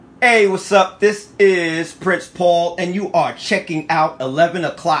Hey, what's up? This is Prince Paul, and you are checking out 11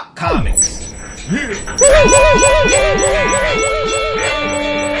 O'Clock Comics.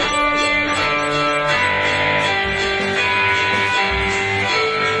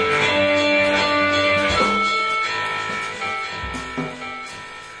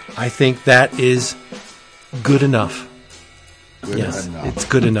 I think that is good enough. Good yes, enough. It's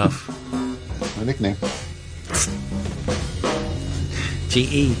good enough. That's my nickname.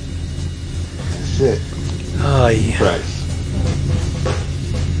 GE. That's it. Oh, yeah. Price.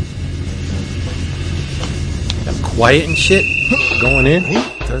 Got quiet and shit going in.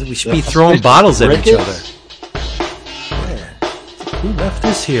 We should be Yeah. throwing bottles at each Ricketts? other. Yeah. Who left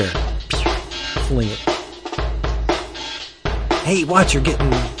this here? Fling it. Hey, watch, you're getting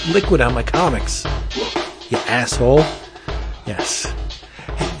liquid on my comics. You asshole. Yes.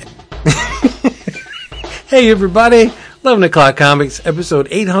 Hey, everybody. 11 O'Clock Comics, episode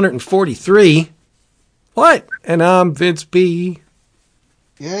 843. What? And I'm Vince B.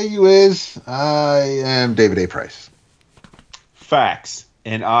 Yeah, you is. I am David A. Price. Facts.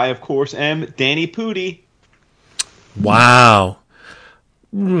 And I, of course, am Danny Pooty. Wow.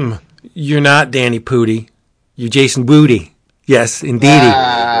 You're not Danny Pooty. You're Jason Booty. Yes, indeedy.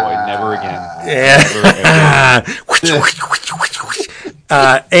 Boy, never again. Yeah.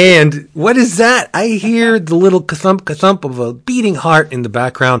 And what is that? I hear the little ka-thump of a beating heart in the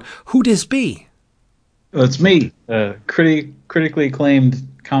background. Who this be? Well, it's me, critically acclaimed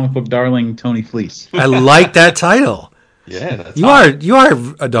comic book darling Tony Fleece. I like that title. Yeah, that's You are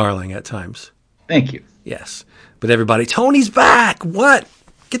a darling at times. Thank you. Yes. But everybody, Tony's back. What?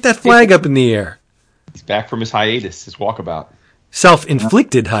 Get that flag up in the air. He's back from his hiatus, his walkabout.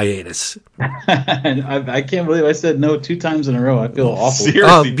 Self-inflicted hiatus. I can't believe I said no 2 times in a row. I feel awful.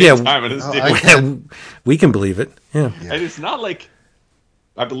 Seriously, yeah. big time in his day. We can believe it. Yeah. And it's not like,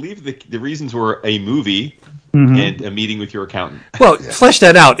 I believe the reasons were a movie and a meeting with your accountant. Well, flesh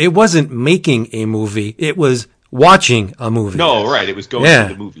that out. It wasn't making a movie. It was watching a movie. No, right. It was going Yeah.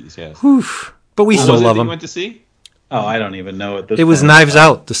 to the movies, yes. Oof. But we What still was it love that you them. went to see? Oh, I don't even know at this It was point. Knives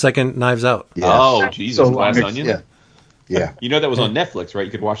Out, the second Knives Out. Yes. Oh, Jesus, So Glass long. Onion? Yeah. Yeah. You know that was on Netflix, right?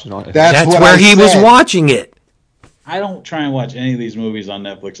 You could watch it on Netflix. That's what where I he was said. watching it. I don't try and watch any of these movies on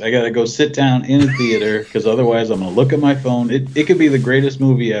Netflix. I got to go sit down in a theater because otherwise I'm going to look at my phone. It could be the greatest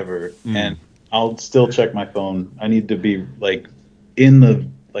movie ever, and I'll still check my phone. I need to be I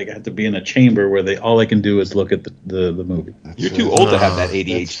have to be in a chamber where all I can do is look at the movie. You're too old to have that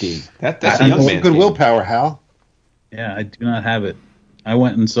ADHD. That's a young That's man's good game. willpower, Hal. Yeah, I do not have it. I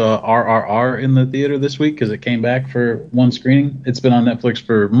went and saw RRR in the theater this week because it came back for one screening. It's been on Netflix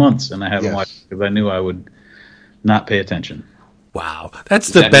for months, and I haven't Yes. watched it because I knew I would not pay attention. Wow. That's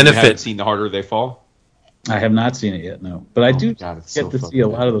Does the that mean you haven't benefit. seen The Harder They Fall? I have not seen it yet, no. But I do God, it's get so to fucking see a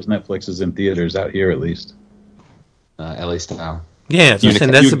good. lot of those Netflixes in theaters out here, at least. LA style. Yeah, You listen,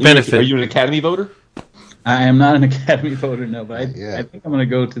 an- that's you- the you- benefit. Are you an Academy voter? I am not an Academy voter, no, but I think I'm going to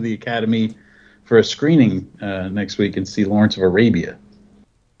go to the Academy for a screening next week and see Lawrence of Arabia.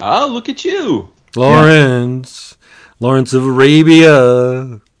 Oh, look at you. Lawrence of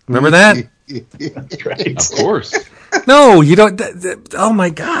Arabia. Remember that? That's right. Of course. No, you don't. Oh my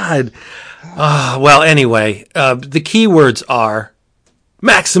God. Well, anyway, the keywords are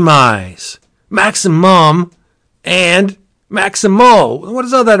maximize, maximum, and maximo. What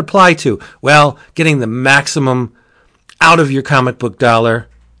does all that apply to? Well, getting the maximum out of your comic book dollar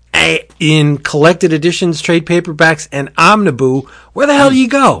in collected editions, trade paperbacks, and omniboo. Where the hell do you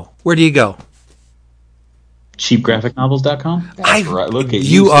go? Where do you go? CheapGraphicNovels.com? That's right. Look at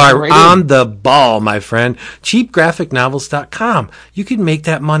You stepping are right on in. the ball, my friend. CheapGraphicNovels.com. You can make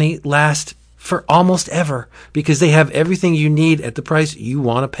that money last for almost ever because they have everything you need at the price you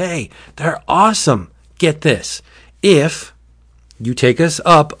want to pay. They're awesome. Get this. If you take us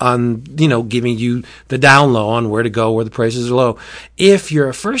up on, giving you the down low on where to go, where the prices are low. If you're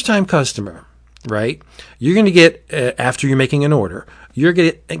a first-time customer, right, you're going to get, after you're making an order, you're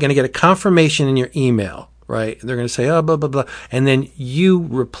going to get a confirmation in your email, right? They're going to say, oh, blah, blah, blah. And then you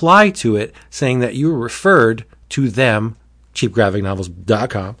reply to it saying that you were referred to them,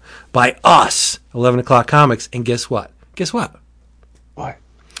 cheapgraphicnovels.com, by us, 11 O'Clock Comics. And guess what? What?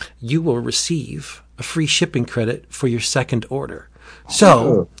 You will receive a free shipping credit for your second order.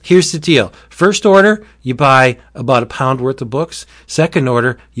 So here's the deal. First order, you buy about £1 worth of books. Second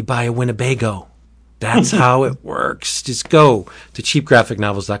order, you buy a Winnebago. That's how it works. Just go to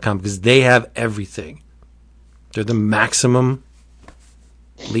cheapgraphicnovels.com because they have everything. They're the maximum.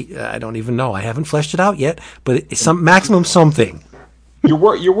 I don't even know. I haven't fleshed it out yet, but it's some maximum something. You're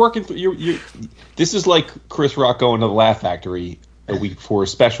working through. This is like Chris Rock going to the Laugh Factory a week before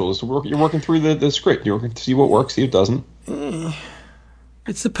specials. So you're working through the script. You're working to see what works, see what doesn't.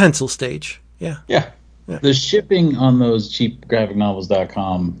 It's the pencil stage. Yeah. Yeah. The shipping on those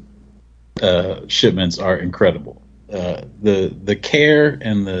cheapgraphicnovels.com shipments are incredible. The care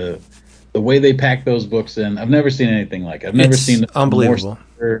and the way they pack those books in, I've never seen anything like it. I've never seen a unbelievable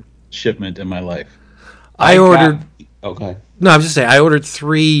more shipment in my life. I ordered. Okay. No, I was just saying. I ordered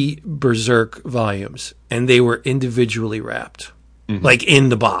 3 Berserk volumes, and they were individually wrapped, like in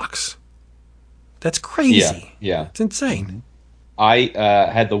the box. That's crazy. Yeah. It's insane. I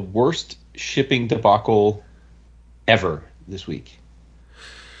had the worst shipping debacle ever this week.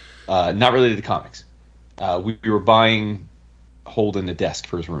 Not related to comics. We were buying Holden a desk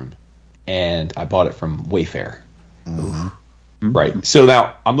for his room, and I bought it from Wayfair. Right. So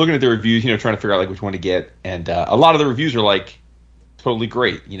now I'm looking at the reviews, trying to figure out like which one to get, and a lot of the reviews are like totally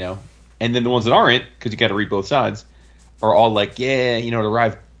great, and then the ones that aren't, because you got to read both sides, are all like, yeah, it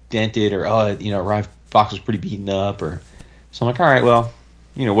arrived dented, or arrived box was pretty beaten up, or so I'm like, all right, well,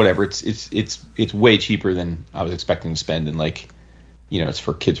 whatever. It's way cheaper than I was expecting to spend, and like, it's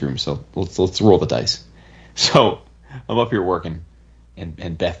for kids' rooms, so let's roll the dice. So I'm up here working,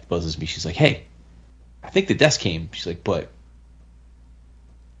 and Beth buzzes me. She's like, hey, I think the desk came. She's like, but.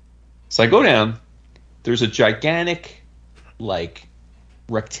 So I go down. There's a gigantic, like,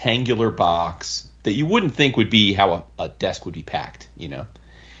 rectangular box that you wouldn't think would be how a desk would be packed, and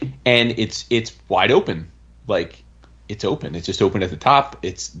it's wide open, like it's open. It's just open at the top.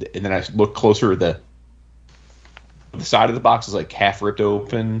 And then I look closer. The side of the box is like half ripped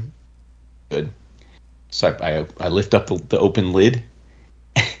open. Good. So I lift up the open lid,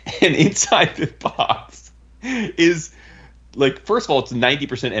 and inside the box is. Like, first of all, it's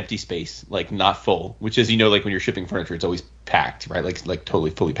 90% empty space, like not full, which is, like when you're shipping furniture, it's always packed, right? Like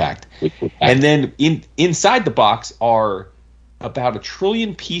totally fully packed. And then inside the box are about 1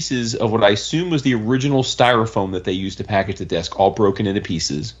 trillion pieces of what I assume was the original styrofoam that they used to package the desk, all broken into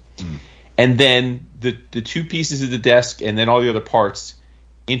pieces. And then the 2 pieces of the desk and then all the other parts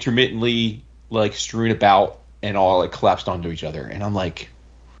intermittently like strewn about and all like collapsed onto each other. And I'm like,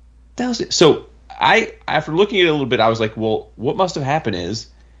 that was it. So after looking at it a little bit, I was like, well, what must have happened is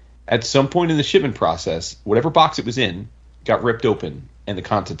at some point in the shipment process, whatever box it was in got ripped open and the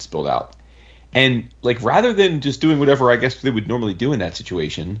contents spilled out. And like, rather than just doing whatever I guess they would normally do in that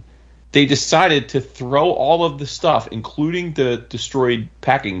situation, they decided to throw all of the stuff, including the destroyed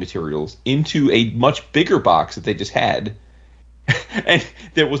packing materials, into a much bigger box that they just had and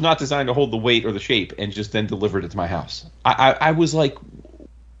that was not designed to hold the weight or the shape, and just then delivered it to my house. I was like,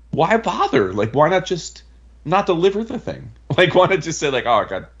 why bother? Like, why not just not deliver the thing? Like, why not just say, like, oh, it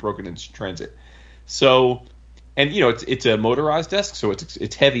got broken in transit? So, and, it's a motorized desk, so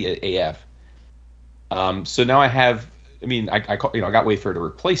it's heavy AF. So now I have, I got Wayfair to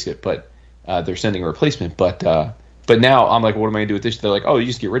replace it, but they're sending a replacement. But now I'm like, what am I going to do with this? They're like, oh, you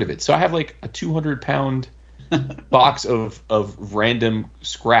just get rid of it. So I have, like, a 200-pound box of random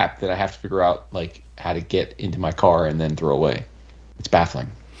scrap that I have to figure out, like, how to get into my car and then throw away. It's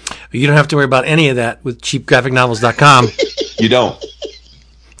baffling. You don't have to worry about any of that with cheapgraphicnovels.com. You don't.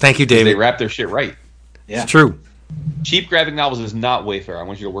 Thank you, David. They wrap their shit right. Yeah. It's true. Cheap Graphic Novels is not Wayfair. I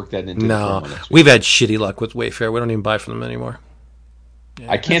want you to work that into the we've had shitty luck with Wayfair. We don't even buy from them anymore.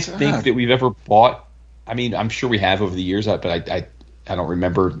 Yeah, I can't think that we've ever bought. I'm sure we have over the years, but I don't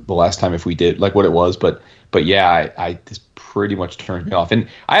remember the last time if we did, like what it was. But yeah, I this pretty much turned me off, and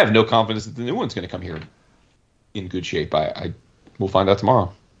I have no confidence that the new one's going to come here in good shape. I we'll find out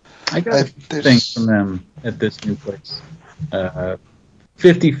tomorrow. I got things from them at this new place.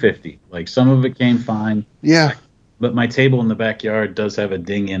 50-50. Like, some of it came fine. Yeah. But my table in the backyard does have a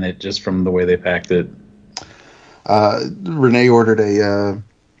ding in it just from the way they packed it. Renee ordered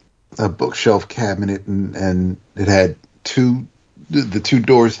a bookshelf cabinet, and it had the 2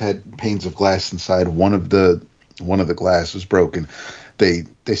 doors had panes of glass inside. One of the glass was broken.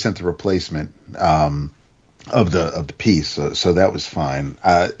 They sent a replacement of the piece, so that was fine.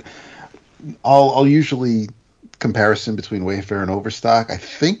 I'll usually comparison between Wayfair and Overstock. I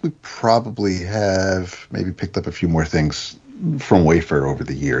think we probably have maybe picked up a few more things from Wayfair over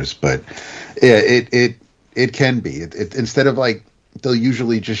the years, but it can be. It instead of, like, they'll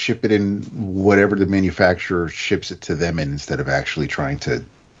usually just ship it in whatever the manufacturer ships it to them in, instead of actually trying to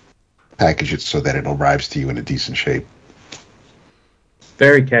package it so that it arrives to you in a decent shape.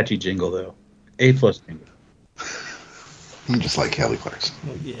 Very catchy jingle, though. A+ jingle. You just like Kelly Clarkson.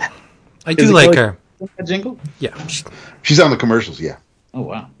 Yeah, I do like her. That jingle? Yeah, she's on the commercials. Yeah. Oh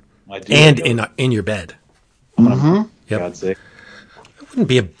wow. And in your bed. Mm-hmm. Yep. God's sake. It wouldn't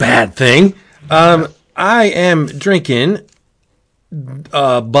be a bad thing. I am drinking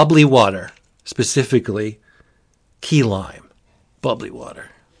bubbly water, specifically key lime bubbly water.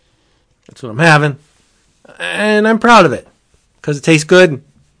 That's what I'm having, and I'm proud of it because it tastes good.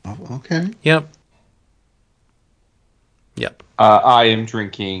 Oh, okay. Yep. I am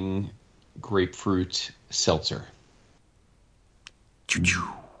drinking grapefruit seltzer.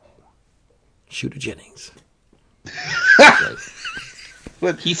 Shooter Jennings. Right.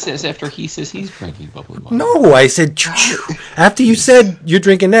 But he says he's drinking bubbly water. No, I said choo-choo. After you said you're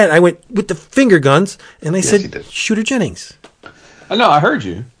drinking that, I went with the finger guns and I you said did. Shooter Jennings. Oh, no, I heard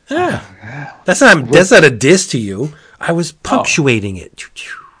you. Yeah. That's not a diss to you. I was punctuating it.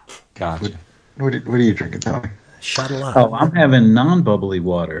 Choo-choo. Gotcha. What are you drinking, Tony? Shot a lot. Oh, I'm having non-bubbly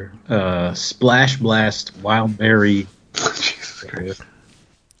water. Splash Blast Wild Berry Jesus Christ.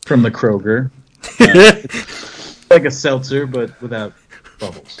 from the Kroger. Like a seltzer, but without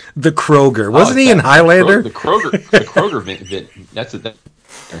bubbles. The Kroger. Wasn't he in Highlander? The Kroger vent. That's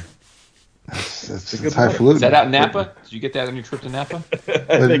That's highfalutin. Is that out in Napa? Did you get that on your trip to Napa?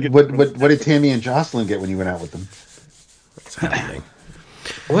 What did Tammy and Jocelyn get when you went out with them? What's happening?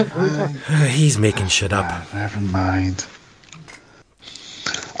 What are we talking? He's making shit up. Never mind.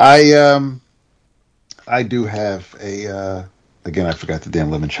 I do have a again, I forgot the damn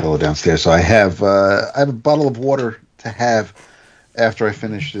limoncello downstairs, so I have a bottle of water to have after I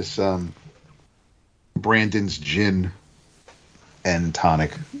finish this Brandon's gin and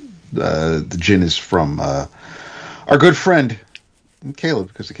tonic. The gin is from our good friend Caleb,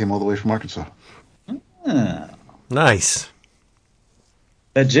 because it came all the way from Arkansas. Nice.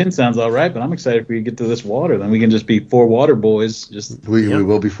 That gin sounds all right, but I'm excited for you to get to this water. Then we can just be 4 water boys. We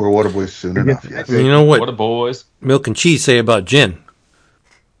will be 4 water boys soon enough. Yes. You know what? What a boys. Milk and cheese say about gin?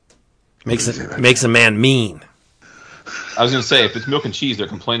 Makes a man mean. I was going to say, if it's milk and cheese, they're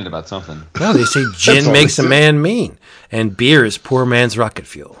complaining about something. No, they say gin all makes they a say. man mean, and beer is poor man's rocket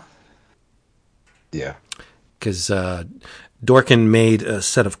fuel. Yeah. Because Dorkin made a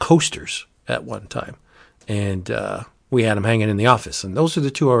set of coasters at one time, and we had them hanging in the office, and those are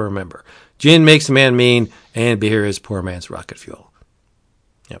the 2 I remember. Gin makes a man mean, and beer is poor man's rocket fuel.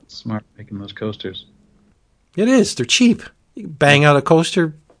 Yep. Smart making those coasters. It is. They're cheap. You can bang out a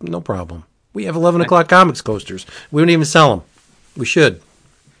coaster, no problem. We have 11 o'clock comics coasters. We don't even sell them. We should.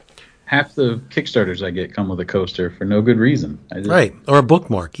 Half the Kickstarters I get come with a coaster for no good reason. Right. Or a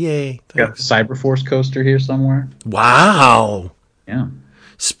bookmark. Yay. Got a Cyberforce coaster here somewhere. Wow. Yeah.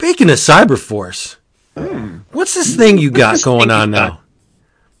 Speaking of Cyberforce, what's this thing you got going on now?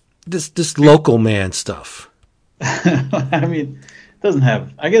 This local man stuff. I mean, it doesn't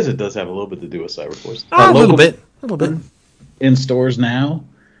have. I guess it does have a little bit to do with Cyberforce. A little bit. In stores now.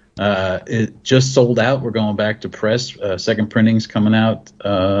 It just sold out. We're going back to press. Second printing's coming out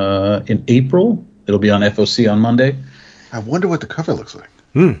in April. It'll be on FOC on Monday. I wonder what the cover looks like.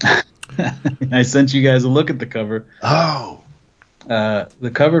 I sent you guys a look at the cover. Oh.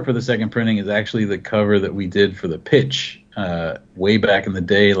 The cover for the second printing is actually the cover that we did for the pitch way back in the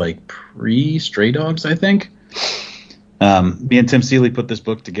day, like pre-Stray Dogs, I think. Me and Tim Seeley put this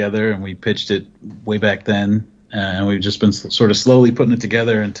book together, and we pitched it way back then. And we've just been sort of slowly putting it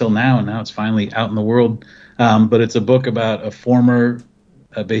together until now, and now it's finally out in the world. But it's a book about a former,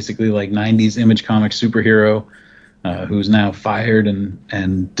 basically like 90s Image Comics superhero who's now fired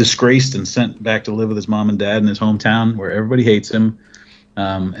and disgraced and sent back to live with his mom and dad in his hometown where everybody hates him.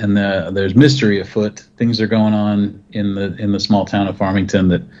 And there's mystery afoot. Things are going on in the small town of Farmington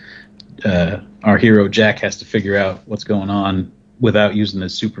that our hero Jack has to figure out what's going on without using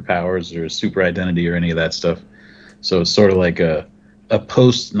his superpowers or his super identity or any of that stuff. So it's sort of like a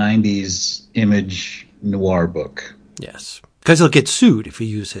post-90s Image noir book. Yes. Because he'll get sued if he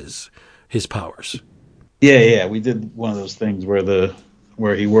uses his powers. Yeah. We did one of those things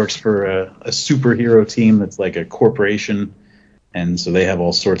where he works for a superhero team that's like a corporation, and so they have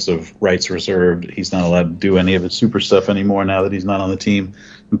all sorts of rights reserved. He's not allowed to do any of his super stuff anymore now that he's not on the team.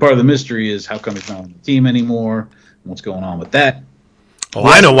 And part of the mystery is how come he's not on the team anymore, and what's going on with that. Oh,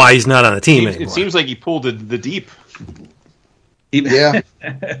 I know why he's not on the team anymore. It seems like he pulled the deep. Yeah.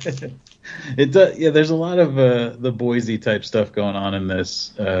 It does. Yeah, there's a lot of the Boise type stuff going on in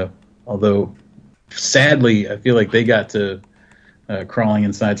this. Although, sadly, I feel like they got to crawling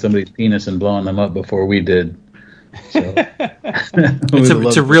inside somebody's penis and blowing them up before we did. So,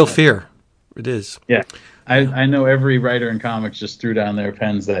 it's a real fear. It is. Yeah. I know every writer in comics just threw down their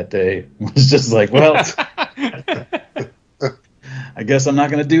pens that day. It was just like, well, I guess I'm not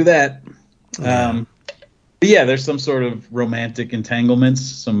going to do that. But yeah, there's some sort of romantic entanglements,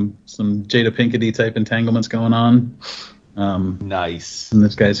 some Jada Pinkett type entanglements going on. Nice. In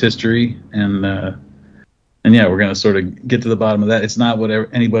this guy's history, and And yeah, we're going to sort of get to the bottom of that. It's not what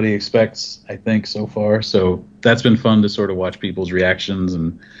anybody expects, I think, so far. So that's been fun to sort of watch people's reactions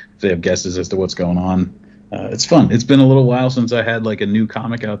and if they have guesses as to what's going on. It's fun. It's been a little while since I had like a new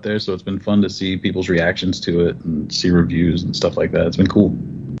comic out there, so it's been fun to see people's reactions to it and see reviews and stuff like that. It's been cool.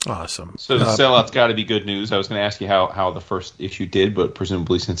 Awesome. So the sellout's got to be good news. I was going to ask you how the first issue did, but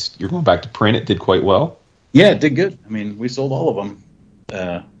presumably since you're going back to print, it did quite well. Yeah, it did good. I mean, we sold all of them.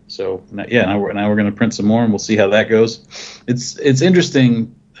 So yeah, now we're going to print some more, and we'll see how that goes. It's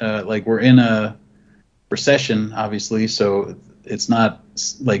interesting. Like we're in a recession, obviously, so it's not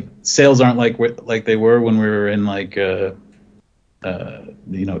like sales aren't like they were when we were in like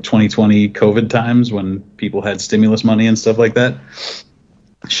 2020 COVID times when people had stimulus money and stuff like that.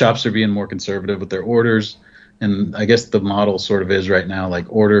 Shops are being more conservative with their orders, and I guess the model sort of is right now like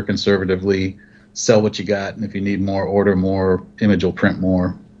order conservatively, sell what you got, and if you need more, order more. Image will print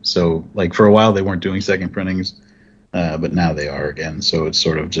more. So, like for a while, they weren't doing second printings, but now they are again. So it's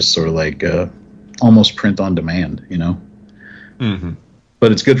sort of like almost print on demand, you know. Mm-hmm.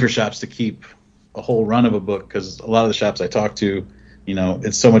 But it's good for shops to keep a whole run of a book because a lot of the shops I talk to, you know,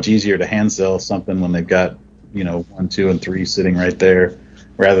 it's so much easier to hand sell something when they've got 1, 2, and 3 sitting right there,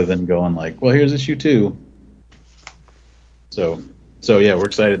 rather than going like, well, here's issue 2. So yeah, we're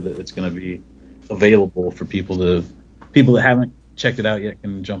excited that it's going to be available for people that haven't checked it out yet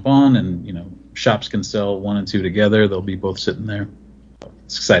can jump on, and shops can sell 1 and 2 together. They'll be both sitting there.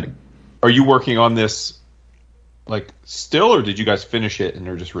 It's exciting. Are you working on this like still, or did you guys finish it and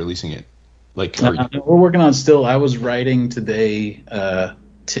are just releasing it? Like we're working on still. I was writing today.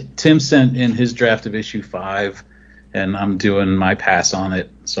 Tim sent in his draft of issue 5, and I'm doing my pass on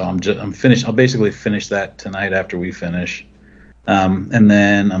it. So I'm finished. I'll basically finish that tonight after we finish, and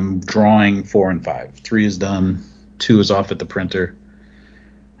then I'm drawing 4 and 5. 3 is done. 2 is off at the printer,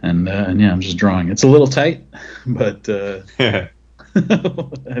 and yeah, I'm just drawing. It's a little tight, but I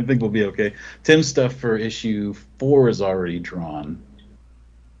think we'll be okay. Tim's stuff for issue 4 is already drawn,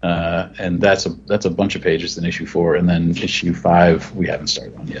 and that's a bunch of pages in issue 4, and then issue 5 we haven't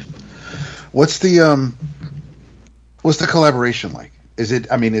started on yet. What's the collaboration like? Is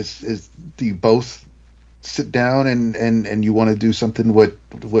it? I mean, do you both sit down and you want to do something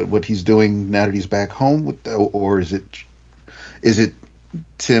what he's doing now that he's back home, or is it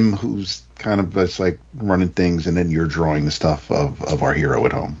Tim who's kind of just like running things and then you're drawing the stuff of our hero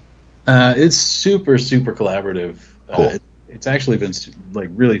at home? It's super collaborative. Cool. It's actually been like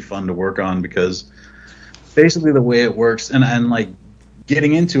really fun to work on because basically the way it works and like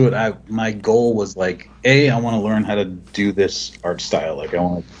getting into it, my goal was like, I want to learn how to do this art style. Like I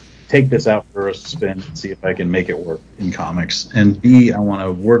want to take this out for a spin and see if I can make it work in comics. And B, I want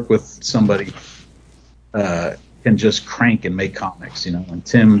to work with somebody can just crank and make comics, and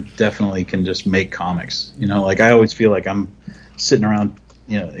Tim definitely can just make comics. Like I always feel like I'm sitting around,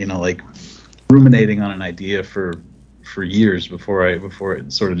 like ruminating on an idea for years before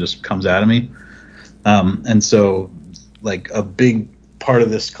it sort of just comes out of me. And so like a big part of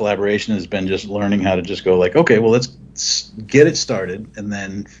this collaboration has been just learning how to just go like, okay, well, let's get it started and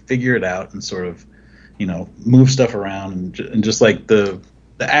then figure it out and sort of, move stuff around and just like the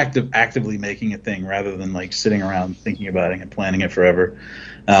act of actively making a thing rather than like sitting around thinking about it and planning it forever.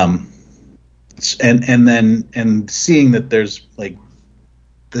 And then seeing that there's like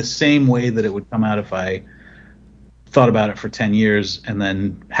the same way that it would come out if I thought about it for 10 years and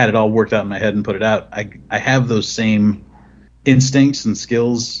then had it all worked out in my head and put it out. I have those same instincts and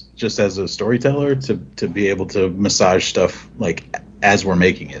skills just as a storyteller to be able to massage stuff like as we're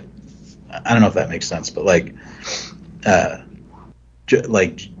making it. I don't know if that makes sense, but like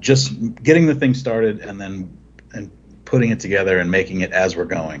just getting the thing started and putting it together and making it as we're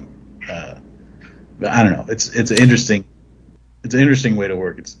going. But I don't know. It's an interesting way to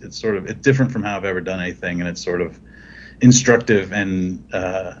work. It's different from how I've ever done anything, and it's sort of instructive and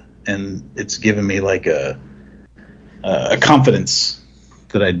it's given me like a confidence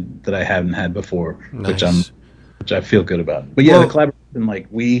that I haven't had before, Nice. which I feel good about. But yeah, the collaboration, like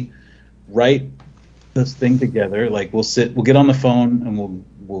we write this thing together. Like we'll get on the phone and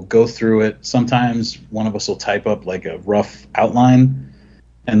we'll go through it. Sometimes one of us will type up like a rough outline,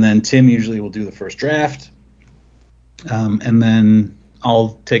 and then Tim usually will do the first draft, and then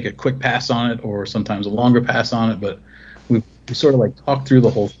I'll take a quick pass on it, or sometimes a longer pass on it. But we sort of like talk through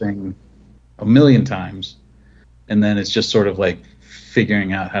the whole thing a million times, and then it's just sort of like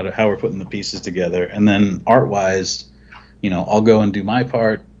figuring out how we're putting the pieces together. And then art wise, I'll go and do my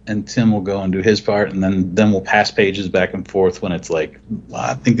part, and Tim will go and do his part, and then we'll pass pages back and forth when it's like, well,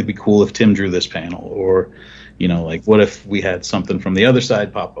 I think it'd be cool if Tim drew this panel, or like what if we had something from the other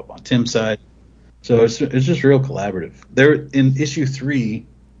side pop up on Tim's side. So it's just real collaborative. There in issue 3,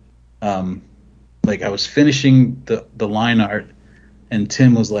 like I was finishing the line art, and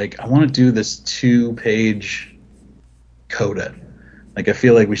Tim was like, "I want to do this 2-page coda. Like I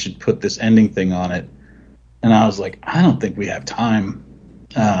feel like we should put this ending thing on it." And I was like, "I don't think we have time."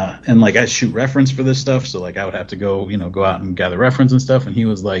 And like I shoot reference for this stuff, so like I would have to go out and gather reference and stuff. And he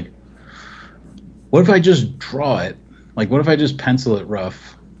was like, "What if I just draw it? Like, what if I just pencil it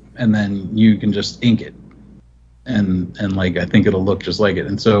rough, and then you can just ink it, and like I think it'll look just like it."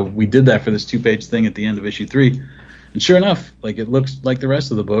 And so we did that for this 2-page thing at the end of issue 3, and sure enough, like it looks like the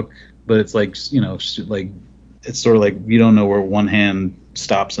rest of the book, but it's like like it's sort of like you don't know where one hand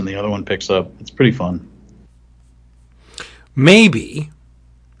stops and the other one picks up. It's pretty fun. Maybe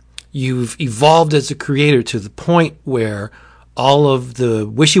you've evolved as a creator to the point where all of the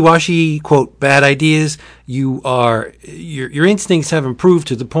wishy-washy, quote, bad ideas, your instincts have improved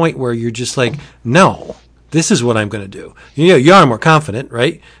to the point where you're just like, no, this is what I'm going to do. You are more confident,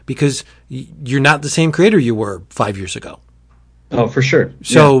 right? Because you're not the same creator you were 5 years ago. Oh, for sure.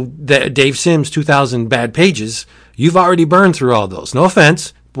 So that Dave Sims 2,000 bad pages, you've already burned through all those. No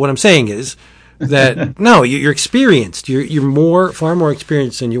offense, but what I'm saying is that no, you're experienced. You're far more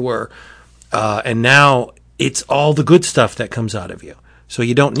experienced than you were, and now it's all the good stuff that comes out of you. So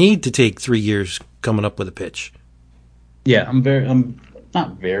you don't need to take 3 years coming up with a pitch. Yeah, I'm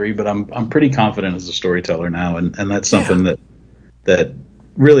not very, but I'm pretty confident as a storyteller now, and that's something that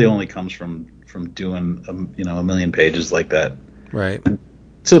really only comes from doing a million pages like that. Right.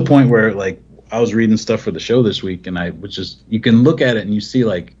 To the point where like I was reading stuff for the show this week, and I was just, you can look at it and you see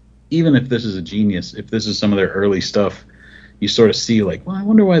like, even if this is a genius, if this is some of their early stuff, you sort of see like, well, I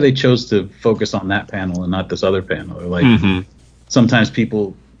wonder why they chose to focus on that panel and not this other panel. Or like sometimes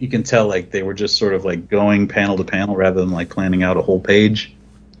people, you can tell like they were just sort of like going panel to panel rather than like planning out a whole page.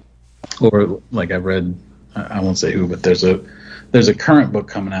 Or like I read, I won't say who, but there's a current book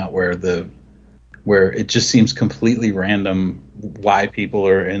coming out where it just seems completely random why people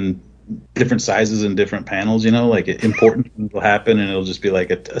are in different sizes and different panels, like important things will happen and it'll just be like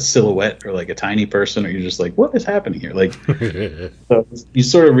a silhouette or like a tiny person, or you're just like, what is happening here? Like, so you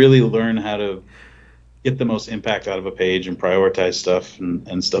sort of really learn how to get the most impact out of a page and prioritize stuff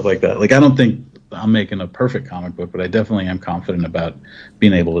and stuff like that. Like, I don't think I'm making a perfect comic book, but I definitely am confident about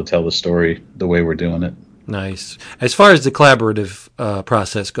being able to tell the story the way we're doing it. Nice. As far as the collaborative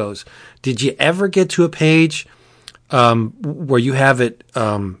process goes, did you ever get to a page where you have it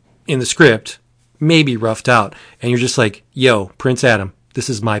in the script, maybe roughed out, and you're just like, yo, Prince Adam, this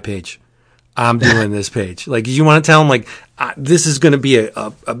is my page. I'm doing this page. Like, you want to tell him, like, this is going to be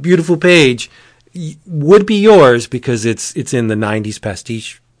a beautiful page, would be yours because it's in the 90s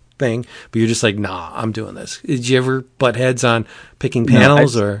pastiche thing, but you're just like, nah, I'm doing this. Did you ever butt heads on picking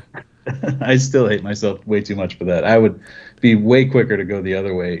panels? Or I still hate myself way too much for that. I would be way quicker to go the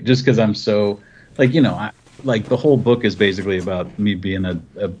other way just because I'm so, like, like the whole book is basically about me being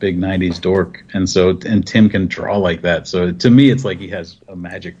a big 90s dork, and Tim can draw like that, so to me it's like he has a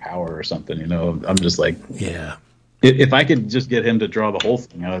magic power or something. I'm just like, yeah, if I could just get him to draw the whole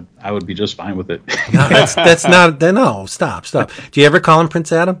thing, I would be just fine with it. No, that's not, no, stop. Do you ever call him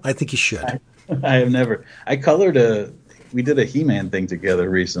Prince Adam? I think you should. I have never. I colored we did a He-Man thing together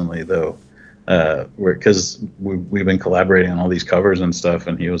recently though, because we've been collaborating on all these covers and stuff,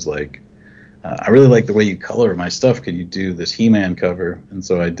 and he was like, I really like the way you color my stuff. Could you do this He-Man cover? And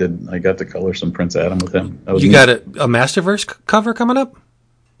so I did. I got to color some Prince Adam with him. You neat. Got a Masterverse cover coming up?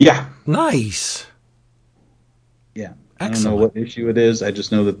 Yeah. Nice. Yeah. Excellent. I don't know what issue it is. I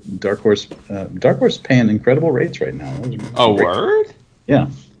just know that Dark Horse paying incredible rates right now. Oh, word? Yeah.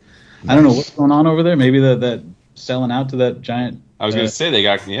 Nice. I don't know what's going on over there. Maybe that selling out to that giant. I was going to say they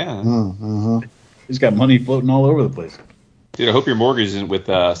got, yeah. He's got money floating all over the place. Dude, I hope your mortgage isn't with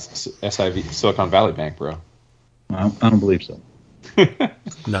SIV, Silicon Valley Bank, bro. I don't believe so.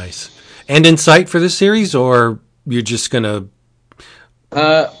 Nice. And in sight for this series, or you're just going to...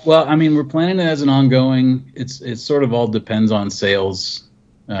 Well, I mean, we're planning it as an ongoing. It sort of all depends on sales.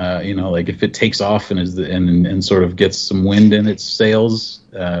 Like if it takes off and sort of gets some wind in its sails,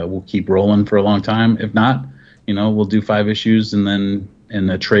 we'll keep rolling for a long time. If not, we'll do 5 issues and then in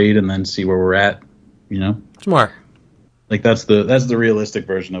a trade and then see where we're at. Smart. Like that's the realistic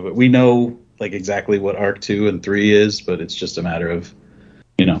version of it. We know like exactly what arc 2 and 3 is, but it's just a matter of,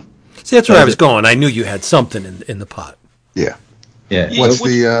 See, that's where I was going. I knew you had something in the pot. Yeah. Yeah. What's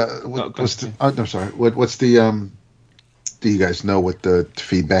the? I'm sorry. What's the? Do you guys know what the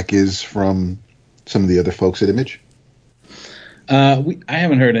feedback is from some of the other folks at Image? I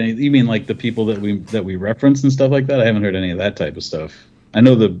haven't heard any. You mean like the people that we reference and stuff like that? I haven't heard any of that type of stuff. I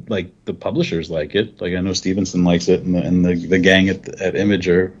know the publishers like it. Like, I know Stevenson likes it, and the gang at Image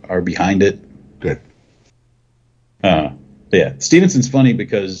are behind it. Good. But yeah, Stevenson's funny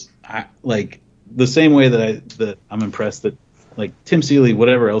because I like the same way that I'm impressed that like Tim Seeley,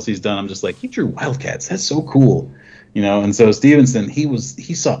 whatever else he's done, I'm just like, he drew Wildcats. That's so cool, you know. And so Stevenson, he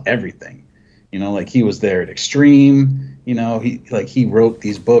saw everything, you know. Like, he was there at Extreme, you know. He wrote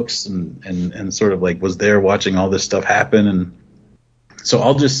these books and sort of like was there watching all this stuff happen. And so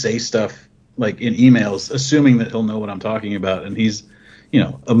I'll just say stuff like in emails, assuming that he'll know what I'm talking about, and he's, you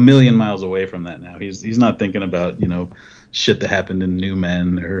know, a million miles away from that now. He's not thinking about, you know, shit that happened in New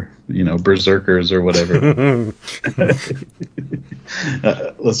Men or, you know, Berserkers or whatever.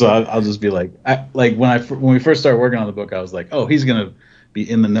 So I'll just be like, when we first started working on the book, I was like, oh, he's gonna be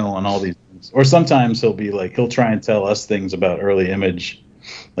in the know on all these things. Or sometimes he'll try and tell us things about early Image.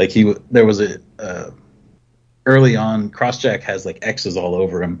 Like there was early on, Crossjack has like X's all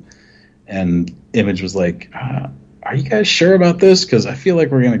over him, and Image was like, are you guys sure about this? Because I feel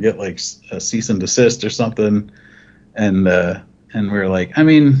like we're gonna get like a cease and desist or something. And we're like, I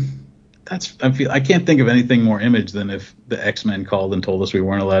mean, I can't think of anything more Image than if the X-Men called and told us we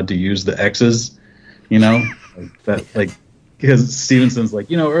weren't allowed to use the X's, you know, because Stevenson's like,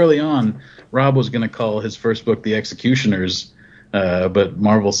 you know, early on, Rob was gonna call his first book The Executioners, but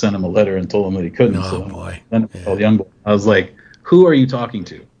Marvel sent him a letter and told him that he couldn't. Oh, so boy. Then called Youngboy. I was like, who are you talking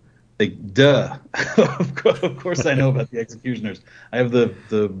to? Like, duh. Of course I know about the Executioners. I have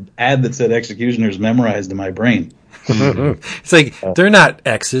the ad that said Executioners memorized in my brain. It's like, they're not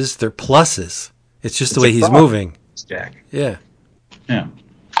X's, they're pluses. It's just the way he's moving. Jack. Yeah. Yeah.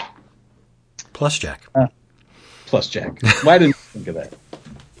 Plus Jack. Plus Jack. Why didn't I think of that?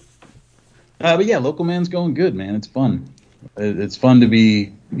 But yeah, Local Man's going good, man. It's fun. It's fun to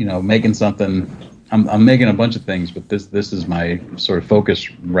be, you know, making something. I'm making a bunch of things, but this is my sort of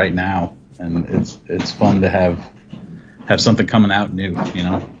focus right now, and it's fun to have something coming out new. You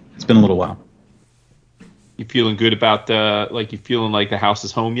know, it's been a little while. You feeling good about you feeling like the house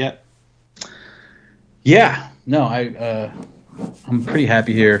is home yet? Yeah. No, I'm pretty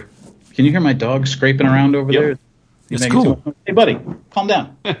happy here. Can you hear my dog scraping around over there? It's cool. Hey, buddy, calm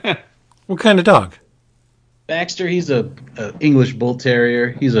down. What kind of dog? Baxter, he's a English Bull Terrier.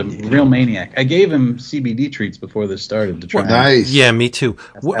 He's a real maniac. I gave him CBD treats before this started to try. Nice. Yeah, me too.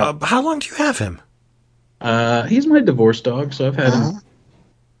 How long do you have him? He's my divorce dog, so I've had him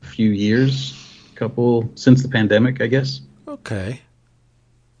a few years, since the pandemic, I guess. Okay.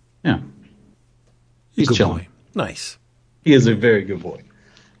 Yeah. He's good chilling. boy. Nice. He is a very good boy.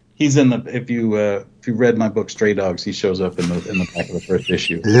 He's in the if you read my book Stray Dogs, he shows up in the back of the first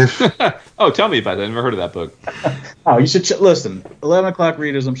issue. Oh, tell me about that. I've never heard of that book. Oh, you should listen. 11 o'clock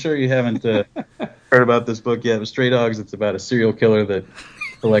readers, I'm sure you haven't heard about this book yet. But Stray Dogs, it's about a serial killer that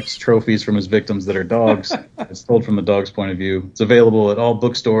collects trophies from his victims that are dogs. It's told from the dog's point of view. It's available at all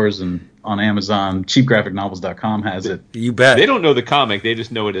bookstores and on Amazon. CheapGraphicNovels.com has it. You bet. They don't know the comic. They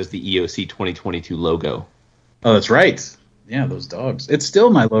just know it as the EOC 2022 logo. Oh, that's right. Yeah, those dogs. It's still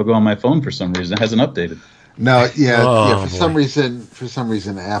my logo on my phone for some reason. It hasn't updated. No, Oh, for some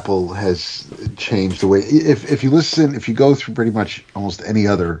reason, Apple has changed the way. If you go through pretty much almost any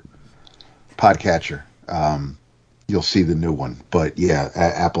other podcatcher, you'll see the new one. But yeah,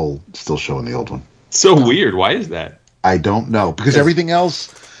 Apple still showing the old one. So weird. Why is that? I don't know, because everything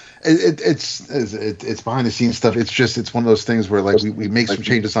else, it's behind the scenes stuff. It's one of those things where like we make some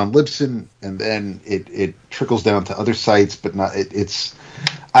changes on Libsyn and then it trickles down to other sites, but not it's.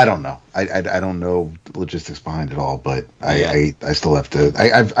 I don't know. I don't know the logistics behind it all, but I still have to.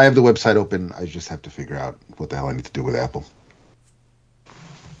 I have the website open. I just have to figure out what the hell I need to do with Apple.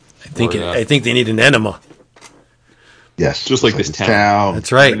 I think they need an enema. Yes, just like this town.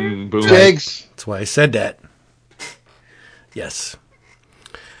 That's right. Boom, boom. Eggs. That's why I said that. Yes.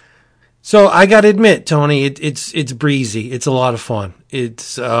 So I got to admit, Tony, it's breezy. It's a lot of fun.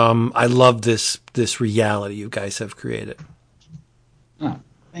 It's I love this reality you guys have created. Oh,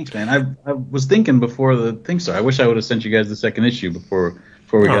 thanks, man. I was thinking before the thing started. I wish I would have sent you guys the second issue before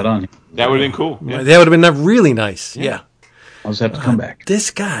we got on. That would have been cool. Yeah. That would have been really nice. Yeah. I'll just have to come back.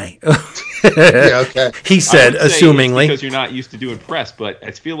 This guy. Yeah, okay. He said, assumingly. Because you're not used to doing press, but I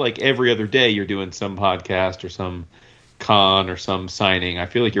feel like every other day you're doing some podcast or some con or some signing. I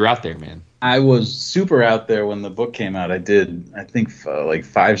feel like you're out there, man. I was super out there when the book came out. I did, I think, like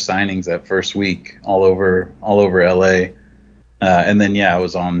 5 signings that first week all over LA. And then, I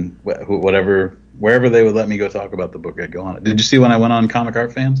was on wherever they would let me go talk about the book, I'd go on it. Did you see when I went on Comic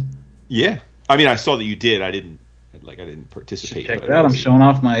Art Fans? Yeah. I mean, I saw that you did. I didn't Like I didn't participate. Check but it out. I'm showing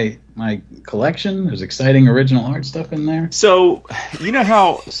off my collection. There's exciting original art stuff in there. So, you know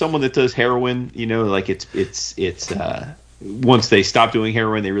how someone that does heroin, like it's once they stop doing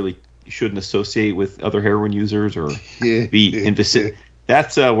heroin, they really shouldn't associate with other heroin users or be in vicinity.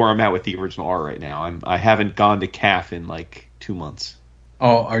 That's where I'm at with the original art right now. I haven't gone to CAF in like 2 months.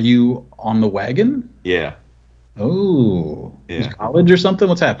 Oh, are you on the wagon? Yeah. Oh, Yeah. College or something?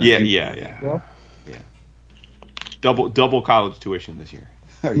 What's happening? Yeah. Double college tuition this year.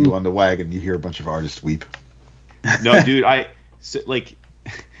 Are you on the wagon? You hear a bunch of artists weep. No, dude.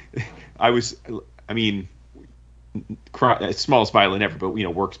 Smallest violin ever, but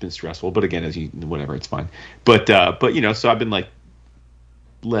work's been stressful. But again, whatever, it's fine. But so I've been like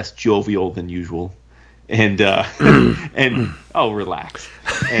less jovial than usual, and and relax,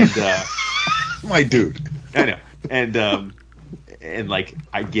 and My dude. I know, and like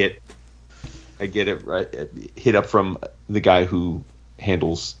I get it right, hit up from the guy who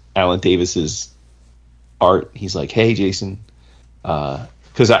handles Alan Davis's art. He's like, "Hey, Jason,"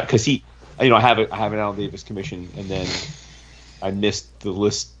 because he, I have an Alan Davis commission, and then I missed the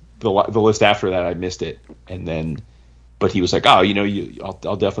list. The list after that, I missed it, and then, but he was like, "Oh,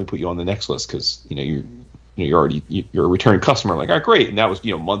 I'll definitely put you on the next list because you're a returning customer." I'm like, "All right, great," and that was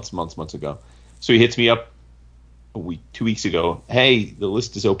months ago. So he hits me up 2 weeks ago. "Hey, the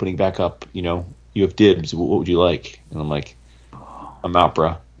list is opening back up. You have dibs. What would you like?" And I'm like, "I'm out,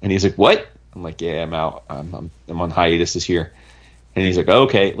 bro." And he's like, "What?" I'm like, "Yeah, I'm out. I'm on hiatus this year." And he's like,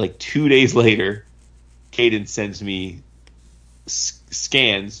 "Okay." Like 2 days later, Caden sends me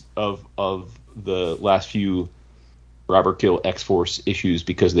scans of the last few Robert Gill X-Force issues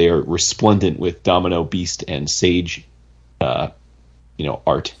because they are resplendent with Domino, Beast, and Sage,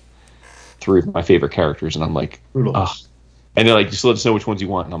 art. 3 of my favorite characters, and I'm like, ugh. And they're like, "Just let us know which ones you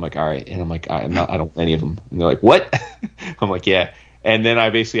want." And I'm like, "All right." And I'm like, I don't want any of them. And they're like, "What?" I'm like, "Yeah." And then I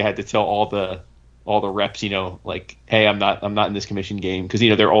basically had to tell all the reps, like, "Hey, I'm not in this commission game," because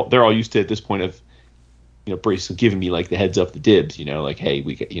they're all used to at this point of, basically giving me like the heads up, the dibs, like, "Hey,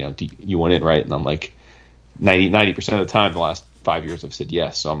 we do you want in, right?" And I'm like, 90% of the time, the last 5 years, I've said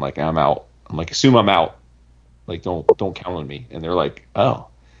yes. So I'm like, "I'm out." I'm like, "Assume I'm out. Like, don't count on me." And they're like, "Oh.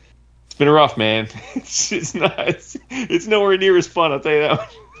 It's been rough, man." It's nowhere near as fun, I'll tell you that.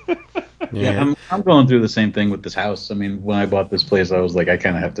 Yeah, I'm going through the same thing with this house. I mean, when I bought this place, I was like, I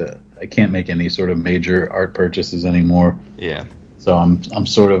can't make any sort of major art purchases anymore. Yeah. So I'm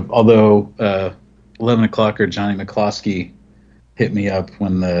sort of, although 11 o'clock or Johnny McCloskey hit me up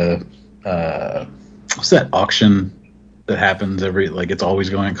when the what's that auction that happens it's always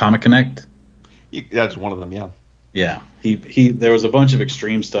going on Comic Connect. That's one of them, yeah. Yeah, he there was a bunch of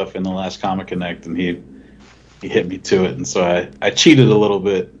extreme stuff in the last Comic Connect, and he hit me to it, and so I cheated a little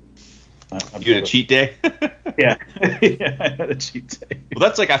bit. You had a cheat day? Yeah. Yeah, I had a cheat day. Well,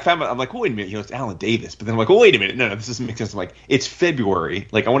 that's like I'm like, wait a minute, it's Alan Davis, but then I'm like, well, wait a minute, no, this doesn't make sense. I'm like, it's February,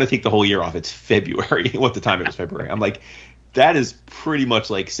 like I want to take the whole year off. It's February. What the time it was February? I'm like, that is pretty much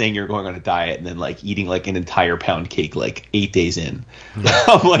like saying you're going on a diet and then like eating like an entire pound cake like 8 days in.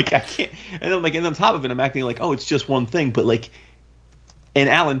 I'm like, I can't. And then like, and on top of it, I'm acting like, oh, it's just one thing. But like, and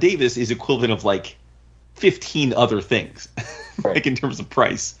Alan Davis is equivalent of like 15 other things, like in terms of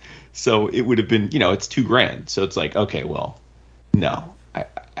price. So it would have been, it's $2,000. So it's like, okay, well, no,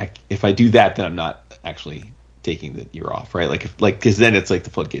 if I do that, then I'm not actually taking the year off, right? Because then it's like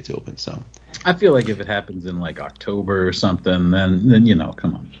the floodgates open. So I feel like if it happens in like October or something, then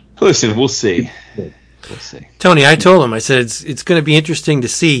come on. Listen, we'll see. We'll see. Tony, I told him, I said it's going to be interesting to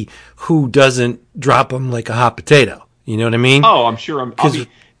see who doesn't drop them like a hot potato. You know what I mean? Oh, I'm sure.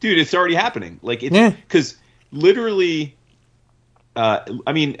 Dude, it's already happening. Like it's because literally, and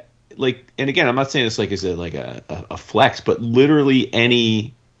again, I'm not saying this like as a flex, but literally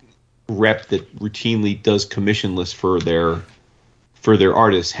any rep that routinely does commission lists for their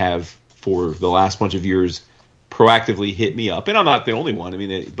artists have for the last bunch of years proactively hit me up, and I'm not the only one. I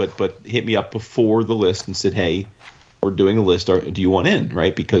mean, but hit me up before the list and said, "Hey, we're doing a list. Do you want in?"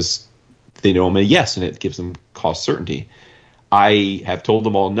 Right? Because they know I'm a yes, and it gives them cost certainty. I have told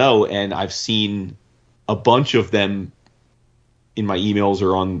them all no, and I've seen a bunch of them in my emails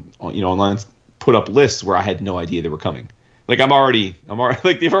or on online put up lists where I had no idea they were coming. Like I'm already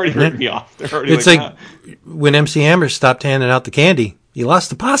like they've already written me off. They're already it's like when MC Hammer stopped handing out the candy, he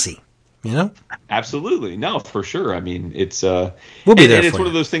lost the posse. Absolutely, no, for sure. I mean, it's we'll be there. And it's one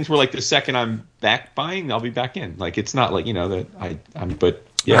of those things where like the second I'm back buying, I'll be back in. Like it's not like that I'm. But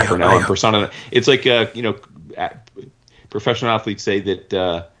yeah, for now I'm persona. It's like professional athletes say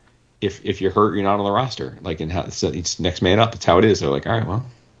that if you're hurt, you're not on the roster. Like in how it's next man up. It's how it is. They're like, all right, well,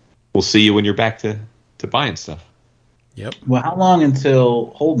 we'll see you when you're back to buying stuff. Yep. Well, how long until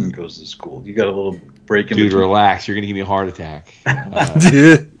Holden goes to school? You got a little break in Dude, between. relax. You're gonna give me a heart attack.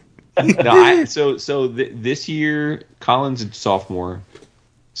 This year, Colin's a sophomore.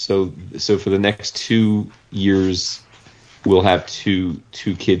 So for the next 2 years, we'll have two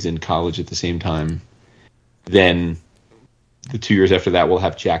kids in college at the same time. Then the 2 years after that, we'll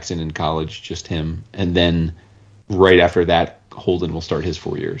have Jackson in college, just him. And then right after that, Holden will start his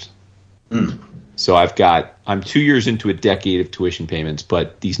 4 years. So I'm 2 years into a decade of tuition payments,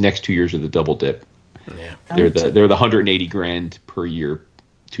 but these next 2 years are the double dip. Yeah. They're the $180,000 per year,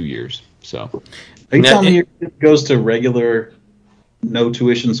 2 years. So Are you telling me your kid goes to regular, no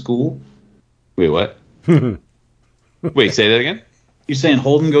tuition school? wait, what? Wait, say that again? You're saying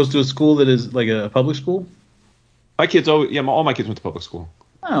Holden goes to a school that is like a public school? My kids, all my kids went to public school.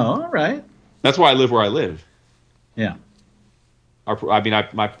 Oh, all right. That's why I live where I live. Yeah.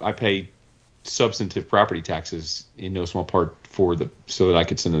 I pay substantive property taxes in no small part so that I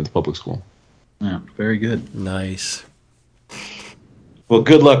could send them to public school. Yeah, very good. Nice. Well,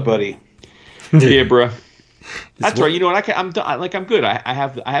 good luck, buddy. Yeah, bro. That's right. You know what? I'm good. I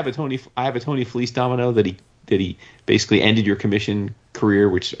have a Tony Fleece domino that he basically ended your commission career,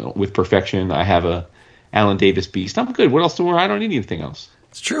 with perfection. I have a Alan Davis beast. I'm good. What else do I don't need anything else.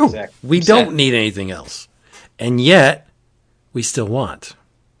 It's true. Exactly. We don't need anything else. And yet, we still want.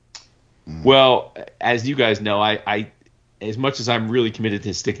 Well, as you guys know, I as much as I'm really committed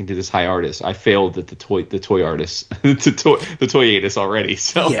to sticking to this high artist, I failed at the toy artist, the toy already.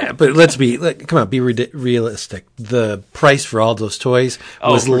 So Yeah, but come on, be realistic. The price for all those toys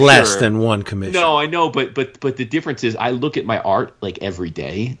was for less sure. than one commission. No, I know, but the difference is I look at my art like every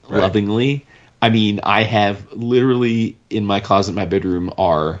day, lovingly. I mean, I have literally in my closet, in my bedroom,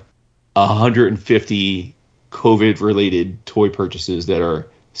 are 150 COVID-related toy purchases that are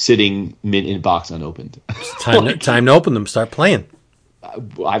sitting mint in box unopened. Time to open them. Start playing.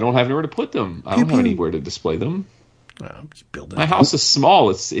 I don't have anywhere to put them. I don't have anywhere to display them. I'm just building. My house is small.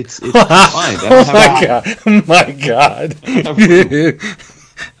 It's fine. I don't have My God.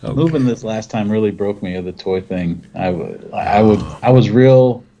 Moving this last time really broke me of the toy thing. I was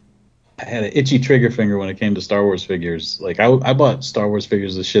real. I had an itchy trigger finger when it came to Star Wars figures. Like I bought Star Wars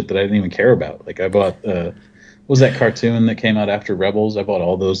figures of shit that I didn't even care about. Like I bought what was that cartoon that came out after Rebels? I bought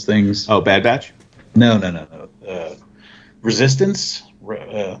all those things. Oh, Bad Batch? No. Resistance,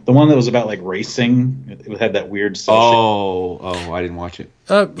 the one that was about like racing. It had that weird. Oh, I didn't watch it.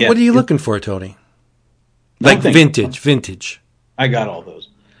 Yeah. What are you looking for, Tony? Like Nothing. vintage. I got all those.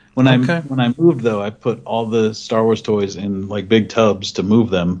 When I moved though, I put all the Star Wars toys in like big tubs to move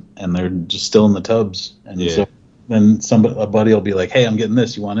them, and they're just still in the tubs. And so then a buddy will be like, "Hey, I'm getting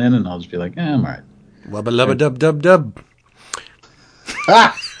this. You want in?" And I'll just be like, "I'm all right." Wubba lubba dub dub dub.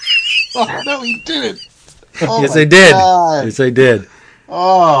 Oh, no, he didn't. Oh, Yes, my I did. God. Yes, I did.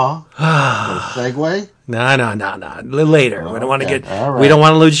 Oh. Segue? No. Later. We don't want to Okay. get. All right. We don't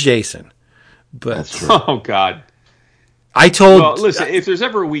want to lose Jason. But That's true. Oh, God. I told. Well, listen, if there's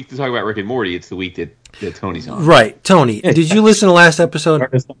ever a week to talk about Rick and Morty, it's the week that Tony's on. Right, Tony. Did you listen to last episode?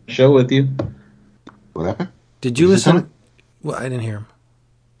 Artist on the show with you. What happened? Did you Did you say listen? Well, I didn't hear him.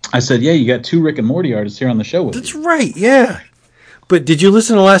 I said, "Yeah, you got two Rick and Morty artists here on the show with That's you." right. Yeah. But did you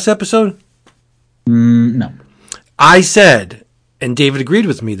listen to last episode? No. I said, and David agreed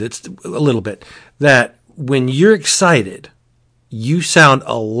with me that's a little bit, that when you're excited, you sound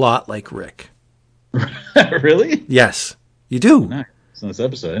a lot like Rick. Really? Yes, you do. Nice. So this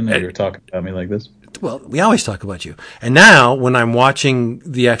episode, I didn't know you were talking about me like this. Well, we always talk about you. And now, when I'm watching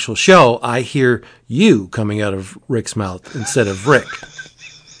the actual show, I hear you coming out of Rick's mouth instead of Rick.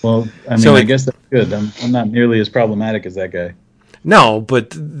 Well, I mean, So I guess that's good. I'm not nearly as problematic as that guy. No,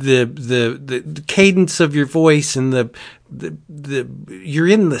 but the cadence of your voice and the you're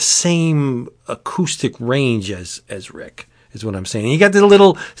in the same acoustic range as Rick is what I'm saying. And you got the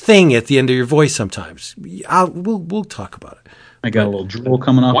little thing at the end of your voice sometimes. We'll talk about it. I got a little drool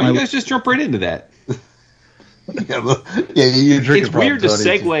coming off Why my don't you guys just jump right into that? Yeah, you're drinking. It's weird to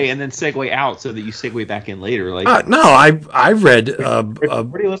segue and then segue out so that you segue back in later. Like, No, I read.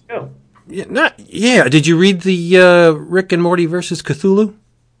 Morty, let's go. Yeah. Did you read the Rick and Morty versus Cthulhu?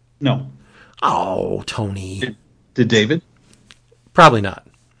 No. Oh, Tony. Did David? Probably not.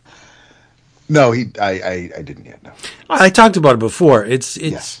 No, I didn't yet. No. I talked about it before. It's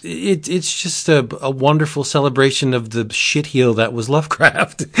Yes. it's just a wonderful celebration of the shitheel that was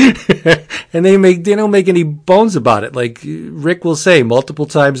Lovecraft, and they don't make any bones about it. Like Rick will say multiple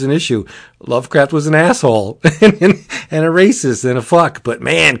times an issue, Lovecraft was an asshole and a racist and a fuck. But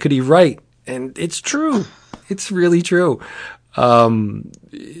man, could he write? And it's true. It's really true.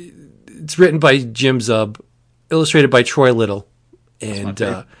 It's written by Jim Zub, illustrated by Troy Little.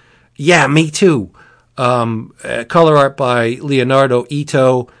 And yeah, me too. Color art by Leonardo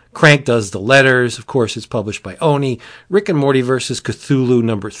Ito. Crank does the letters. Of course, it's published by Oni. Rick and Morty versus Cthulhu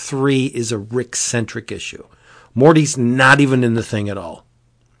 #3 is a Rick-centric issue. Morty's not even in the thing at all.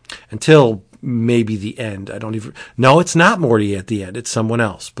 Until maybe the end. No, it's not Morty at the end. It's someone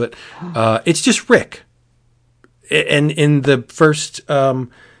else. But it's just Rick. And in the first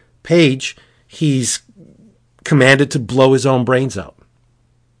page, he's commanded to blow his own brains out.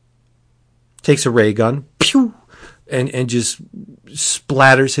 Takes a ray gun, pew, and just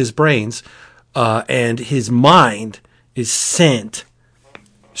splatters his brains. And his mind is sent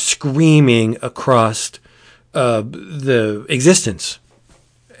screaming across the existence.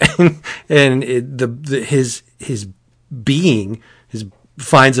 And his being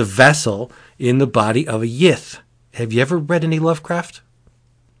finds a vessel in the body of a Yith. Have you ever read any Lovecraft?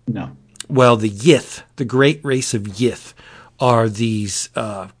 No. Well, the Yith, the great race of Yith, are these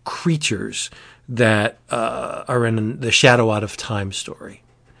creatures that are in the Shadow Out of Time story.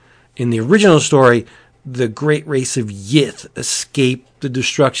 In the original story, the great race of Yith escape the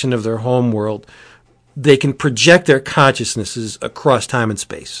destruction of their home world. They can project their consciousnesses across time and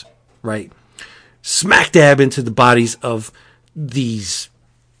space, right? Smack dab into the bodies of these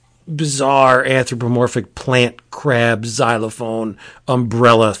bizarre anthropomorphic plant, crab, xylophone,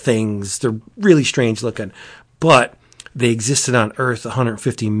 umbrella things. They're really strange looking, but they existed on Earth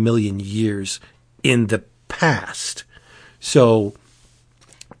 150 million years in the past. So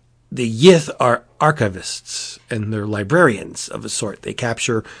the Yith are archivists and they're librarians of a sort. They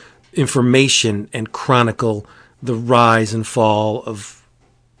capture information and chronicle the rise and fall of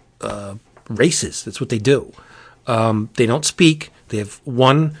races. That's what they do. They don't speak. They have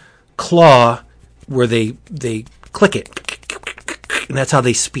one claw where they click it, and that's how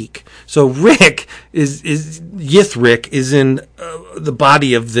they speak. So Rick is Yith Rick is in the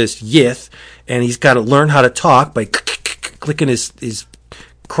body of this Yith, and he's got to learn how to talk by clicking his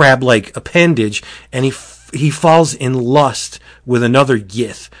crab-like appendage, and he falls in lust with another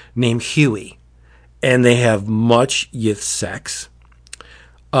Yith named Huey, and they have much Yith sex.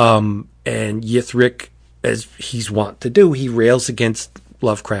 And Yith Rick, as he's wont to do, he rails against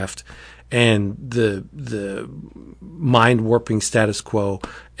Lovecraft and the mind warping status quo,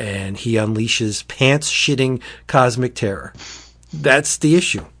 and he unleashes pants shitting cosmic terror. That's the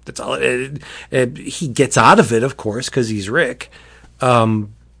issue. That's all. He gets out of it, of course, because he's Rick.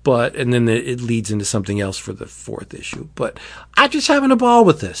 But then it leads into something else for the fourth issue. But I'm just having a ball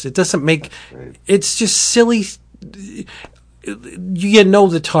with this. It doesn't make. It's just silly. You know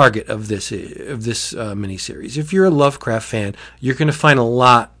the target of this miniseries. If you're a Lovecraft fan, you're going to find a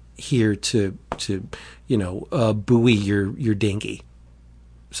lot here to buoy your dinghy,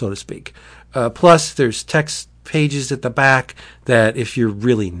 so to speak. Plus, there's text pages at the back that if you're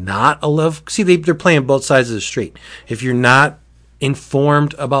really not they're playing both sides of the street. If you're not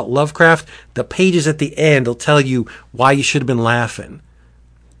informed about Lovecraft, the pages at the end will tell you why you should have been laughing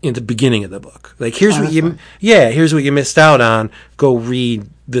in the beginning of the book. Like, here's what you missed out on. Go read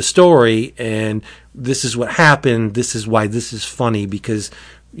the story, and this is what happened. This is why this is funny, because,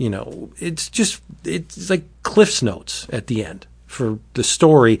 it's like Cliff's Notes at the end for the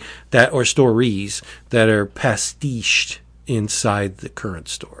story or stories that are pastiched inside the current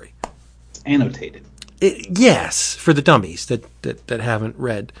story. It's annotated. Yes, for the dummies that haven't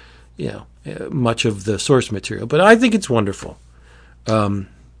read, much of the source material. But I think it's wonderful.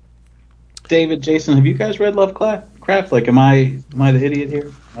 David, Jason, have you guys read Lovecraft? Like, am I the idiot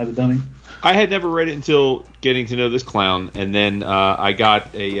here? Am I the dummy? I had never read it until getting to know this clown, and then I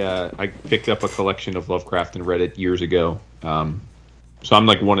picked up a collection of Lovecraft and read it years ago. So I'm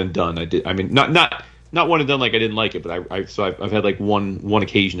like one and done. Not one and done like I didn't like it, but I've had like one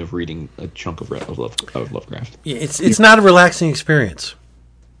occasion of reading a chunk of Lovecraft. Yeah, it's not a relaxing experience.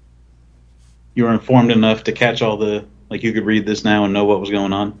 You were informed enough to catch all you could read this now and know what was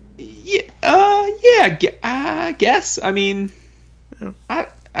going on? Yeah, I guess. I mean,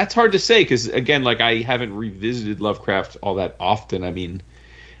 that's hard to say because, again, like, I haven't revisited Lovecraft all that often. I mean,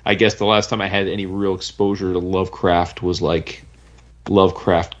 I guess the last time I had any real exposure to Lovecraft was like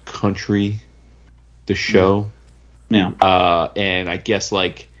Lovecraft Country, the show. Yeah. And I guess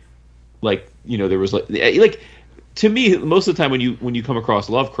there was like to me, most of the time when you come across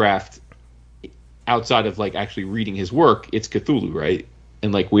Lovecraft, outside of like actually reading his work, it's Cthulhu, right?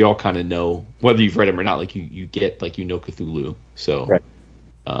 And like we all kind of know, whether you've read him or not, like you get like Cthulhu. So, right.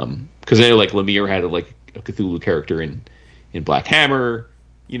 Because I know like Lemire had a Cthulhu character in Black Hammer,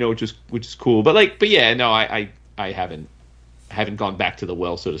 which is cool. But yeah, no, I haven't gone back to the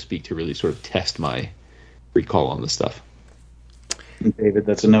well, so to speak, to really sort of test my recall on this stuff. David,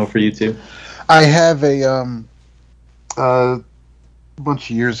 that's a no for you too. I have a bunch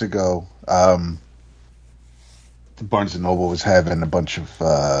of years ago. Barnes and Noble was having a bunch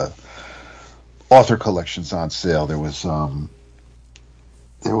of author collections on sale.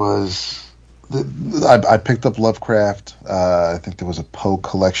 I picked up Lovecraft. I think there was a Poe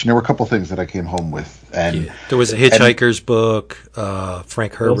collection. There were a couple things that I came home with, and there was a Hitchhiker's book,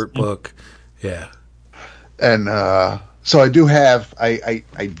 Frank Herbert book, and so I do have I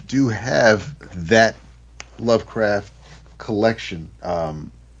do have that Lovecraft collection,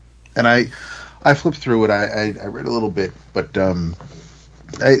 and I flipped through it. I read a little bit, but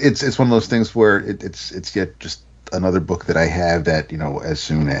it's one of those things where it's yet just another book that I have that, as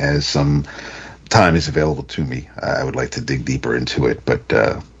soon as some time is available to me, I would like to dig deeper into it. But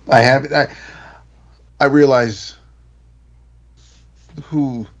I realize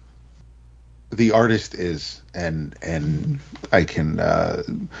who the artist is, and I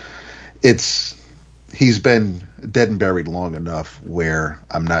can he's been dead and buried long enough where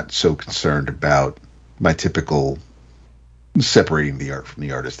I'm not so concerned about my typical separating the art from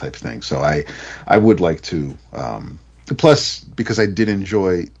the artist type thing. So I would like to, plus because I did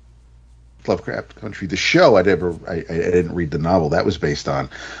enjoy Lovecraft Country, the show. I didn't read the novel that was based on.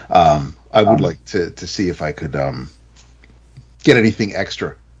 I would like to see if I could get anything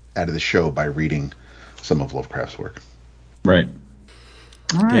extra out of the show by reading some of Lovecraft's work. Right.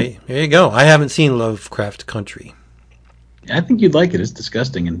 All right. Okay, there you go. I haven't seen Lovecraft Country. I think you'd like it. It's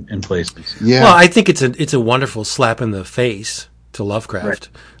disgusting in places. Yeah. Well, I think it's a wonderful slap in the face to Lovecraft.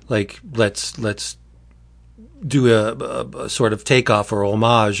 Like let's do a sort of takeoff or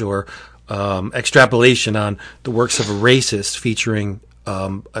homage or extrapolation on the works of a racist featuring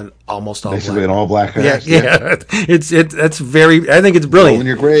an almost all basically black. an all black cast. Yeah. That's very. I think it's brilliant. Roll in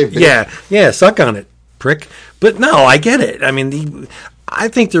your grave. Baby. Yeah. Suck on it, prick. But no, I get it. I mean, I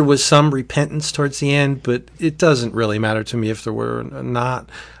think there was some repentance towards the end, but it doesn't really matter to me if there were or not.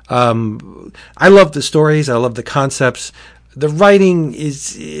 I love the stories. I love the concepts. The writing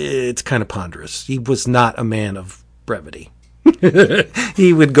it's kind of ponderous. He was not a man of brevity.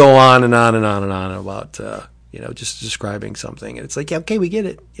 He would go on and on and on and on about, just describing something. And it's like, yeah, okay, we get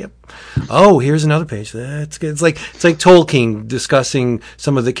it. Yep. Oh, here's another page. That's good. It's like Tolkien discussing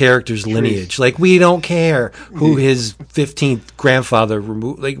some of the characters' lineage. Like, we don't care who his 15th grandfather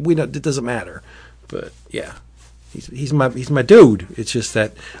removed. Like, it doesn't matter. But yeah, he's my dude. It's just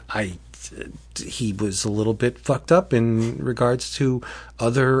that he was a little bit fucked up in regards to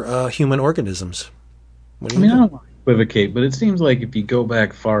other human organisms. I don't want to equivocate, but it seems like if you go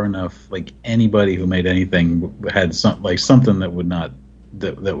back far enough, like anybody who made anything had something that would not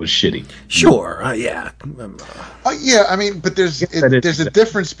that was shitty. Sure, yeah. Yeah, I mean, but there's a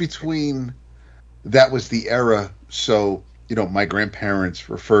difference between that was the era. So my grandparents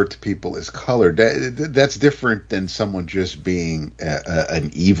referred to people as colored. That's different than someone just being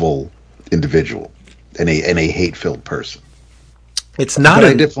an evil individual and a hate-filled person. It's not. But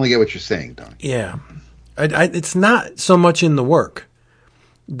I definitely get what you're saying, Donnie. Yeah, it's not so much in the work.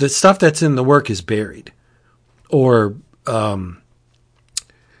 The stuff that's in the work is buried, or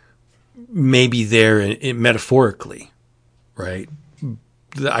maybe there metaphorically, right?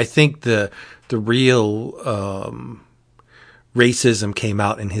 I think the real racism came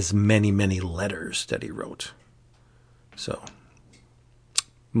out in his many letters that he wrote. So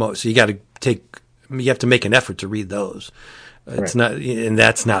you have to make an effort to read those. It's not, and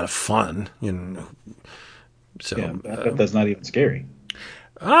that's not fun, So yeah, that's not even scary.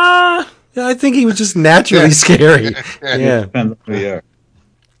 I think he was just naturally scary. Yeah, depends on who you are.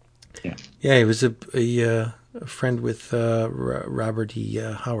 Yeah, he was a friend with Robert E.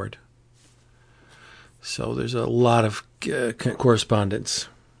 Howard. So there's a lot of correspondence.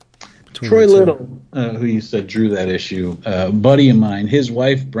 Troy Little, who you said drew that issue, a buddy of mine, his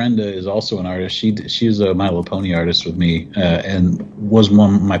wife Brenda is also an artist. She's a My Little Pony artist with me, and was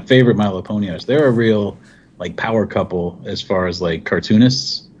one of my favorite My Little Pony artists. They're a real power couple as far as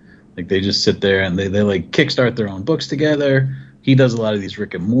cartoonists. They just sit there and they kickstart their own books together. He does a lot of these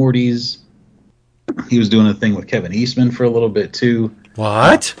Rick and Mortys. He was doing a thing with Kevin Eastman for a little bit too.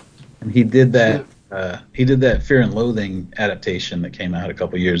 What? And he did that. He did that Fear and Loathing adaptation that came out a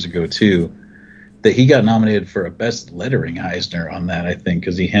couple years ago too. That he got nominated for a Best Lettering Eisner on that, I think,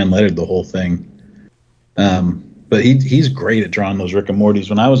 because he hand lettered the whole thing. But he's great at drawing those Rick and Mortys.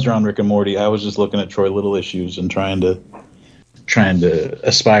 When I was drawing Rick and Morty, I was just looking at Troy Little issues and trying to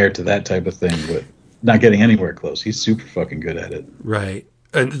aspire to that type of thing, but not getting anywhere close. He's super fucking good at it. Right.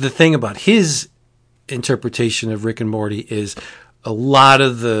 And the thing about his interpretation of Rick and Morty is a lot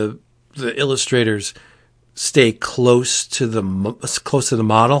of the illustrators stay close to the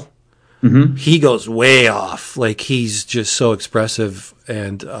model. Mm-hmm. He goes way off. Like, he's just so expressive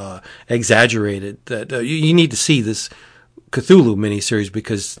and exaggerated that you need to see this Cthulhu miniseries,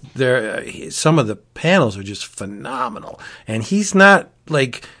 because some of the panels are just phenomenal, and he's not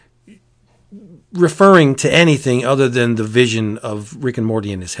like referring to anything other than the vision of Rick and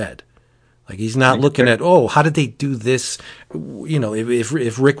Morty in his head. Like, he's not looking at, how did they do this? You know,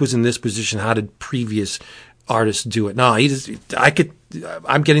 if Rick was in this position, how did previous artists do it? No,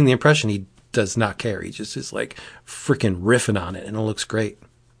 I'm getting the impression he does not care. He just is like freaking riffing on it, and it looks great.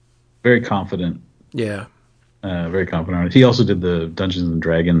 Very confident. Yeah. Very confident on it. He also did the Dungeons and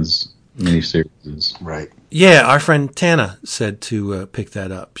Dragons miniseries. Right. Yeah, our friend Tana said to pick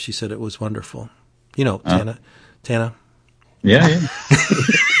that up. She said it was wonderful. You know, Tana. Yeah.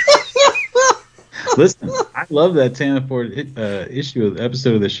 Listen, I love that Tana Ford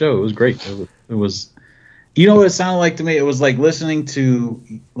episode of the show. It was great. It was, you know what it sounded like to me? It was like listening to,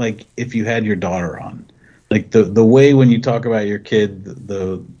 like, if you had your daughter on. Like, the way when you talk about your kid,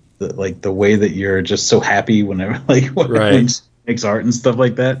 the way that you're just so happy whenever, like, when she makes art and stuff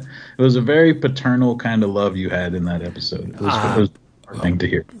like that. It was a very paternal kind of love you had in that episode. It was a thing to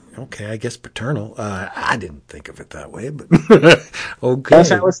hear. Okay, I guess paternal. I didn't think of it that way, but okay. That's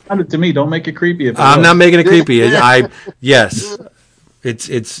how it sounded to me. Don't make it creepy. I'm not making it creepy. Yes,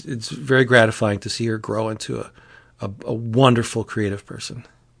 it's very gratifying to see her grow into a wonderful creative person.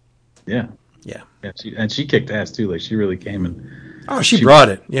 Yeah. She kicked ass too. Like, she really came and she brought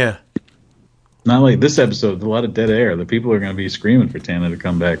it. Yeah. Not like this episode. A lot of dead air. The people are going to be screaming for Tana to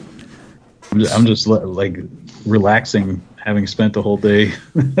come back. I'm just like relaxing, having spent the whole day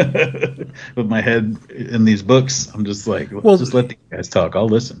with my head in these books. I'm just like, just let the guys talk. I'll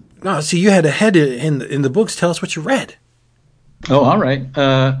listen. No, see, you had a head in the books. Tell us what you read. Oh, all right.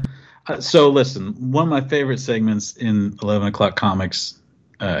 So listen, one of my favorite segments in 11 O'Clock Comics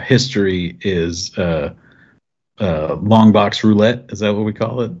history is long box roulette. Is that what we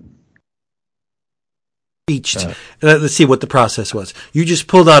call it? Let's see what the process was. You just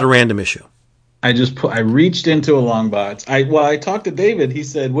pulled out a random issue. I reached into a long box. I talked to David. He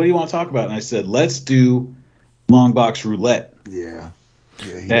said, "What do you want to talk about?" And I said, "Let's do long box roulette." Yeah.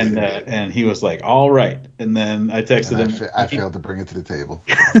 And he was like, "All right." And then I texted him. I failed to bring it to the table.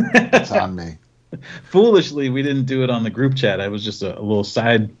 It's on me. Foolishly, we didn't do it on the group chat. I was just a little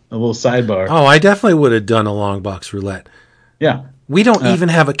sidebar. Oh, I definitely would have done a long box roulette. Yeah. We don't even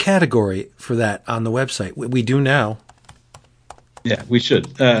have a category for that on the website. We do now. Yeah, we should,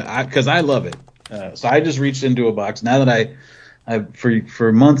 because I love it. So I just reached into a box. Now that I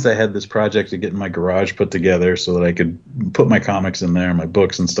for months I had this project of getting my garage put together so that I could put my comics in there, my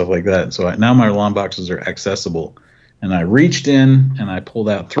books and stuff like that. So now my long boxes are accessible. And I reached in and I pulled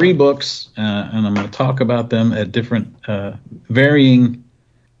out 3 books, and I'm going to talk about them at different, varying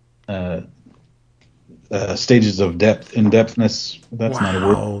stages of in-depthness. That's not a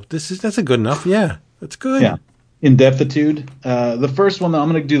word. That's a good enough. Yeah, that's good. Yeah, in-depthitude. The first one, though, I'm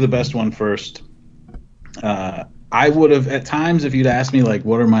going to do the best one first. I would have, at times, if you'd asked me, like,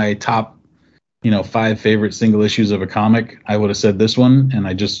 what are my top, 5 favorite single issues of a comic, I would have said this one, and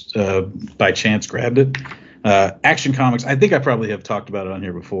I just, by chance, grabbed it. Action Comics, I think I probably have talked about it on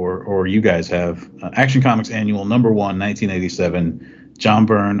here before, or you guys have. Action Comics Annual #1, 1987, John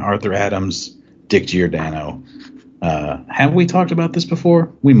Byrne, Arthur Adams, Dick Giordano. Have we talked about this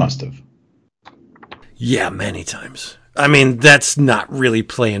before? We must have. Yeah, many times. I mean, that's not really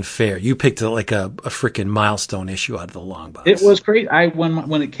playing fair. You picked a freaking milestone issue out of the long box. It was great.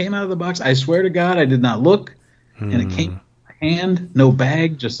 When it came out of the box, I swear to God, I did not look, and it came in my hand, no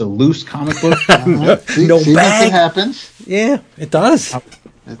bag, just a loose comic book. See, bag. It happens. Yeah, it does.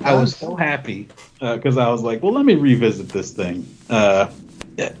 I was so happy because I was like, well, let me revisit this thing.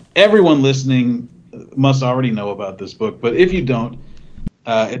 Everyone listening must already know about this book, but if you don't,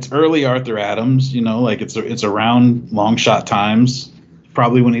 it's early Arthur Adams. It's around Long Shot times,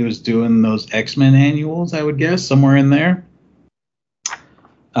 probably when he was doing those X-Men annuals, I would guess, somewhere in there.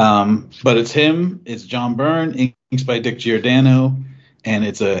 But it's him. It's John Byrne, inks by Dick Giordano, and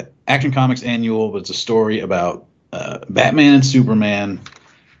it's a Action Comics annual, but it's a story about Batman and Superman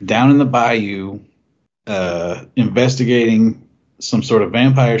down in the bayou investigating some sort of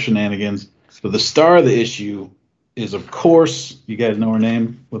vampire shenanigans. So the star of the issue is, of course, you guys know her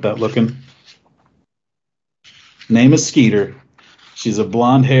name without looking. Name is Skeeter. She's a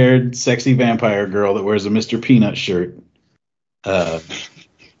blonde-haired, sexy vampire girl that wears a Mr. Peanut shirt.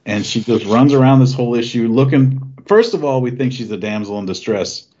 And she just runs around this whole issue looking. First of all, we think she's a damsel in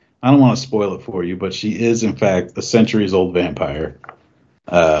distress. I don't want to spoil it for you, but she is, in fact, a centuries-old vampire.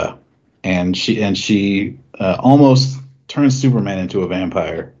 And she almost turns Superman into a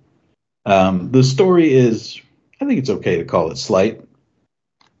vampire. The story is, I think it's okay to call it slight,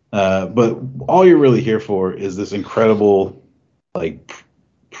 but all you're really here for is this incredible, like,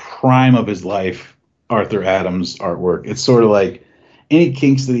 prime of his life Arthur Adams artwork. It's sort of like any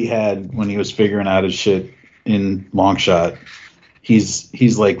kinks that he had when he was figuring out his shit in Longshot.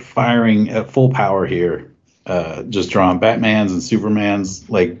 He's like firing at full power here, just drawing Batmans and Supermans.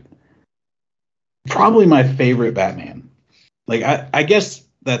 Like, probably my favorite Batman. Like, I guess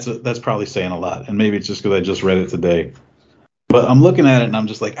that's probably saying a lot, and maybe it's just because I just read it today. But I'm looking at it and I'm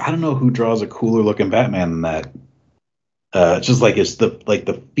just like, I don't know who draws a cooler looking Batman than that. Just like it's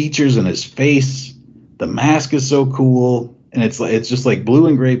the features in his face, the mask is so cool, and it's just like blue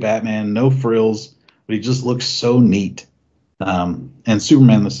and gray Batman, no frills, but he just looks so neat. And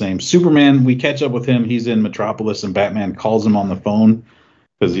Superman the same. Superman, we catch up with him. He's in Metropolis, and Batman calls him on the phone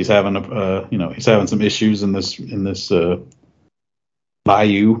because he's having he's having some issues in this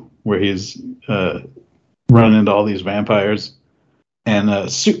bayou where he's running into all these vampires.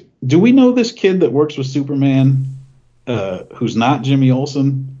 And do we know this kid that works with Superman, who's not Jimmy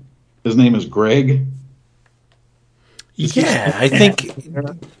Olsen? His name is Greg. Yeah, I think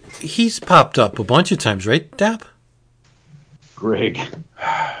he's popped up a bunch of times, right, Dap? Greg.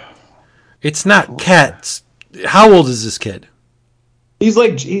 It's not Cat's. How old is this kid? He's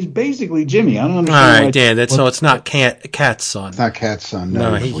basically Jimmy. I don't All understand. right, Dan. So it's not Cat's son. It's not Cat's son.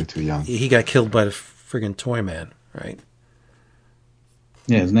 No, he's way too young. He got killed by the friggin' Toy Man, right?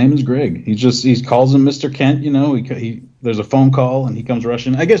 Yeah, his name is Greg. He calls him Mr. Kent. You know, he there's a phone call and he comes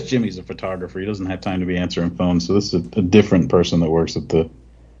rushing. I guess Jimmy's a photographer. He doesn't have time to be answering phones. So this is a different person that works at the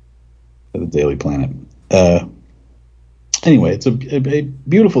Daily Planet. Anyway, it's a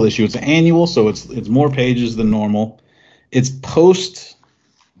beautiful issue. It's an annual, so it's more pages than normal. It's post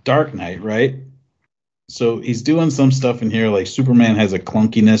Dark Knight, right? So he's doing some stuff in here, like Superman has a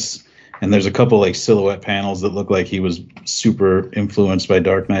clunkiness, and there's a couple like silhouette panels that look like he was super influenced by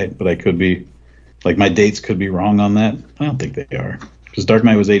Dark Knight, but I could be, like, my dates could be wrong on that. I don't think they are, because Dark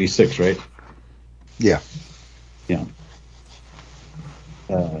Knight was 86, right? Yeah. Yeah.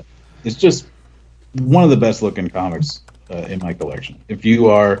 It's just one of the best looking comics in my collection. If you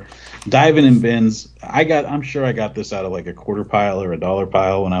are diving in bins, I'm sure I got this out of like a quarter pile or a dollar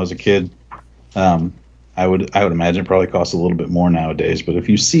pile when I was a kid. I would imagine it probably costs a little bit more nowadays, but if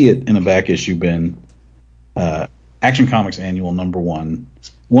you see it in a back issue bin, Action Comics Annual #1,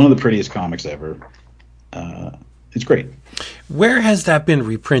 one of the prettiest comics ever. It's great. Where has that been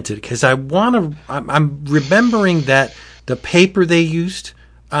reprinted? Because I'm remembering that the paper they used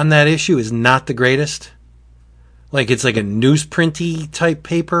on that issue is not the greatest. Like, it's like a newsprinty type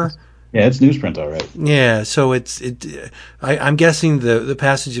paper. Yeah, it's newsprint, all right. Yeah, so I'm guessing the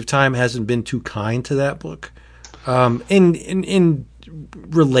passage of time hasn't been too kind to that book, in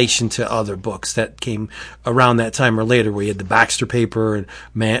relation to other books that came around that time or later, where you had the Baxter paper and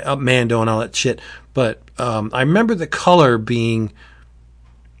Mando and all that shit. But I remember the color being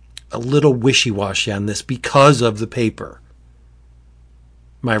a little wishy-washy on this because of the paper.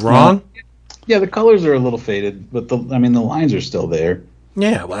 Am I wrong? Yeah, the colors are a little faded, but the lines are still there.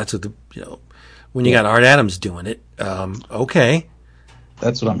 Yeah, well, that's what when you got Art Adams doing it. Okay,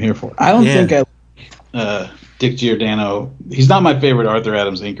 that's what I'm here for. I don't think I Dick Giordano. He's not my favorite Arthur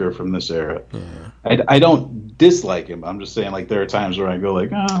Adams inker from this era. Yeah. I don't dislike him. I'm just saying, like, there are times where I go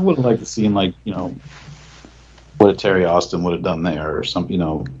like, I would have liked to see him, like, what a Terry Austin would have done there, or some,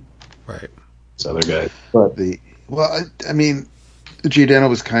 right. This other guy. But Giordano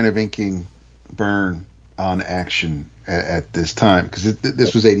was kind of inking Byrne on Action at this time, because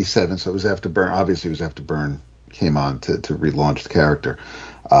this was 87, so it was after Byrne. Obviously, it was after Byrne came on to relaunch the character.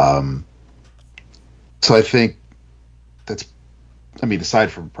 So I think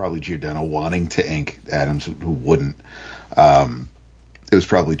aside from probably Giordano wanting to ink Adams, who wouldn't, it was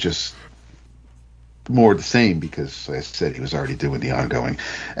probably just more the same, because, like I said, he was already doing the ongoing.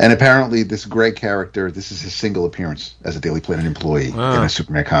 And apparently this Greg character, this is his single appearance as a Daily Planet employee in a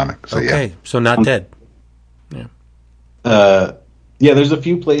Superman comic. So, okay, yeah. So not dead. Yeah. Yeah, there's a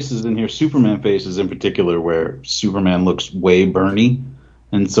few places in here, Superman faces in particular, where Superman looks way Bernie.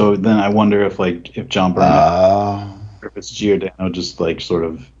 And so then I wonder if John Byrne, if it's Giordano just like sort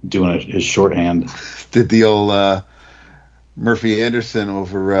of doing his shorthand. Did the old Murphy Anderson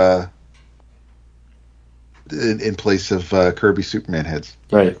over in place of Kirby Superman heads.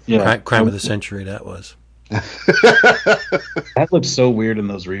 Right. Yeah. Crime of the century, that was. That looks so weird in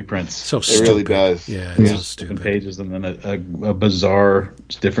those reprints. So It stupid. really does. Yeah, Yeah. it's so Open stupid. pages, and then a bizarre,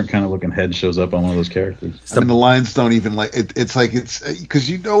 different kind of looking head shows up on one of those characters. I mean, the lines don't even like it. It's like it's because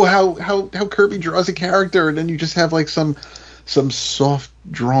you know how Kirby draws a character, and then you just have like some soft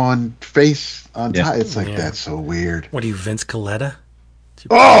drawn face on Yeah. top. It's like Yeah. that's so weird. What are you, Vince Coletta?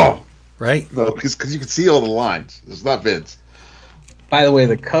 Oh Right? no, because you can see all the lines. It's not Vince. By the way,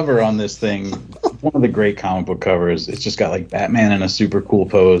 the cover on this thing, one of the great comic book covers, it's just got like Batman in a super cool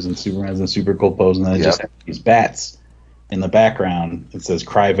pose and Superman's in a super cool pose, and then it Yep. just has these bats in the background. It says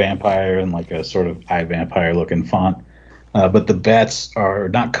Cry Vampire and like a sort of eye vampire looking font. But the bats are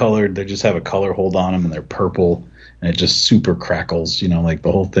not colored, they just have a color hold on them and they're purple, and it just super crackles, like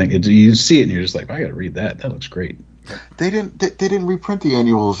the whole thing. You see it and you're just like, I gotta read that. That looks great. They didn't reprint the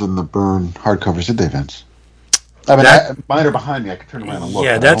annuals in the Byrne hardcovers, did they, Vince? I mean, mine are behind me. I can turn around and look.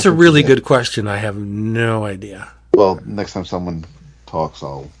 Yeah, but I that's a don't think really they did. good question. I have no idea. Well, next time someone talks,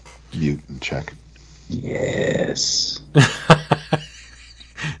 I'll mute and check. Yes.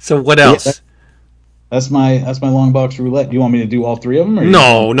 So what else? That's my long box roulette. Do you want me to do all three of them? Or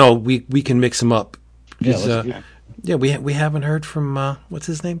No, we can mix them up. Yeah, 'Cause, let's do it. yeah, we haven't heard from what's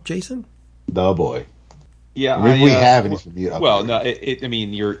his name, Jason. The boy. Yeah, We haven't. He's mute. Well, no, I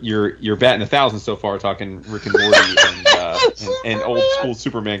mean, you're batting 1,000 so far, talking Rick and Morty and old school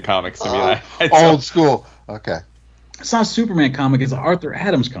Superman comics. I mean, Old school. Okay. It's not a Superman comic. It's an Arthur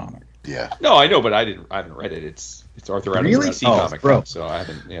Adams comic. Yeah. No, I know, but I haven't read it. It's Arthur Adams Really? DC Oh, comic, bro. so I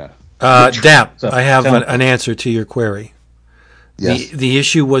haven't. Yeah. Dap, So, I have tell me. an answer to your query. Yes. The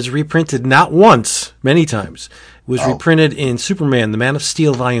issue was reprinted not once, many times. It was Oh. reprinted in Superman, The Man of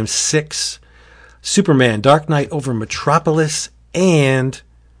Steel, Volume 6, Superman, Dark Knight over Metropolis, and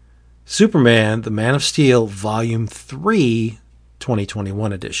Superman, The Man of Steel, Volume 3,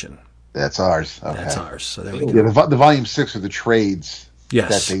 2021 edition. That's ours. Okay. That's ours. So there we go. Yeah, the volume 6 are the trades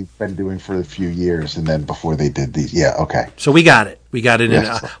Yes. that they've been doing for a few years, and then before they did these. Yeah, okay. So we got it. We got it in,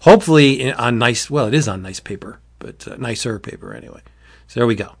 Yes. hopefully on nice, well, it is on nice paper, but nicer paper anyway. So there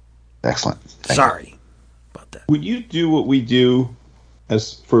we go. Excellent. Thank you. Sorry about that. When you do what we do,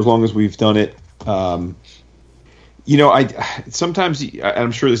 as long as we've done it, I sometimes,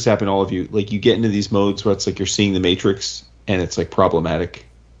 I'm sure this happened to all of you, like you get into these modes where it's like you're seeing the Matrix and it's like problematic.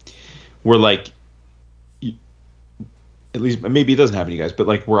 Where like, at least maybe it doesn't happen to you guys, but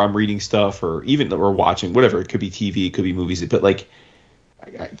like where I'm reading stuff or watching whatever, it could be TV, it could be movies, but like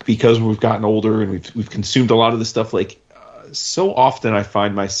because we've gotten older and we've consumed a lot of this stuff, like so often I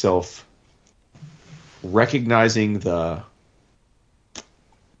find myself recognizing the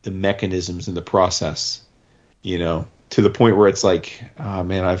mechanisms in the process, to the point where it's like, oh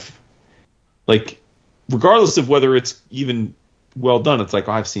man, I've like, regardless of whether it's even well done, it's like,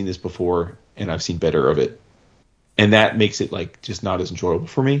 oh, I've seen this before and I've seen better of it. And that makes it like just not as enjoyable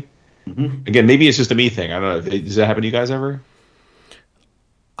for me. Mm-hmm. Again, maybe it's just a me thing. I don't know. Does that happen to you guys ever?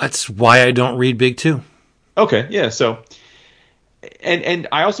 That's why I don't read Big Two. Okay. Yeah. So, and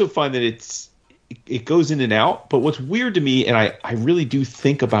I also find that it goes in and out, but what's weird to me, and I really do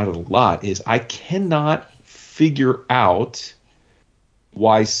think about it a lot, is I cannot figure out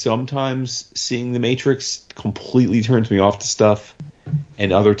why sometimes seeing The Matrix completely turns me off to stuff,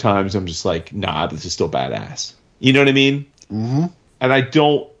 and other times I'm just like, nah, this is still badass. You know what I mean? Mm-hmm. And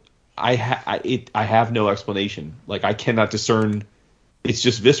I have no explanation. Like, I cannot discern. It's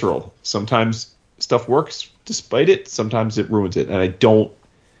just visceral. Sometimes stuff works despite it. Sometimes it ruins it. And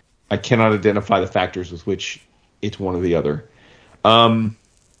I cannot identify the factors with which it's one or the other.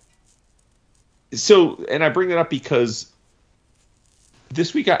 So, and I bring that up because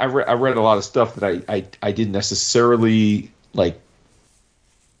this week I read a lot of stuff that I didn't necessarily like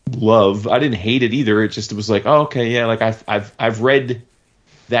love. I didn't hate it either. It was like, oh, okay, yeah, like I've read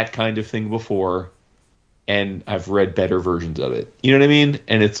that kind of thing before, and I've read better versions of it. You know what I mean?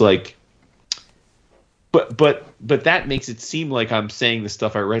 And it's like, but that makes it seem like I'm saying the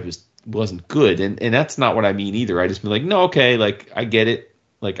stuff I read wasn't good, and that's not what I mean either. I just mean like, no, okay, like I get it,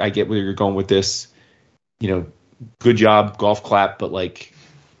 like I get where you're going with this, good job, golf clap, but like,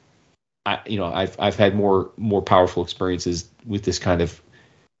 I've had more powerful experiences with this kind of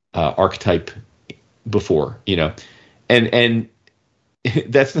archetype before, and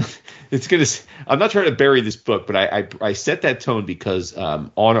that's not, it's gonna. I'm not trying to bury this book, but I set that tone because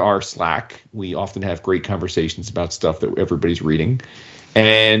on our Slack we often have great conversations about stuff that everybody's reading,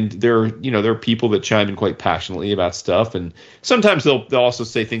 and there are people that chime in quite passionately about stuff, and sometimes they'll also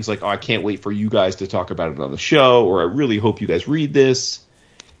say things like, "Oh, I can't wait for you guys to talk about it on the show," or "I really hope you guys read this,"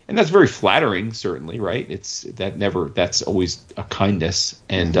 and that's very flattering, certainly, right? That's always a kindness,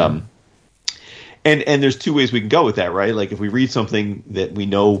 and And there's two ways we can go with that, right? Like if we read something that we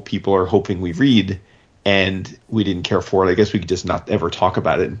know people are hoping we read and we didn't care for it, I guess we could just not ever talk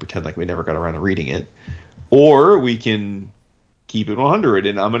about it and pretend like we never got around to reading it. Or we can keep it 100,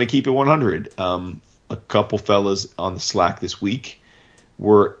 and I'm going to keep it 100. A couple fellas on the Slack this week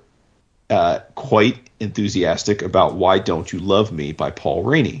were quite enthusiastic about Why Don't You Love Me by Paul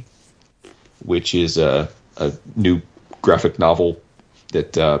Rainey, which is a new graphic novel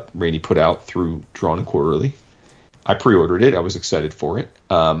that Rainey put out through Drawn and Quarterly. I pre-ordered it. I was excited for it.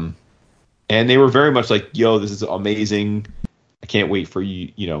 And they were very much like, yo, this is amazing. I can't wait for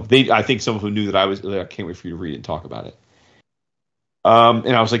you. I think some of them knew that I can't wait for you to read it and talk about it.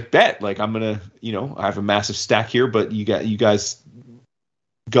 And I was like, bet, like I'm going to, I have a massive stack here, but you guys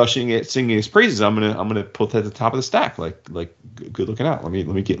gushing it, singing his praises. I'm going to put that at the top of the stack. Like good looking out. Let me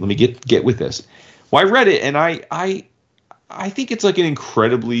get with this. Well, I read it and I think it's like an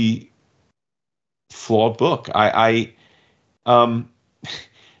incredibly flawed book.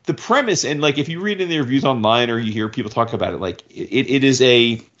 The premise, and like if you read in the reviews online or you hear people talk about it, like it is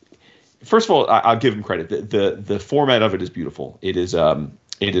a. First of all, I'll give him credit. The format of it is beautiful. It is a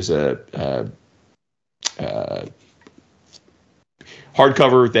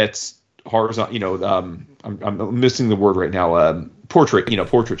hardcover that's horizontal. I'm missing the word right now. Portrait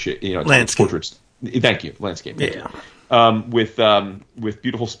landscape. Portraits. Thank you, landscape. Yeah. With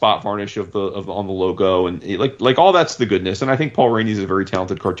beautiful spot varnish of on the logo and like all that's the goodness. And I think Paul Rainey is a very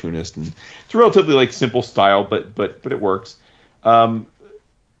talented cartoonist, and it's a relatively like simple style, but it works.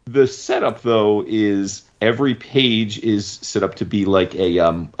 The setup though is every page is set up to be like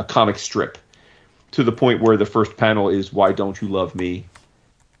a comic strip, to the point where the first panel is Why Don't You Love Me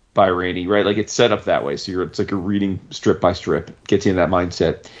by Rainey, right? Like it's set up that way, so it's like you're reading strip by strip, gets you in that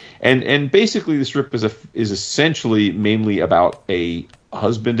mindset. And basically the strip is essentially mainly about a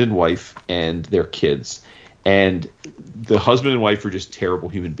husband and wife and their kids. And the husband and wife are just terrible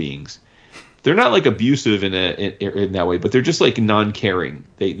human beings. They're not like abusive in that way, but they're just like non-caring.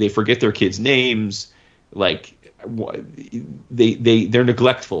 They forget their kids' names, like they're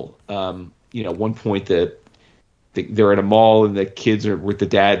neglectful. One point that they're at a mall and the kids are with the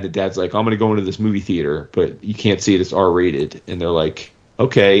dad, and the dad's like, I'm going to go into this movie theater, but you can't see it, it's R-rated. And they're like,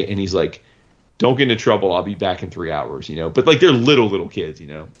 okay. And he's like, don't get into trouble, I'll be back in 3 hours, But like they're little kids,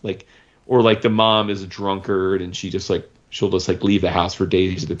 like, or like the mom is a drunkard and she'll just like leave the house for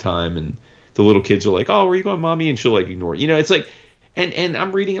days at a time, and the little kids are like, oh, where are you going, mommy? And she'll like ignore it. It's like, and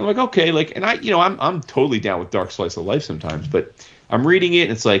I'm reading, I'm like, okay, like, and I'm totally down with dark slice of life sometimes, but I'm reading it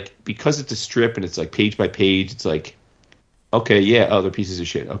and it's like, because it's a strip and it's like page by page, it's like, okay, yeah, other pieces of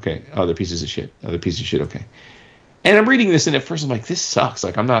shit. Okay, other pieces of shit. Other pieces of shit. Okay. And I'm reading this and at first I'm like, this sucks.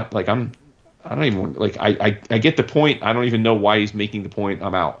 Like I don't even like, I get the point. I don't even know why he's making the point.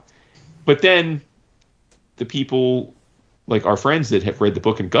 I'm out. But then the people, like our friends that have read the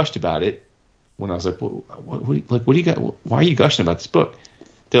book and gushed about it, when I was like, what do you got? Why are you gushing about this book?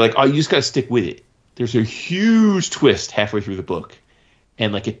 They're like, oh, you just got to stick with it. There's a huge twist halfway through the book,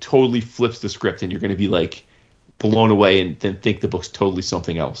 and like it totally flips the script, and you're going to be like blown away, and then think the book's totally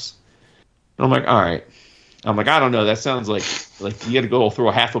something else. And I'm like, all right. I'm like, I don't know. That sounds like you got to go through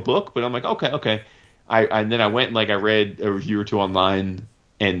a half a book, but I'm like, okay. And then I went and like I read a review or two online,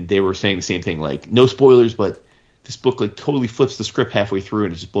 and they were saying the same thing, like no spoilers, but this book like totally flips the script halfway through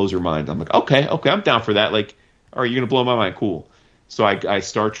and it just blows your mind. I'm like, okay, I'm down for that. Like, all right, you're gonna blow my mind, cool. So I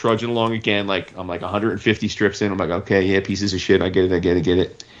start trudging along again. Like I'm like 150 strips in. I'm like, okay, yeah, pieces of shit. I get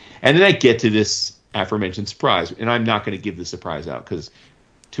it. And then I get to this aforementioned surprise, and I'm not going to give the surprise out because,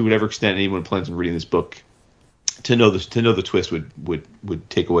 to whatever extent anyone plans on reading this book, to know the twist would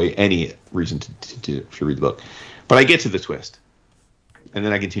take away any reason to read the book. But I get to the twist, and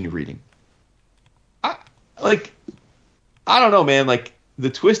then I continue reading. I don't know, man. Like the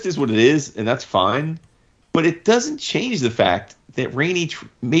twist is what it is, and that's fine. But it doesn't change the fact that Rainey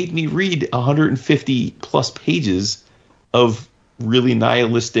made me read 150 plus pages of really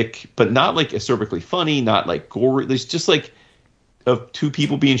nihilistic, but not like acerbically funny, not like gore. There's just like of two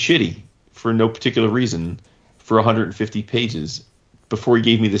people being shitty for no particular reason for 150 pages before he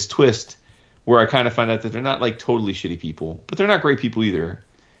gave me this twist where I kind of find out that they're not like totally shitty people, but they're not great people either.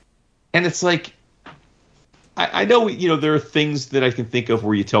 And it's like, I know, there are things that I can think of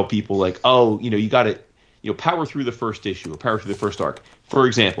where you tell people like, oh, you got to, power through the first issue or power through the first arc. For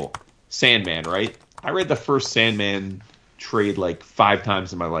example, Sandman, right? I read the first Sandman trade like 5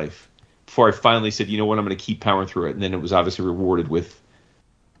 times in my life before I finally said, you know what, I'm going to keep powering through it. And then it was obviously rewarded with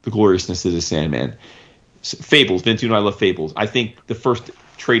the gloriousness that is Sandman. Fables, Vince, I love Fables. I think the first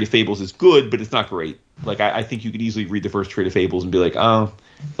trade of Fables is good, but it's not great. Like, I think you could easily read the first trade of Fables and be like, oh,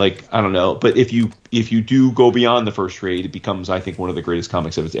 Like, I don't know, but if you do go beyond the first trade, it becomes, I think, one of the greatest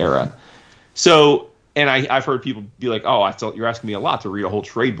comics of its era. So, and I've heard people be like, oh, I thought you're asking me a lot to read a whole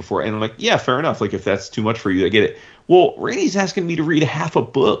trade before, and I'm like, yeah, fair enough. Like, if that's too much for you, I get it. Well, Randy's asking me to read half a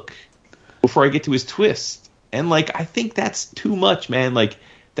book before I get to his twist, and like, I think that's too much, man. Like,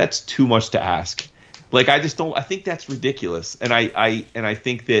 that's too much to ask. Like, I just don't. I think that's ridiculous, and I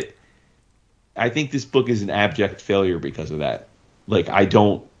think this book is an abject failure because of that. Like, I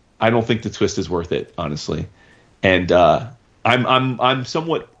don't think the twist is worth it, honestly. And I'm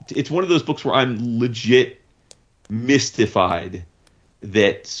somewhat. It's one of those books where I'm legit mystified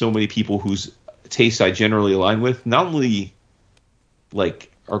that so many people whose tastes I generally align with not only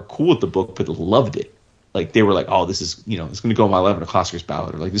like are cool with the book, but loved it. Like, they were like, "Oh, this is, it's going to go on my 11 Oscars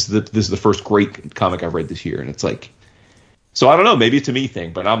ballot," or like, "This is the first great comic I've read this year." And it's like, so I don't know, maybe it's a me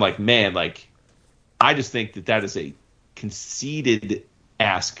thing, but I'm like, man, like, I just think that is a conceited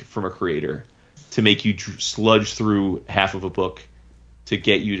ask from a creator to make you sludge through half of a book to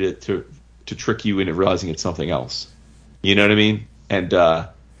get you to trick you into realizing it's something else. You know what I mean? And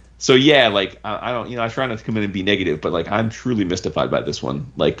so yeah, like, I don't, I try not to come in and be negative, but like, I'm truly mystified by this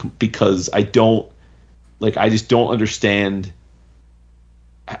one, like, because I just don't understand.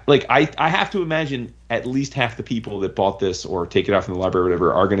 Like, I have to imagine at least half the people that bought this or take it out from the library or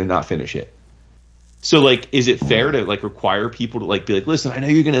whatever are going to not finish it. So, like, is it fair to, like, require people to, like, be like, listen, I know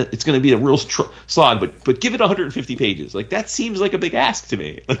it's going to be a real slog, but give it 150 pages. Like, that seems like a big ask to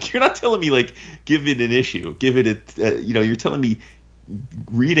me. Like, you're not telling me, like, give it an issue. Give it you're telling me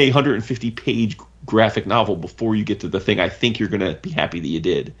read a 150-page graphic novel before you get to the thing I think you're going to be happy that you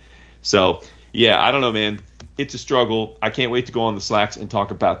did. So, yeah, I don't know, man. It's a struggle. I can't wait to go on the Slacks and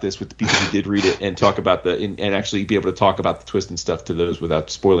talk about this with the people who did read it and talk about and actually be able to talk about the twist and stuff to those without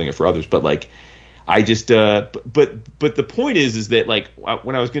spoiling it for others. But, like, I just, but the point is that, like,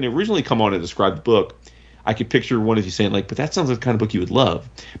 when I was going to originally come on and describe the book, I could picture one of you saying, like, but that sounds like the kind of book you would love.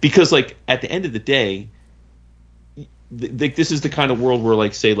 Because, like, at the end of the day, this is the kind of world where,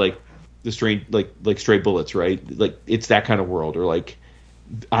 like, say, like, the Stray, like Stray Bullets, right? Like, it's that kind of world. Or, like,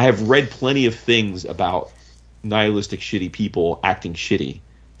 I have read plenty of things about nihilistic, shitty people acting shitty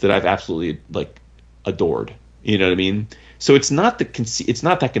that I've absolutely, like, adored. You know what I mean? So it's not that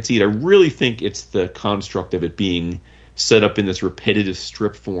conceit. I really think it's the construct of it being set up in this repetitive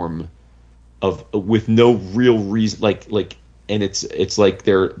strip form with no real reason. Like, and it's like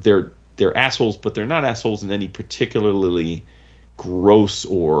they're assholes, but they're not assholes in any particularly gross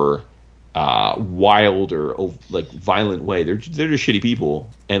or wild or like violent way. They're just shitty people,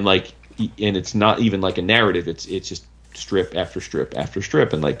 and it's not even like a narrative. It's just strip after strip after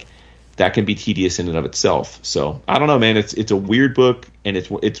strip, and like, that can be tedious in and of itself. So I don't know, man. It's a weird book, and it's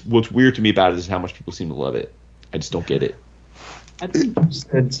what's weird to me about it is how much people seem to love it. I just don't get it. I think you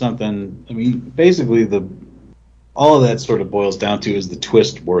said something. I mean, basically, all of that sort of boils down to, is the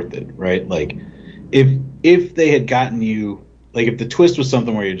twist worth it, right? Like, if they had gotten you, like, if the twist was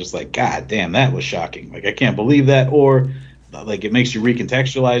something where you're just like, God damn, that was shocking. Like, I can't believe that, or like, it makes you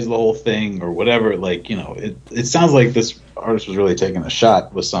recontextualize the whole thing or whatever. Like, it sounds like this artist was really taking a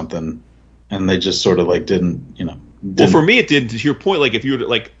shot with something, and they just sort of like didn't. Well, for me, it did. To your point, like, if you were to,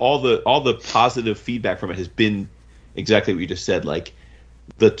 like, all the positive feedback from it has been exactly what you just said. Like,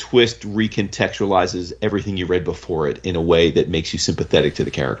 the twist recontextualizes everything you read before it in a way that makes you sympathetic to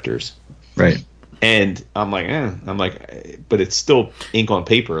the characters. Right. And I'm like, but it's still ink on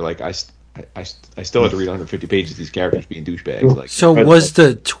paper. Like, I still have to read 150 pages of these characters being douchebags. Like, so was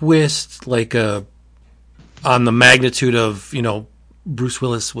the twist like on the magnitude of, Bruce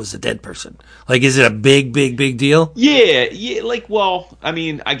Willis was a dead person? Like, is it a big, big, big deal? Yeah. Like, well, I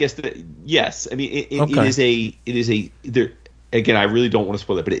mean, I guess that, yes. I mean, it is a there. Again, I really don't want to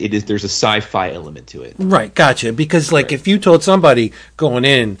spoil it, but there's a sci-fi element to it. Right, gotcha. Because, like, if you told somebody going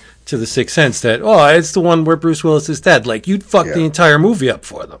in to The Sixth Sense that, it's the one where Bruce Willis is dead, like, you'd fuck the entire movie up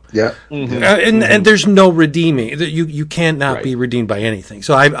for them. Yeah. Mm-hmm. And there's no redeeming. You cannot be redeemed by anything.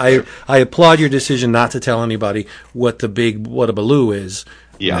 So I applaud your decision not to tell anybody what a Baloo is.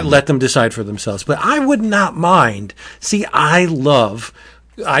 Yeah. Let them decide for themselves. But I would not mind. See,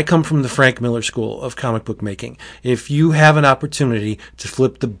 I come from the Frank Miller school of comic book making. If you have an opportunity to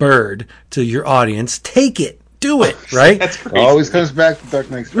flip the bird to your audience, take it. Do it, right? That's crazy. Always comes back to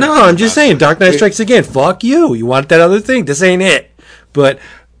Dark Knight Strikes. No, I'm just saying, Dark Knight Strikes Again. Fuck you. You want that other thing. This ain't it. But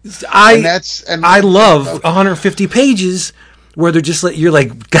I love 150 pages where they're just like, you're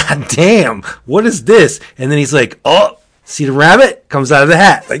like, God damn, what is this? And then he's like, oh, see the rabbit? Comes out of the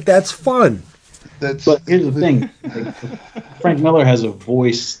hat. Like, that's fun. But here's the thing. Like, Frank Miller has a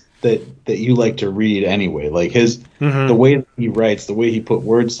voice that you like to read anyway. Like the way that he writes, the way he put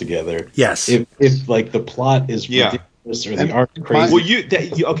words together. Yes. If like the plot is ridiculous or the art crazy.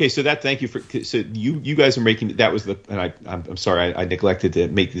 Well, okay. So thank you for. So you guys are making that was the. And I'm sorry I neglected to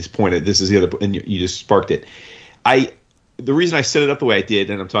make this point. This is the other, and you just sparked it. The reason I set it up the way I did,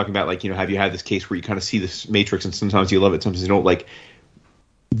 and I'm talking about like, have you had this case where you kind of see this matrix and sometimes you love it, sometimes you don't like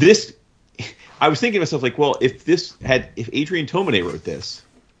this. I was thinking to myself like, well, if Adrian Tomine wrote this,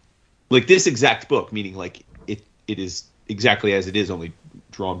 like this exact book, meaning like it is exactly as it is, only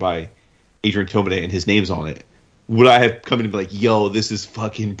drawn by Adrian Tomine and his name's on it, would I have come in and be like, yo, this is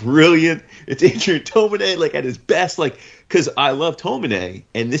fucking brilliant. It's Adrian Tomine like at his best, like, because I love Tomine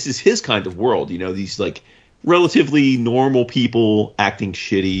and this is his kind of world, these like relatively normal people acting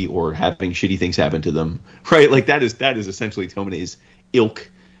shitty or having shitty things happen to them, right? Like that is essentially Tomine's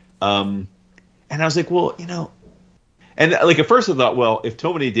ilk. And I was like, well, and like at first I thought, well, if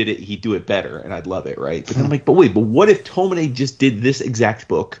Tomine did it, he'd do it better, and I'd love it, right? But then I'm like, but what if Tomine just did this exact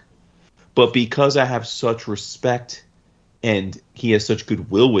book, but because I have such respect and he has such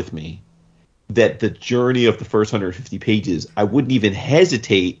goodwill with me, that the journey of the first 150 pages, I wouldn't even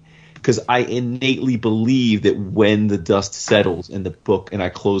hesitate. Because I innately believe that when the dust settles in the book and I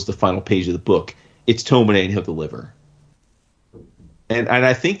close the final page of the book, it's Tomine and he'll deliver. And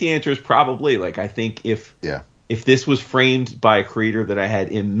I think the answer is probably, like, I think if this was framed by a creator that I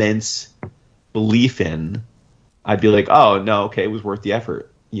had immense belief in, I'd be like, oh, no, okay, it was worth the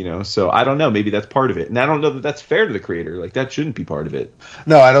effort. So I don't know. Maybe that's part of it. And I don't know that that's fair to the creator. Like, that shouldn't be part of it.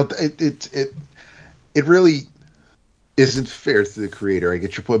 No, I don't. It really isn't fair to the creator. I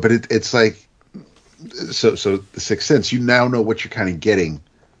get your point, but it's like so The Sixth Sense. You now know what you're kind of getting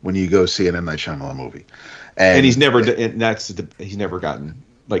when you go see an M. Night Shyamalan movie, and he's never gotten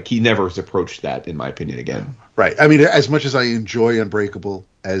like he never has approached that in my opinion again. Right. I mean, as much as I enjoy Unbreakable,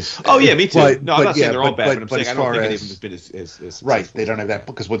 me too. I'm not saying they're all bad, but I'm saying I don't think any of them has been as right. They don't have that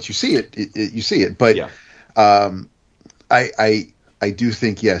because once you see it, you see it. But I do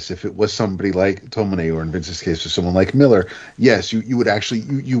think, yes, if it was somebody like Tomine or in Vince's case, or someone like Miller, yes, you would actually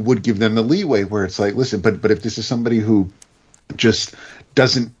you would give them the leeway where it's like, listen, but if this is somebody who just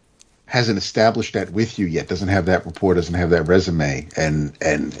hasn't established that with you yet, doesn't have that rapport, doesn't have that resume, and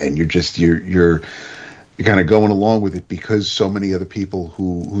you're kind of going along with it because so many other people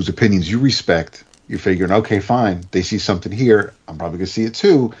whose opinions you respect, you're figuring, okay, fine, they see something here, I'm probably gonna see it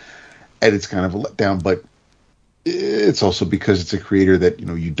too, and it's kind of a letdown, but it's also because it's a creator that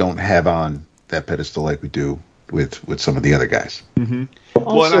you don't have on that pedestal like we do with some of the other guys. Mm-hmm.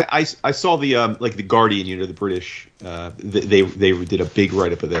 Well, and I saw the like the Guardian, the British, they did a big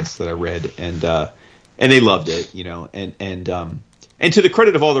write up of this that I read, and they loved it, and to the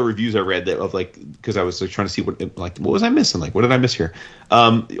credit of all the reviews I read because I was like trying to see what was I missing, like what did I miss here?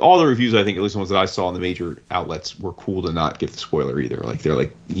 All the reviews, I think at least the ones that I saw in the major outlets, were cool to not give the spoiler either. Like they're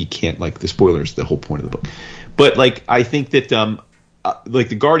like, you can't, like, the spoiler is the whole point of the book. But like I think that like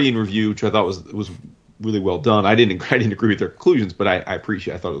the Guardian review, which I thought was really well done. I didn't agree with their conclusions, but I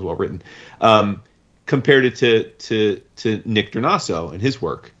appreciate. I thought it was well written. Compared it to Nick Donasso and his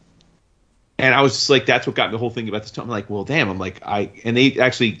work, and I was just like, that's what got me the whole thing about this. I'm like, well, damn. I'm like, and they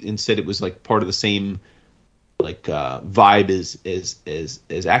actually said it was like part of the same like vibe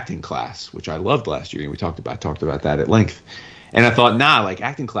as Acting Class, which I loved last year, and we talked about that at length. And I thought, nah, like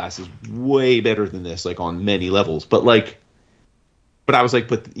Acting Class is way better than this, like on many levels. But I was like,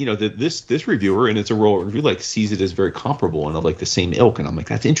 this reviewer, and it's a role review, like sees it as very comparable and of like the same ilk. And I'm like,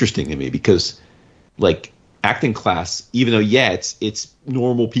 that's interesting to me because like Acting Class, even though it's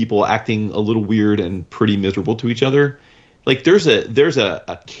normal people acting a little weird and pretty miserable to each other, like there's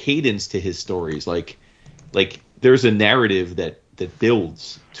a cadence to his stories, like there's a narrative that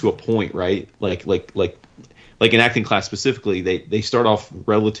builds to a point, right? Like in Acting Class specifically, they start off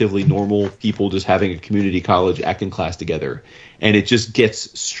relatively normal people just having a community college acting class together. And it just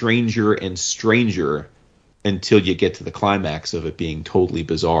gets stranger and stranger until you get to the climax of it being totally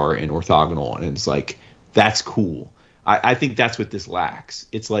bizarre and orthogonal. And it's like, that's cool. I think that's what this lacks.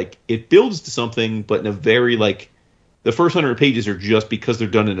 It's like, it builds to something, but in a very like, the first 100 pages are just, because they're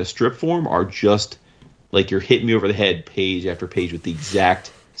done in a strip form, are just like you're hitting me over the head page after page with the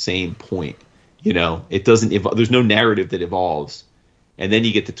exact same point. It doesn't evolve. There's no narrative that evolves, and then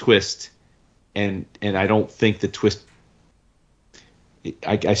you get the twist, and I don't think the twist.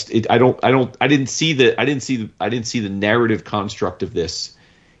 I didn't see the narrative construct of this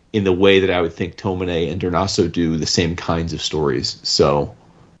in the way that I would think Tomine and Donasso do the same kinds of stories. So,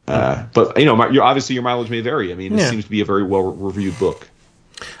 but your mileage may vary. I mean, it seems to be a very well reviewed book.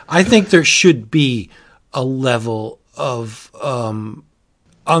 I think there should be a level of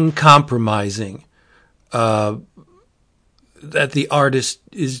uncompromising. That the artist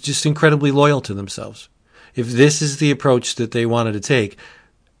is just incredibly loyal to themselves. If this is the approach that they wanted to take,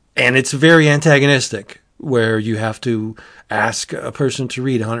 and it's very antagonistic, where you have to ask a person to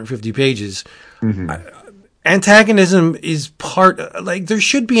read 150 pages. Antagonism is there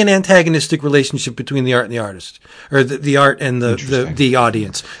should be an antagonistic relationship between the art and the artist, or the art and the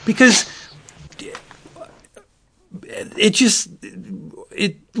audience, because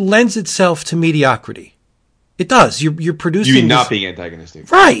it lends itself to mediocrity. It does. You're producing. You mean not being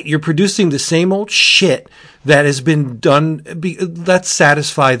antagonistic, right? You're producing the same old shit that has been done. Let's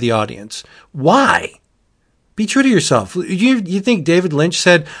satisfy the audience. Why? Be true to yourself. You think David Lynch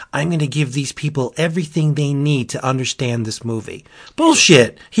said, "I'm going to give these people everything they need to understand this movie"?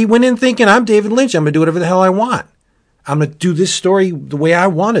 Bullshit. He went in thinking, "I'm David Lynch. I'm going to do whatever the hell I want. I'm going to do this story the way I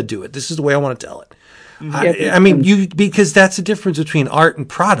want to do it. This is the way I want to tell it." Because that's the difference between art and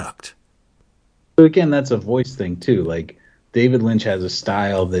product. But again, that's a voice thing too. Like David Lynch has a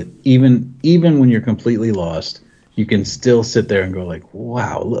style that even when you're completely lost, you can still sit there and go like,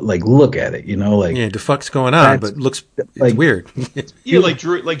 "Wow, look at it," Yeah, the fuck's going on, but it's weird. Yeah, like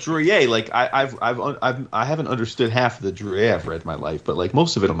Drouillet. Like I haven't understood half of the Drouillet I've read in my life, but like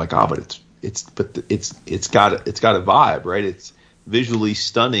most of it, I'm like, but it's got a vibe, right? It's visually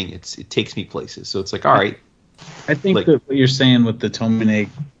stunning. It takes me places. So it's like, all right. I think that what you're saying with the Tomine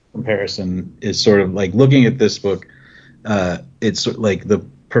comparison is sort of like looking at this book. It's like the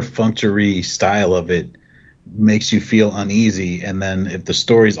perfunctory style of it makes you feel uneasy, and then if the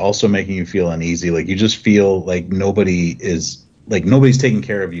story's also making you feel uneasy, like you just feel like nobody's taking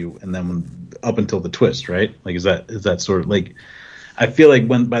care of you, and then up until the twist, right? Like is that sort of like, I feel like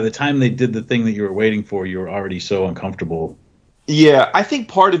by the time they did the thing that you were waiting for, you were already so uncomfortable. Yeah, I think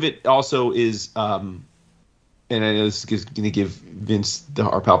part of it also is and I know this is going to give Vince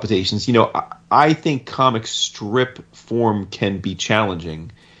our palpitations. I think comic strip form can be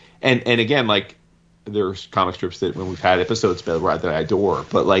challenging, and again, like there's comic strips that when we've had episodes that I adore,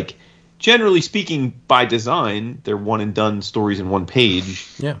 but like generally speaking, by design, they're one and done stories in one page.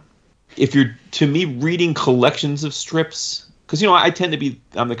 Yeah. If you're, to me, reading collections of strips, because I tend to be,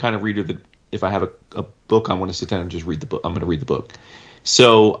 I'm the kind of reader that if I have a book, I want to sit down and just read the book. I'm going to read the book.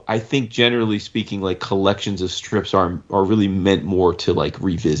 So I think generally speaking, like collections of strips are really meant more to like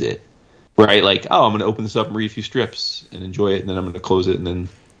revisit, right? Like, I'm going to open this up and read a few strips and enjoy it, and then I'm going to close it and then,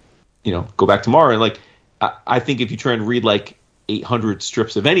 go back tomorrow. And like, I think if you try and read like 800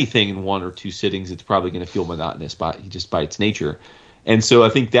 strips of anything in one or two sittings, it's probably going to feel monotonous by its nature. And so I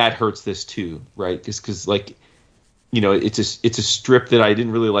think that hurts this too, right? Just because like, it's a strip that I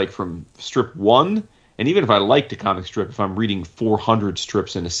didn't really like from strip one. And even if I liked a comic strip, if I'm reading 400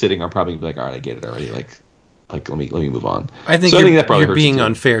 strips in a sitting, I'm probably be like, all right, I get it already. Like let me move on. I think you're being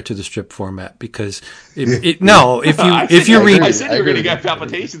unfair to the strip format because if you read, I said you were going to get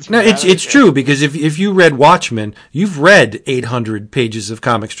palpitations. No, it's true because if you read Watchmen, you've read 800 pages of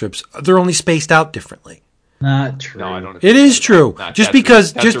comic strips. They're only spaced out differently. Not true. No, I don't. It is true. That's a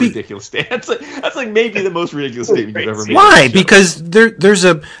ridiculous statement. That's like maybe the most ridiculous statement you've ever made. Why? Because there's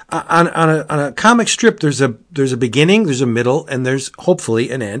on a comic strip there's a beginning, there's a middle, and there's hopefully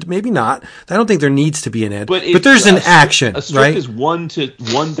an end. Maybe not. I don't think there needs to be an end. But there's an action. A strip right? is 1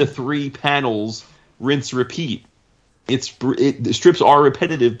 to 3 panels, rinse, repeat. The strips are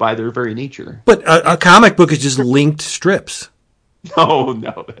repetitive by their very nature. But a comic book is just linked strips. No,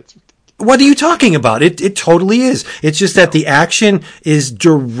 that's. What are you talking about? It totally is. It's just that the action is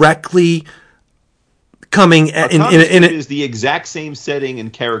directly coming is the exact same setting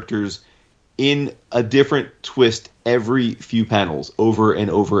and characters in a different twist every few panels over and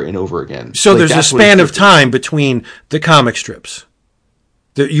over and over again. So there's a span of time between the comic strips.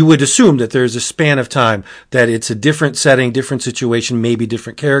 You would assume that there's a span of time that it's a different setting, different situation, maybe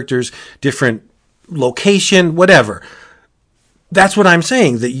different characters, different location, whatever. That's what I'm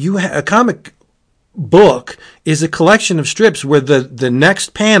saying, that a comic book is a collection of strips where the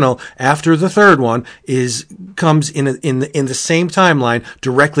next panel after the third one comes in the same timeline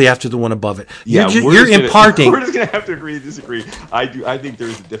directly after the one above it. Yeah, you're imparting. We're just going to have to agree to disagree. I think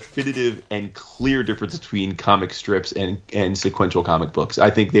there's a definitive and clear difference between comic strips and sequential comic books. I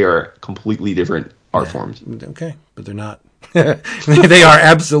think they are completely different art forms. Okay, but they're not. They are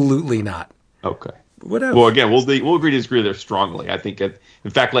absolutely not. Okay. Whatever. Well, again, we'll agree to disagree there strongly. I think,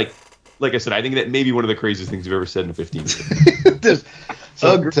 in fact, like I said, I think that may be one of the craziest things you've ever said in a 15 minutes.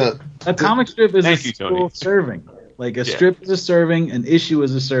 A comic strip is serving. Like a strip is a serving, an issue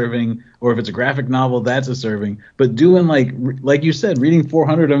is a serving, or if it's a graphic novel, that's a serving. But doing like you said, reading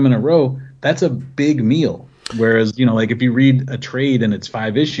 400 of them in a row, that's a big meal. Whereas, like if you read a trade and it's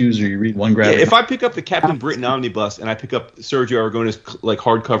 5 issues, or you read one graphic. Yeah, if I pick up the Captain Britain omnibus and I pick up Sergio Aragona's like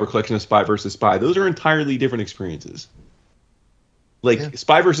hardcover collection of Spy vs. Spy, those are entirely different experiences. Like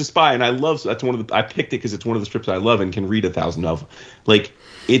Spy vs. Spy, and I picked it because it's one of the strips I love and can read 1,000 of. Like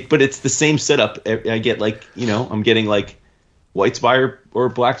it, but it's the same setup. I get I'm getting like White Spy or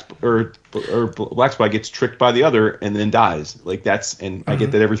Black Spy gets tricked by the other and then dies. Like I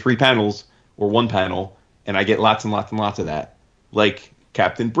get that every 3 panels or 1 panel. And I get lots and lots and lots of that. Like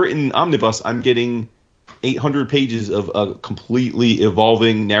Captain Britain Omnibus, I'm getting 800 pages of a completely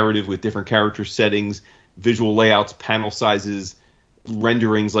evolving narrative with different character settings, visual layouts, panel sizes,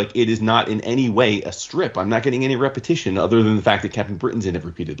 renderings. Like it is not in any way a strip. I'm not getting any repetition other than the fact that Captain Britain's in it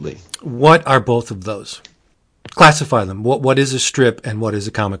repeatedly. What are both of those? Classify them. What is a strip and what is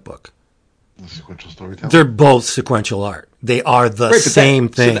a comic book? Sequential storytelling. They're both sequential art. They are the same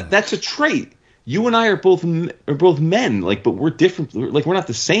thing. So that's a trait. You and I are both men, but we're different. We're not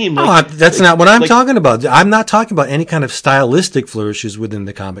the same. That's not what I'm talking about. I'm not talking about any kind of stylistic flourishes within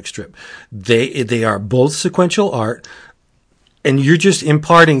the comic strip. They are both sequential art, and you're just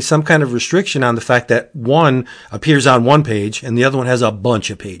imparting some kind of restriction on the fact that one appears on one page and the other one has a bunch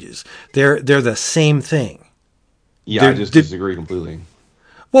of pages. They're the same thing. Yeah, I just disagree completely.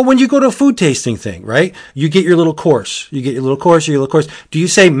 Well, when you go to a food tasting thing, right? You get your little course. Do you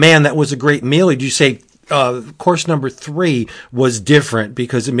say, man, that was a great meal? Or do you say, course number 3 was different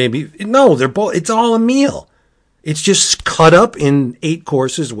because it no, they're both, it's all a meal. It's just cut up in 8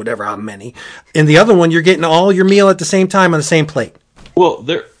 courses, whatever, how many. And the other one, you're getting all your meal at the same time on the same plate. Well,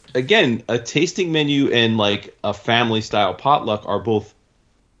 again, a tasting menu and like a family style potluck are both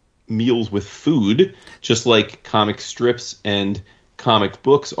meals with food, just like comic strips and comic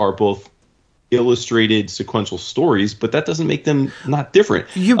books are both illustrated sequential stories, but that doesn't make them not different.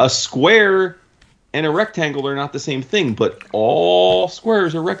 A square and a rectangle are not the same thing, but all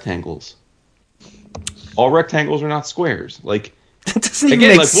squares are rectangles. All rectangles are not squares. Like that doesn't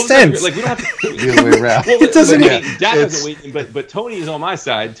even make sense. We don't have to the other way around. It doesn't. Dad doesn't wait, but Tony is on my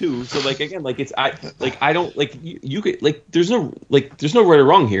side too. So I don't you could there's no right or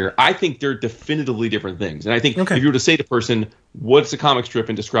wrong here. I think they're definitively different things, and I think if you were to say to a person what's a comic strip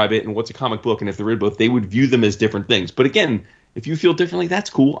and describe it, and what's a comic book, and if they read both, they would view them as different things. But again, if you feel differently, that's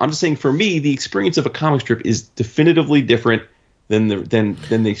cool. I'm just saying, for me, the experience of a comic strip is definitively different than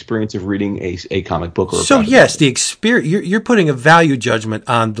the experience of reading a comic book. The experience, you're putting a value judgment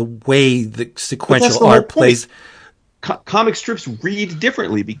on the way the sequential art plays. Comic strips read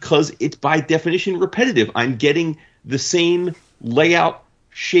differently because it's by definition repetitive. I'm getting the same layout,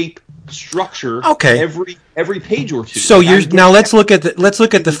 shape, structure every page or two. So now let's look at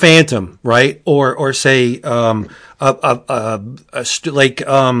the Phantom, right? Or say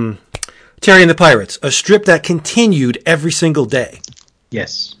Terry and the Pirates, a strip that continued every single day.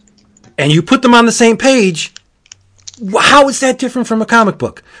 Yes. And you put them on the same page. How is that different from a comic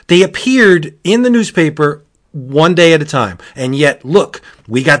book? They appeared in the newspaper one day at a time. And yet, look,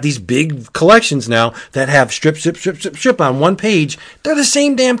 we got these big collections now that have strip on one page. They're the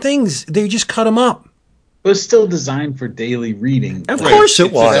same damn things. They just cut them up. It was still designed for daily reading. Of course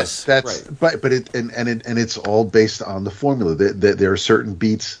it was. That's right. But it's all based on the formula. There are certain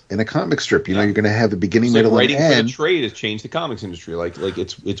beats in a comic strip. You're going to have the beginning, middle, and end. Writing for the trade has changed the comics industry. Like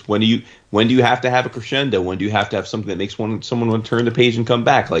it's when do you have to have a crescendo? When do you have to have something that makes someone want to turn the page and come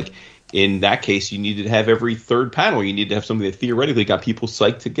back? Like in that case, you needed to have every third panel. You needed to have something that theoretically got people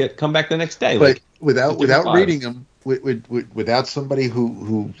psyched to come back the next day. But without reading them. Without somebody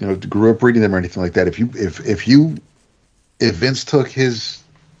who grew up reading them or anything like that, if Vince took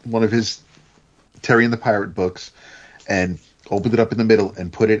one of his Terry and the Pirate books and opened it up in the middle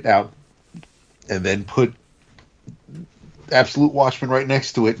and put it out, and then put Absolute Watchmen right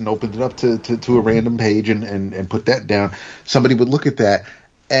next to it and opened it up to a random page and put that down, somebody would look at that,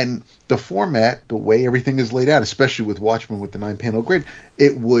 and the format, the way everything is laid out, especially with Watchmen with the 9-panel grid,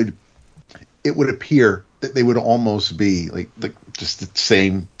 it would appear that they would almost be like just the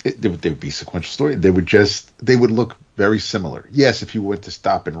same. They would be sequential story. They would look very similar. Yes, if you were to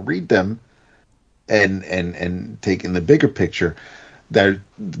stop and read them, and take in the bigger picture, that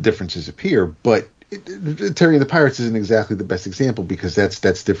differences appear. But Terry and the Pirates isn't exactly the best example because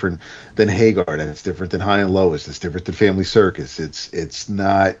that's different than Hagar. That's different than High and Lois. That's different than Family Circus. It's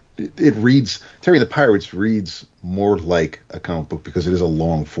not. It reads Terry and the Pirates reads more like a comic book because it is a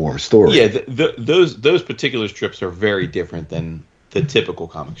long form story. Yeah, those particular strips are very different than the typical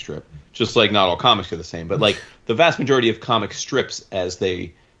comic strip. Just like not all comics are the same, but like the vast majority of comic strips as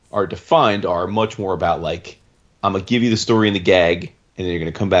they are defined are much more about like I'm gonna give you the story and the gag, and then you're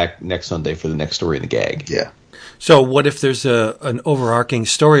going to come back next Sunday for the next story in the gag. Yeah. So what if there's an overarching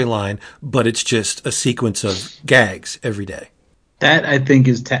storyline, but it's just a sequence of gags every day? That I think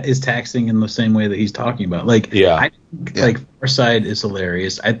is taxing in the same way that he's talking about. Like, I think, like Far Side is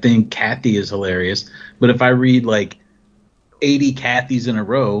hilarious. I think Kathy is hilarious. But if I read like 80 Kathys in a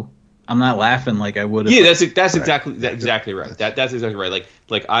row, I'm not laughing like I would. Yeah, that's exactly right. That's exactly right.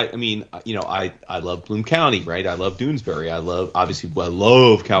 Like I mean, you know, I love Bloom County, right? I love Doonesbury. I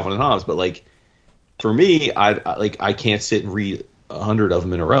love Calvin and Hobbes. But like for me, I can't sit and read 100 of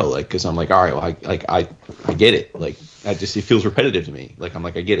them in a row, like, because I'm like, all right, well, I get it. Like, it feels repetitive to me. Like, I'm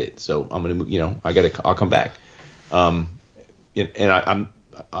like, I get it. So I'm gonna, you know, I'll come back. And I'm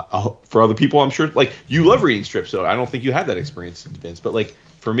for other people, I'm sure, like, you love reading strips, so I don't think you have that experience, Vince. But like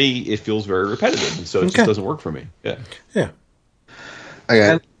for me, it feels very repetitive, and so it just doesn't work for me. Yeah.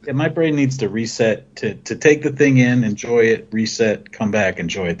 My brain needs to reset to take the thing in, enjoy it, reset, come back,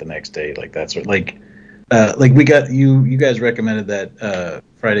 enjoy it the next day. Like that's what, like we got you guys recommended that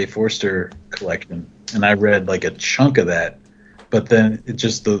Friday Forster collection, and I read like a chunk of that, but then it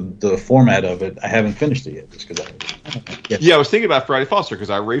just the format of it, I haven't finished it yet, just because I was thinking about Friday Foster because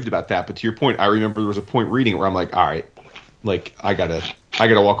I raved about that, but to your point, I remember there was a point reading where I'm like, all right, like I gotta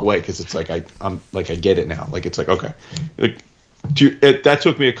walk away because it's like I'm like I get it now. Like it's like okay, like that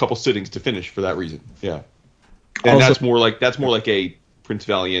took me a couple sittings to finish for that reason. Yeah, and also, that's more like a Prince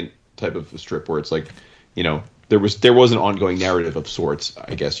Valiant type of strip where it's like, you know, there was an ongoing narrative of sorts,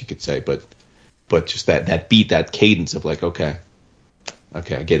 I guess you could say, but just that beat, that cadence of like okay, I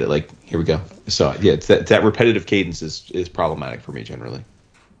get it. Like here we go. So yeah, it's that repetitive cadence is problematic for me generally.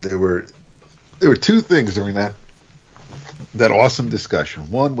 There were two things during that awesome discussion.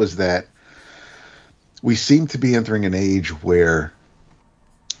 One was that we seem to be entering an age where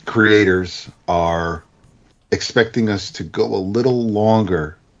creators are expecting us to go a little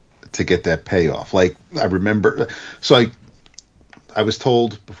longer to get that payoff. Like I remember, so I was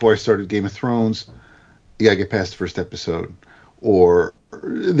told before I started Game of Thrones, you gotta get past the first episode. Or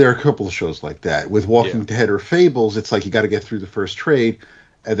there are a couple of shows like that. With Walking Dead or Fables, it's like you got to get through the first trade,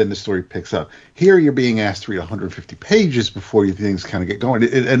 and then the story picks up. Here, you're being asked to read 150 pages before things kind of get going.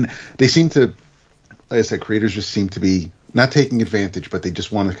 And they seem to, like I said, creators just seem to be not taking advantage, but they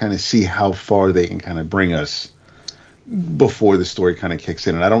just want to kind of see how far they can kind of bring us before the story kind of kicks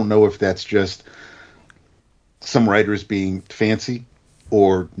in. And I don't know if that's just some writers being fancy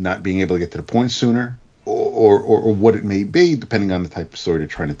or not being able to get to the point sooner, or what it may be, depending on the type of story they're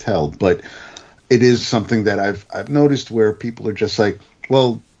trying to tell. But it is something that I've noticed where people are just like,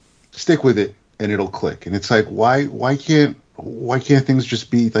 well, stick with it and it'll click. And it's like, why can't things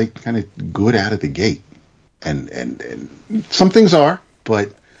just be like kind of good out of the gate? And some things are,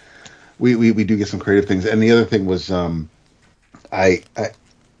 but we do get some creative things. And the other thing was, I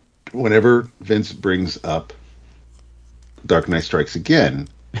whenever Vince brings up Dark Knight Strikes Again,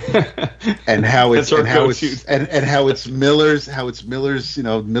 and how it's Miller's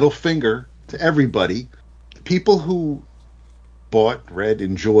middle finger to everybody. People who bought, read,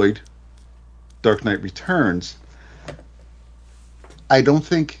 enjoyed Dark Knight Returns, I don't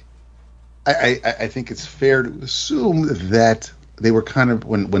think I think it's fair to assume that they were kind of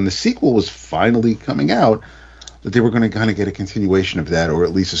when the sequel was finally coming out, that they were going to kind of get a continuation of that, or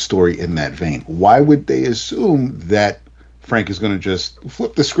at least a story in that vein. Why would they assume that Frank is going to just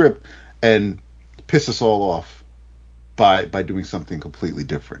flip the script and piss us all off by doing something completely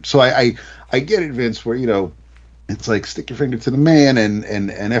different? So I get it, Vince, where, it's like stick your finger to the man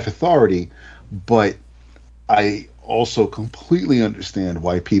and F authority, but I also completely understand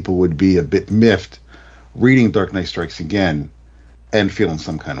why people would be a bit miffed reading Dark Knight Strikes Again and feeling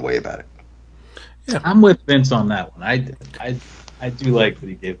some kind of way about it. Yeah, I'm with Vince on that one. I do like that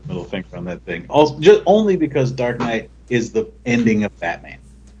he gave the middle finger on that thing. Also, just only because Dark Knight is the ending of Batman.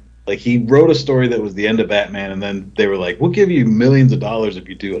 Like, he wrote a story that was the end of Batman, and then they were like, we'll give you millions of dollars if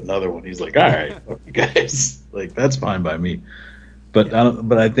you do another one. He's like, all right, fuck you guys. Like, that's fine by me. But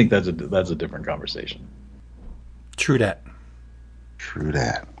I think that's a different conversation. True that.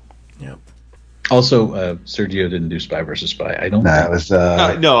 Yep. Also, Sergio didn't do Spy vs. Spy. I don't. That was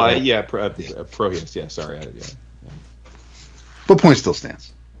pro. Yes, sorry. But point still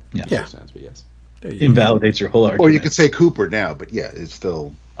stands. Yeah. Still stands, but yes. Invalidates your whole argument. Or you could say Cooper now, but yeah, it's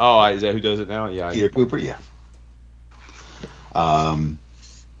still. Oh, is that who does it now? Yeah, Peter Cooper. Yeah.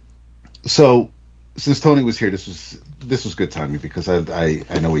 So, since Tony was here, this was good timing because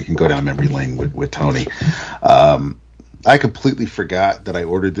I know we can go down memory lane with Tony. I completely forgot that I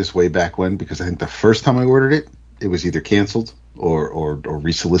ordered this way back when, because I think the first time I ordered it was either canceled or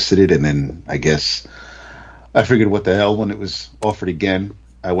resolicited, and then I guess I figured, what the hell, when it was offered again,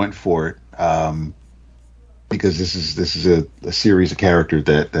 I went for it. Because this is a series of characters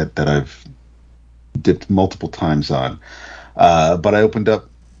that I've dipped multiple times on. But I opened up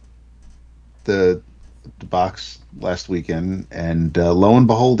the box last weekend, and lo and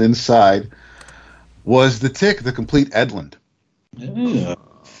behold, inside was The Tick, the complete Edlund. Yeah.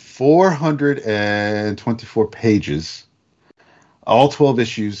 424 pages, all 12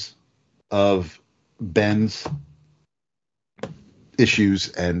 issues of Ben's issues,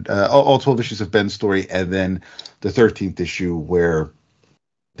 and all 12 issues of Ben's story, and then the 13th issue where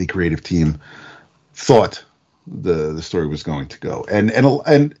the creative team thought the story was going to go. And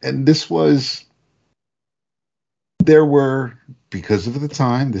this was, there were, because of the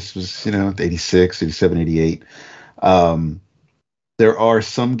time, this was, 86, 87, 88, there are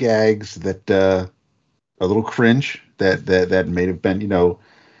some gags that are a little cringe that may have been,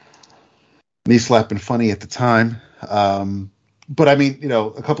 knee slapping funny at the time. But I mean,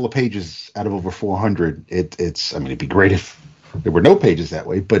 a couple of pages out of over 400, it'd be great if there were no pages that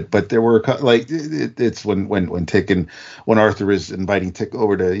way, but there were it's when Tick and when Arthur is inviting Tick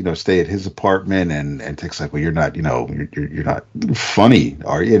over to stay at his apartment, and Tick's like, well, you're not you're not funny,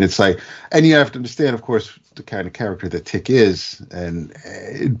 are you? And it's like, and you have to understand, of course, the kind of character that Tick is,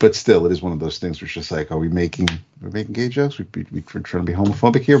 but still, it is one of those things where it's just like, are we're making gay jokes? We're trying to be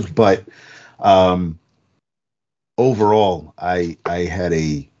homophobic here, but overall, I had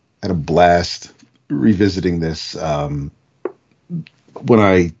a blast revisiting this. When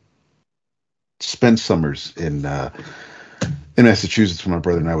I spent summers in Massachusetts, when my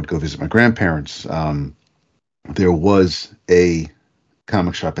brother and I would go visit my grandparents, there was a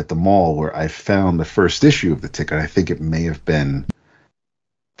comic shop at the mall where I found the first issue of The Tick, and I think it may have been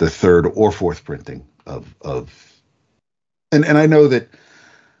the third or fourth printing of and I know that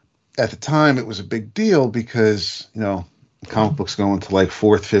at the time it was a big deal because comic books going to like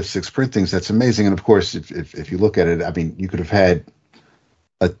fourth, fifth, sixth printings. That's amazing. And of course, if you look at it, I mean, you could have had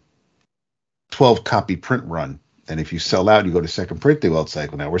a 12 copy print run, and if you sell out, you go to second printing. Well, it's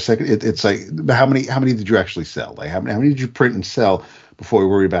like, now we're second. It's like, how many did you actually sell? Like how many did you print and sell before we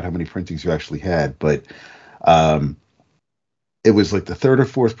worry about how many printings you actually had? But it was like the third or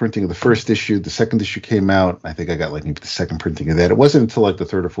fourth printing of the first issue. The second issue came out. I think I got like maybe the second printing of that. It wasn't until like the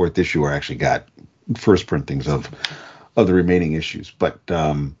third or fourth issue where I actually got first printings of the remaining issues. But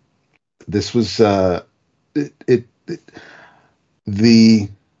this was what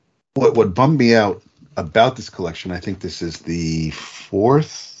bummed me out about this collection. I think this is the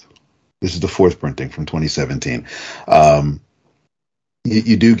fourth. This is the fourth printing from 2017.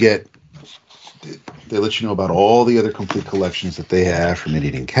 You do get. They let you know about all the other complete collections that they have from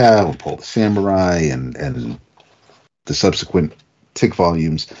Indian Cow and Paul the Samurai and the subsequent Tick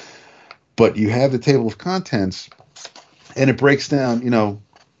volumes. But you have the table of contents, and it breaks down,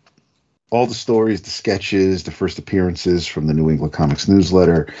 all the stories, the sketches, the first appearances from the New England Comics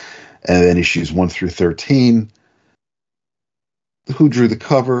newsletter, and then issues 1 through 13. Who drew the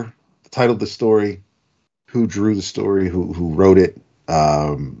cover, the title of the story, who drew the story, who wrote it,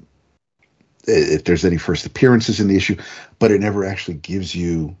 if there's any first appearances in the issue, but it never actually gives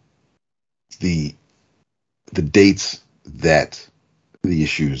you the dates that the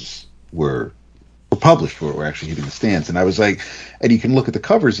issues were published, were actually hitting the stands. And I was like, and you can look at the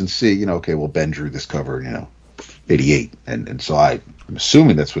covers and see, okay, well, Ben drew this cover, 88, and so I'm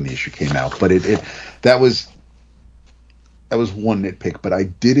assuming that's when the issue came out. But that was one nitpick. But I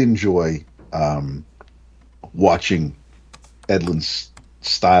did enjoy watching Edlund's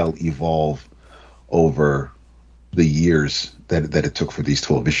style evolve over the years that it took for these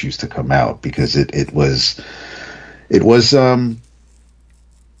 12 issues to come out, because it wasn't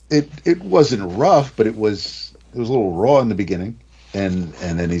rough, but it was a little raw in the beginning, and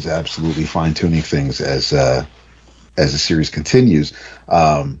then he's absolutely fine tuning things as the series continues.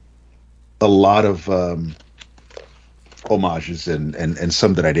 A lot of homages and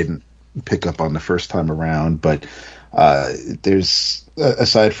some that I didn't pick up on the first time around, but there's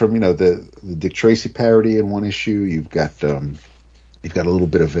aside from the Dick Tracy parody in one issue, you've got a little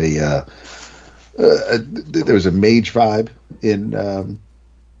bit of there was a mage vibe in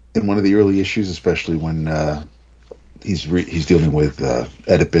one of the early issues, especially when he's dealing with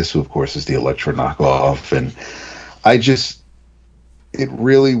Oedipus, who of course is the Elektra knockoff, and it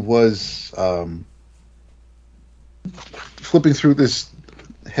really was flipping through this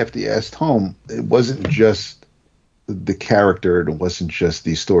hefty ass tome. It wasn't just the character, and it wasn't just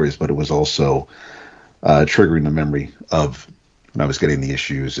these stories, but it was also triggering the memory of when I was getting the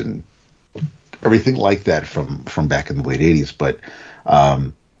issues and everything like that from back in the late 80s. But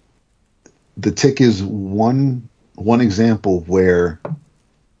The Tick is one example where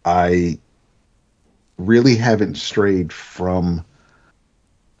I really haven't strayed from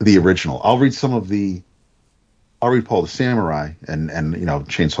the original. I'll read Paul the Samurai and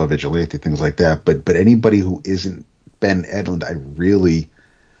Chainsaw Vigilante, things like that. But anybody who isn't Ben Edlund, I really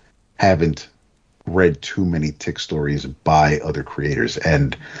haven't read too many Tick stories by other creators.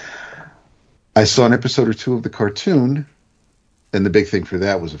 And I saw an episode or two of the cartoon, and the big thing for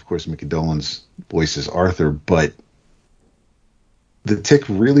that was, of course, Mickey Dolenz voices Arthur. But the Tick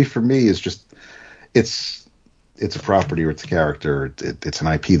really, for me, is just it's a property, or it's a character, it's an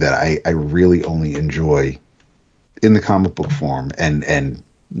IP that I really only enjoy in the comic book form, and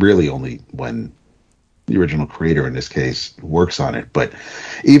really only when the original creator, in this case, works on it. But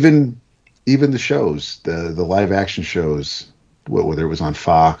even the shows, the live action shows, whether it was on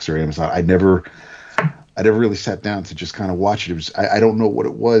Fox or Amazon, I never really sat down to just kind of watch it. It was I don't know what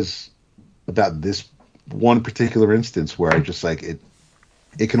it was about this one particular instance where I just like it.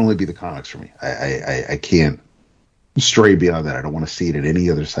 It can only be the comics for me. I can't stray beyond that. I don't want to see it in any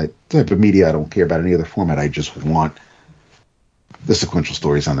other type of media. I don't care about any other format. I just want the sequential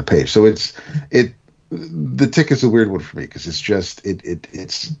stories on the page. So the Tick is a weird one for me, because it's just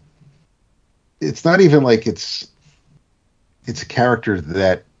it's not even like it's a character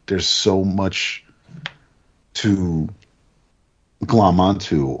that there's so much to glom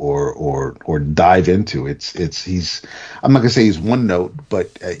onto or dive into. He's, I'm not gonna say he's one note, but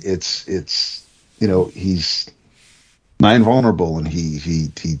it's he's not invulnerable, and he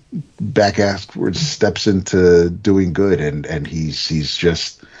back afterwards steps into doing good, and he's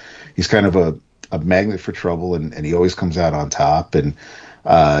kind of a magnet for trouble, and he always comes out on top. And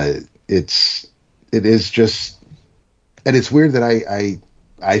it is just, and it's weird that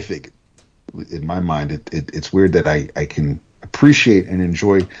I think, in my mind, it's weird that I can appreciate and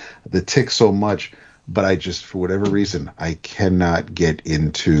enjoy the Tick so much, but I just, for whatever reason, I cannot get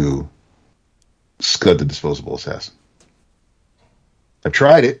into Scud the Disposable Assassin. I've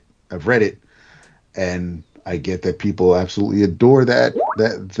tried it, I've read it, and I get that people absolutely adore that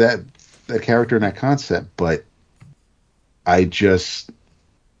character and that concept, but I just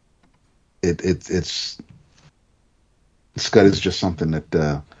it's Scud is just something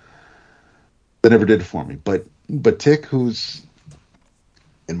that never did it for me. But Tick, who's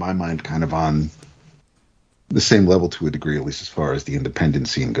in my mind kind of on the same level to a degree, at least as far as the independent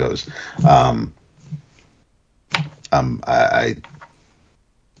scene goes. I'm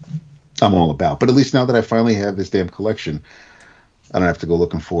all about. But at least now that I finally have this damn collection, I don't have to go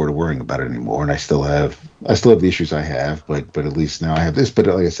looking forward to worrying about it anymore. And I still have the issues I have, but at least now I have this. But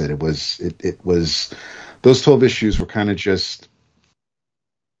like I said, it was those 12 issues were kind of just,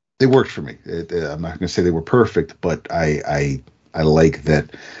 they worked for me. I'm not going to say they were perfect, but I like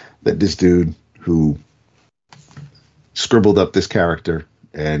that this dude who scribbled up this character,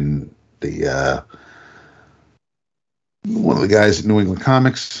 and the one of the guys at New England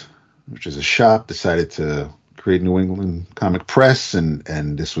Comics, which is a shop, decided to create New England Comic Press, and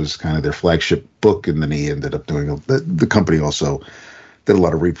this was kind of their flagship book. And then he ended up doing the company also did a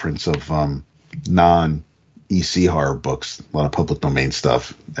lot of reprints of non-EC horror books, a lot of public domain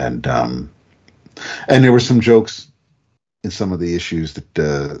stuff, and there were some jokes in some of the issues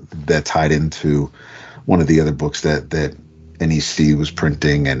that tied into one of the other books that NEC was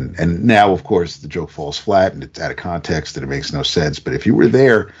printing, and now, of course, the joke falls flat and it's out of context and it makes no sense. But if you were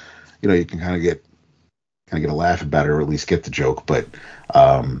there, you can kind of get a laugh about it, or at least get the joke. But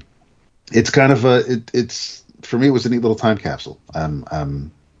it's kind of it's for me, it was a neat little time capsule.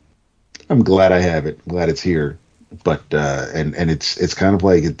 I'm glad I have it. I'm glad it's here. But and it's kind of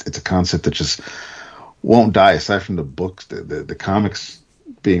like it's a concept that just won't die. Aside from the books, the comics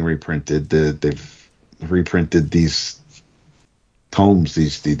being reprinted, they've reprinted these tomes,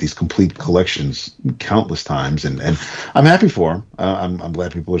 these complete collections countless times, and I'm happy for them. I'm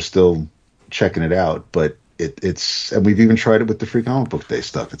glad people are still checking it out. But it's and we've even tried it with the Free Comic Book Day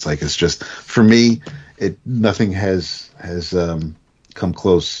stuff. It's like, it's just, for me, nothing has come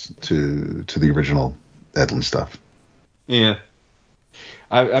close to the original Edlund stuff. Yeah,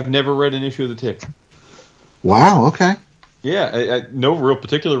 I've never read an issue of the Tick. Wow. Okay. Yeah, I no real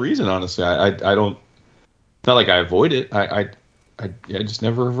particular reason, honestly. I don't. It's not like I avoid it. I just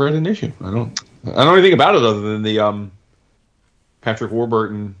never have read an issue. I don't know anything about it other than the Patrick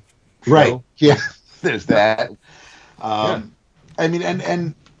Warburton show. Right. Yeah. There's that. Yeah. I mean,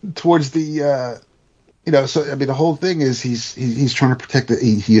 and towards the so I mean, the whole thing is he's trying to protect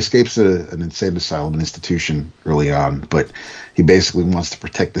he escapes an insane asylum, an institution early on, but he basically wants to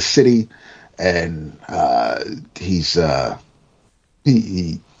protect the city, and he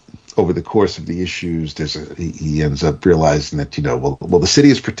over the course of the issues, he ends up realizing that well the city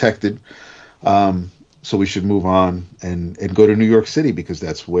is protected, so we should move on and go to New York City because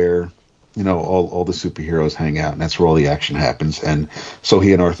that's where all the superheroes hang out and that's where all the action happens. And so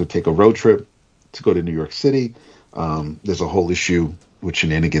he and Arthur take a road trip to go to New York City. There's a whole issue with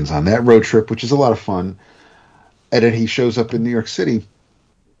shenanigans on that road trip, which is a lot of fun. And then he shows up in New York City,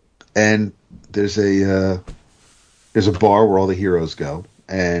 and there's a bar where all the heroes go,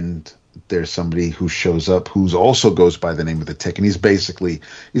 and there's somebody who shows up who's also goes by the name of the Tick, and he's basically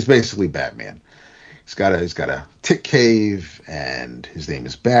Batman. He's got a Tick cave, and his name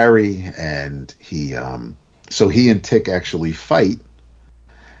is Barry, and he and Tick actually fight,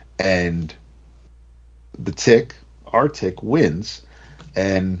 and our Tick wins,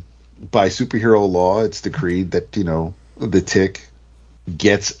 and by superhero law, it's decreed that the Tick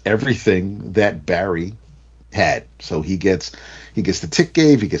gets everything that Barry had. So he gets the Tick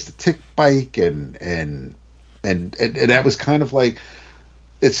cave, he gets the Tick bike, and that was kind of like,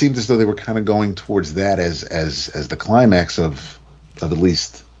 it seemed as though they were kind of going towards that as the climax of at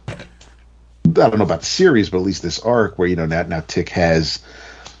least, I don't know about the series, but at least this arc where now Tick has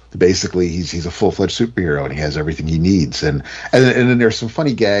basically he's a full-fledged superhero and he has everything he needs, and then there's some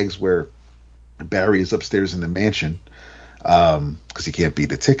funny gags where Barry is upstairs in the mansion because he can't beat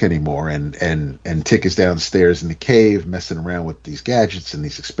the Tick anymore, and Tick is downstairs in the cave messing around with these gadgets and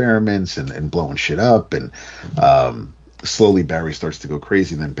these experiments and blowing shit up, and slowly Barry starts to go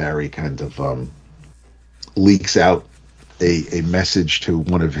crazy, and then Barry kind of leaks out a message to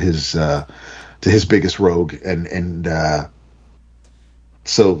one of his to his biggest rogue, and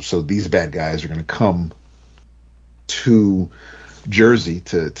so these bad guys are going to come to Jersey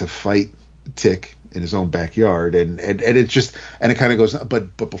to fight Tick in his own backyard, and it just, and it kind of goes,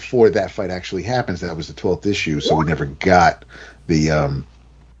 but before that fight actually happens, that was the 12th issue, so we never got the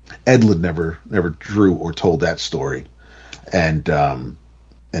Edlund never drew or told that story, and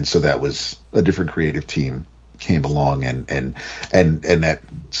so that was a different creative team came along, and that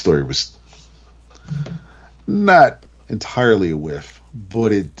story was not entirely a whiff,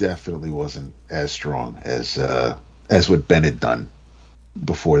 but it definitely wasn't as strong as what Ben had done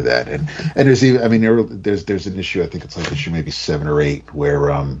before that. And there's even, I mean, there's an issue, I think it's like issue maybe 7 or 8,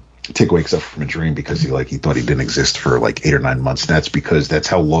 where Tick wakes up from a dream because he thought he didn't exist for like 8 or 9 months. And that's because that's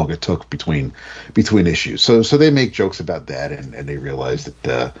how long it took between issues. So they make jokes about that, and they realize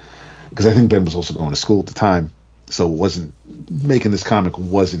that because I think Ben was also going to school at the time, so it wasn't, making this comic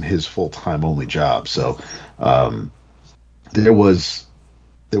wasn't his full-time only job. So there was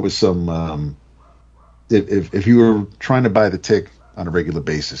some if you were trying to buy the Tick on a regular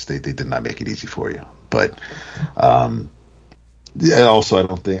basis, they did not make it easy for you. But also, I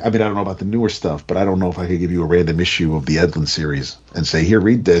don't know about the newer stuff, but I don't know if I could give you a random issue of the Edlund series and say, here,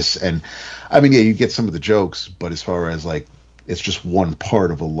 read this. And I mean, yeah, you get some of the jokes, but as far as like, it's just one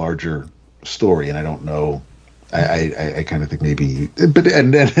part of a larger story, and I don't know. I kind of think maybe, but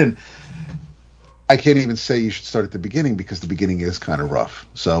and I can't even say you should start at the beginning because the beginning is kind of rough.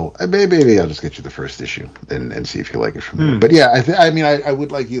 So maybe I'll just get you the first issue and see if you like it from there. But yeah, I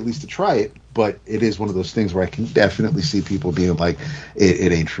would like you at least to try it, but it is one of those things where I can definitely see people being like,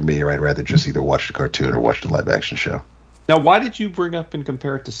 it ain't for me, or I'd rather just either watch the cartoon or watch the live action show. Now, why did you bring up and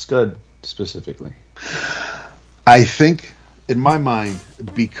compare it to Scud specifically? I think in my mind,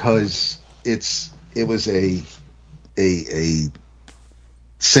 because it was a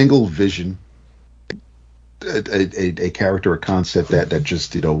single vision, a character, a concept that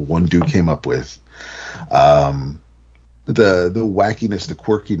just one dude came up with. The wackiness, the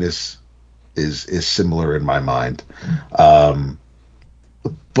quirkiness is similar in my mind,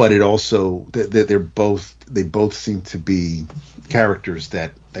 but it also they both seem to be characters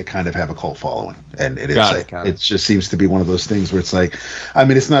that kind of have a cult following, and it just seems to be one of those things where it's like, I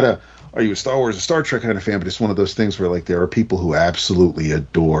mean, it's not a, are you a Star Wars or Star Trek kind of fan, but it's one of those things where like there are people who absolutely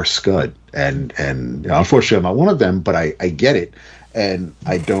adore Scud, and unfortunately I'm not one of them, but I get it, and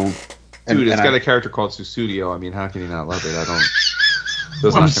I don't. Dude, it's got a character called Susudio. I mean, how can you not love it? I don't.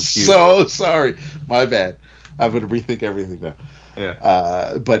 I'm not confused. So sorry, my bad. I'm going to rethink everything now.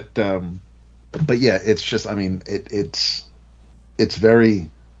 Yeah. But yeah, it's just, I mean, it's very,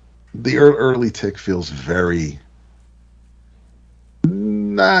 the early Tick feels very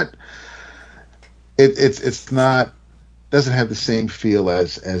not. It's not, doesn't have the same feel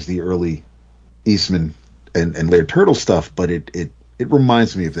as the early Eastman and Laird Turtle stuff, but it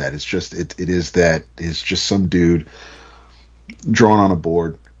reminds me of that. It's just it's just some dude drawn on a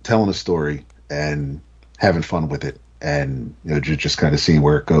board, telling a story and having fun with it, and just kind of seeing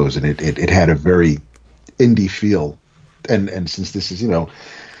where it goes. And it had a very indie feel, and since this is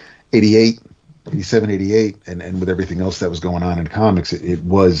 88, 87, 88, and with everything else that was going on in comics, it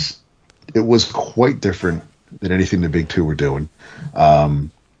was quite different than anything the big two were doing.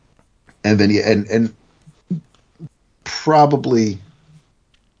 And then and probably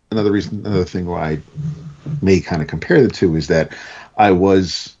another thing why I may kind of compare the two is that I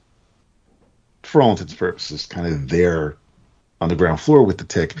was, for all intents and purposes, kind of there on the ground floor with the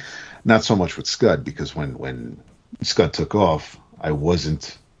Tick, not so much with Scud, because when Scud took off, I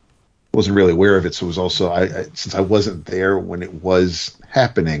wasn't really aware of it. So it was also since I wasn't there when it was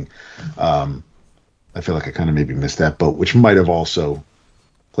happening, I feel like I kind of maybe missed that boat, which might have also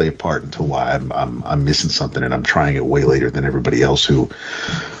played a part into why I'm missing something, and I'm trying it way later than everybody else who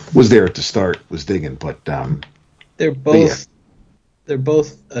was there at the start was digging. But they're both like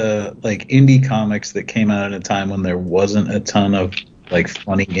indie comics that came out at a time when there wasn't a ton of like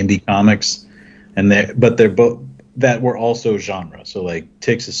funny indie comics, and they're both that were also genre. So like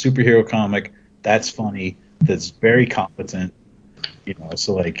Tick's a superhero comic that's funny, that's very competent,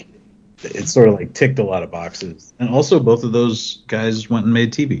 so like it sort of like ticked a lot of boxes. And also both of those guys went and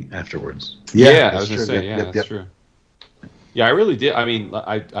made TV afterwards. Yeah, I was gonna say, that's true. Yeah, I really did. I mean,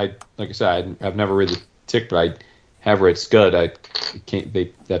 I like I said, I've never read the Tick, but I have read Scud. That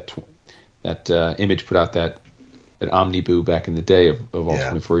Image put out that Omniboo back in the day of all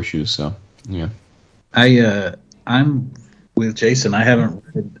 24 issues. So yeah, I'm with Jason.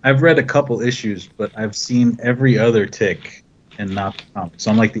 I've read a couple issues, but I've seen every other Tick and not the comic.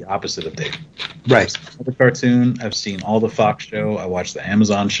 So I'm like the opposite of Dave. Right. I've seen the cartoon. I've seen all the Fox show. I watched the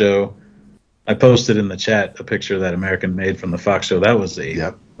Amazon show. I posted in the chat a picture that American made from the Fox show. That was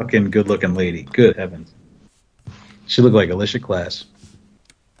a fucking good-looking lady. Good heavens. She looked like Alicia Class.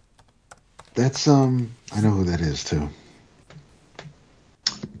 That's I know who that is too.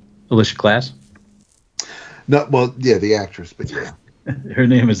 Alicia Class? No, well, yeah, the actress, but yeah. Her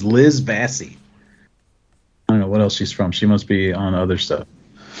name is Liz Vassy. I don't know what else she's from. She must be on other stuff.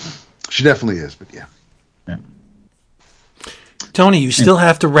 She definitely is, but yeah. Tony, you still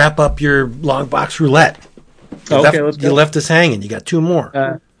have to wrap up your long box roulette. Let's go. You left us hanging. You got two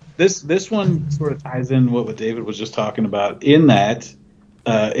more. This one sort of ties in what David was just talking about, in that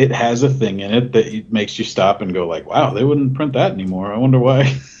it has a thing in it that makes you stop and go like, wow, they wouldn't print that anymore. I wonder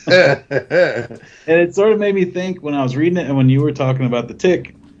why. And it sort of made me think when I was reading it and when you were talking about the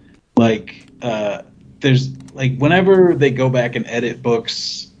Tick, like there's like whenever they go back and edit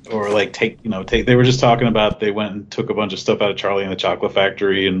books or like take they were just talking about they went and took a bunch of stuff out of Charlie and the Chocolate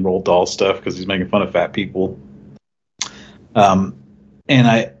Factory and Roald Dahl stuff because he's making fun of fat people. And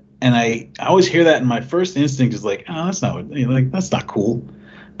I always hear that, and my first instinct is like, oh, that's not that's not cool.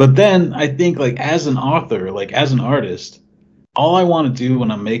 But then I think like as an author, like as an artist, all I want to do when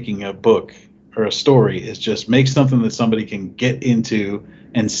I'm making a book or a story is just make something that somebody can get into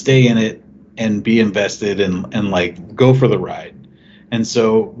and stay in it and be invested and like go for the ride. And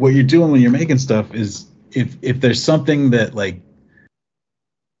so what you're doing when you're making stuff is if there's something that like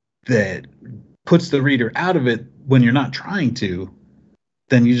that puts the reader out of it when you're not trying to,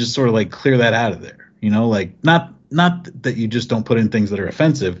 then you just sort of like clear that out of there, like not that you just don't put in things that are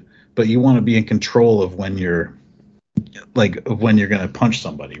offensive, but you want to be in control of when you're going to punch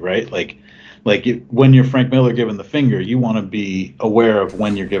somebody, right? When you're Frank Miller giving the finger, you want to be aware of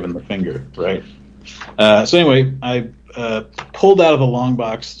when you're giving the finger, right? So anyway, I pulled out of the long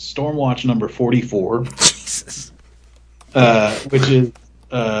box Stormwatch number 44, Jesus. Which is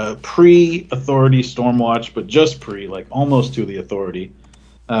pre-Authority Stormwatch, but just pre, like almost to the Authority.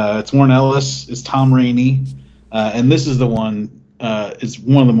 It's Warren Ellis, it's Tom Rainey, and this is the one. It's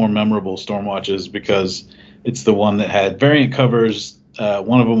one of the more memorable Stormwatches because it's the one that had variant covers.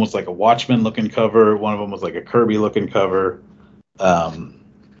 One of them was like a Watchmen-looking cover. One of them was like a Kirby-looking cover.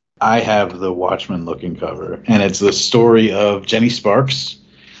 I have the Watchmen-looking cover, and it's the story of Jenny Sparks,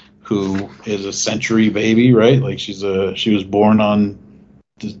 who is a century baby, right? Like she was born on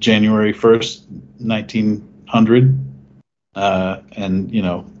January 1st, 1900. And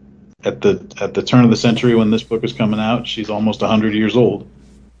at the turn of the century when this book is coming out, she's almost 100 years old.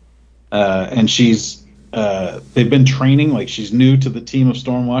 And they've been training, like she's new to the team of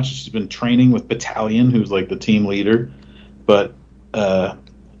Stormwatch. She's been training with Battalion, who's like the team leader. But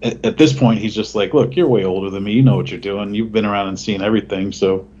at this point, he's just like, look, you're way older than me. You know what you're doing. You've been around and seen everything.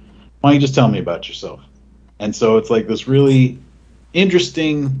 So why don't you just tell me about yourself? And so it's like this really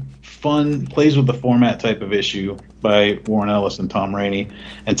interesting, fun, plays with the format type of issue by Warren Ellis and Tom Rainey.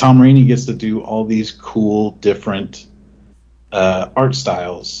 And Tom Rainey gets to do all these cool, different art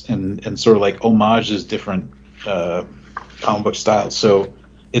styles and sort of like homages different comic book styles. So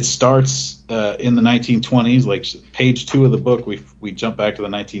it starts in the 1920s. Like page 2 of the book, we jump back to the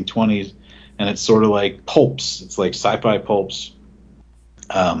 1920s, and it's sort of like pulps. It's like sci-fi pulps,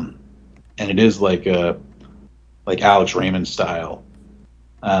 and it is like Alex Raymond style.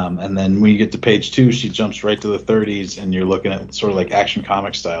 And then when you get to page 2, she jumps right to the 30s, and you're looking at sort of like Action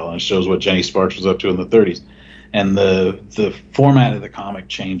Comic style, and it shows what Jenny Sparks was up to in the 30s. And the format of the comic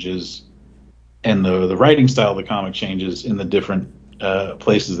changes, and the writing style of the comic changes in the different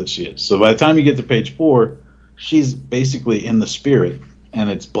places that she is. So by the time you get to page 4, she's basically in the spirit, and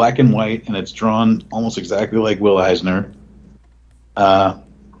it's black and white, and it's drawn almost exactly like Will Eisner. And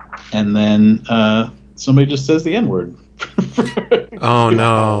then somebody just says the N-word. Oh,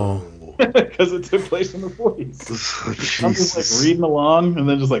 no. Because it took place in the 40s. I'm just like reading along, and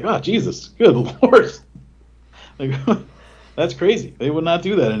then just like, oh, Jesus, good Lord. Like, that's crazy. They would not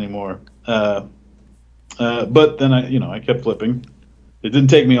do that anymore. But then I kept flipping. It didn't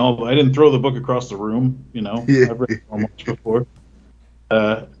take me all. I didn't throw the book across the room. I've read so much before.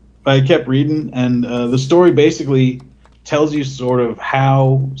 I kept reading, and the story basically tells you sort of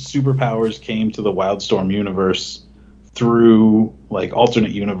how superpowers came to the Wildstorm universe through like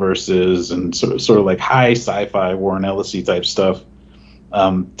alternate universes and sort of like high sci-fi Warren Ellis-y type stuff.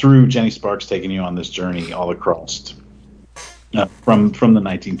 Through Jenny Sparks taking you on this journey all across from the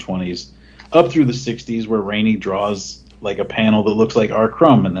 1920s up through the 60s, where Rainey draws like a panel that looks like R.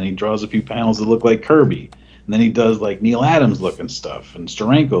 Crumb, and then he draws a few panels that look like Kirby, and then he does like Neil Adams looking stuff and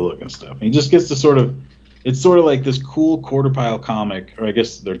Steranko looking stuff, and he just gets to it's sort of like this cool quarter pile comic, or I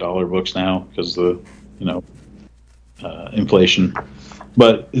guess they're dollar books now because the inflation.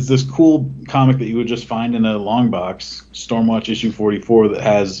 But it's this cool comic that you would just find in a long box, Stormwatch issue 44, that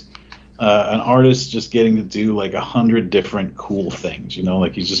has an artist just getting to do like 100 different cool things.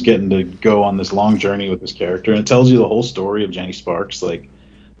 Like he's just getting to go on this long journey with this character, and it tells you the whole story of Jenny Sparks, like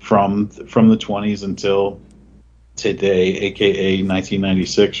from the 20s until today, aka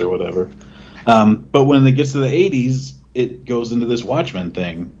 1996 or whatever. But when it gets to the 80s, it goes into this Watchmen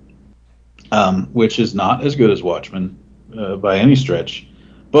thing, which is not as good as Watchmen. By any stretch,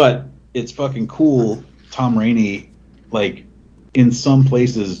 but it's fucking cool. Tom Rainey, like in some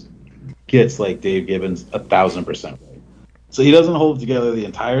places, gets like Dave Gibbons 1,000% right. So he doesn't hold it together the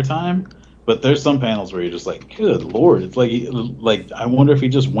entire time, but there's some panels where you're just like, good Lord, it's like I wonder if he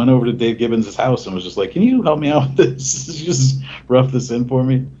just went over to Dave Gibbons' house and was just like, can you help me out with this? Just rough this in for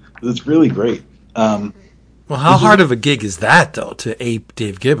me. It's really great. Well, how hard of a gig is that though, to ape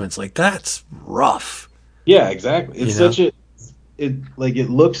Dave Gibbons? Like that's rough. Yeah, exactly. It's it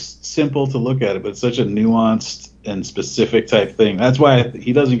looks simple to look at it, but it's such a nuanced and specific type thing. That's why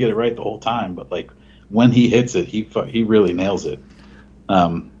he doesn't get it right the whole time, but like when he hits it, he really nails it.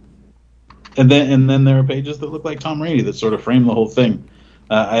 And then there are pages that look like Tom Rainey that sort of frame the whole thing.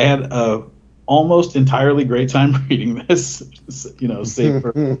 I had a almost entirely great time reading this, save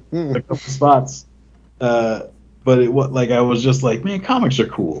for a couple spots. But I was just like, man, comics are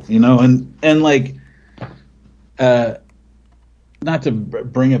cool, and like. Not to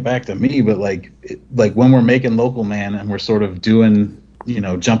bring it back to me, but like when we're making Local Man and we're sort of doing,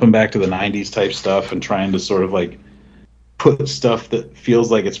 jumping back to the 90s type stuff and trying to sort of like put stuff that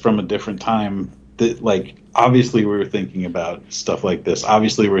feels like it's from a different time, that like obviously we were thinking about stuff like this.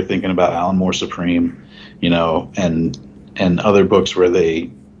 Obviously we were thinking about Alan Moore Supreme, and other books where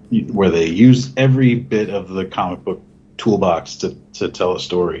they use every bit of the comic book toolbox to tell a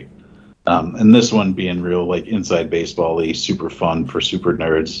story. And this one being real like inside baseball-y, super fun for super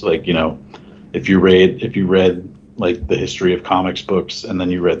nerds. Like, if you read like the history of comics books and then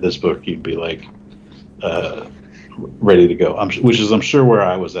you read this book, you'd be like ready to go. I'm sure where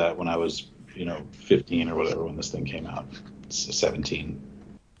I was at when I was 15 or whatever when this thing came out. 17.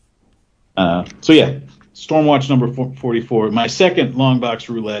 So yeah, Stormwatch number 44. My second long box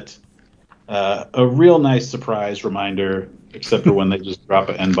roulette. A real nice surprise reminder, except for when they just drop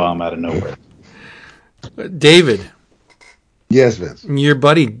an N-bomb out of nowhere. David. Yes, Vince. Your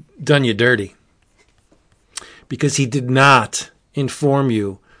buddy done you dirty. Because he did not inform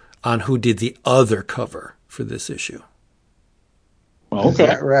you on who did the other cover for this issue. Well, okay. Is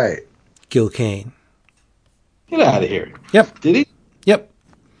that right? Gil Kane. Get out of here. Yep. Did he? Yep.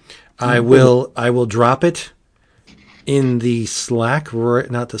 I will drop it in the Slack,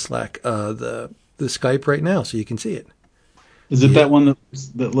 not the Slack, the Skype right now, so you can see it. Is it that one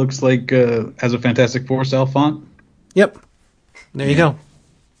that looks like has a Fantastic Four style font? Yep. There you go.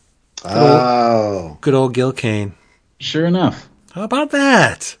 Good old Gil Kane. Sure enough. How about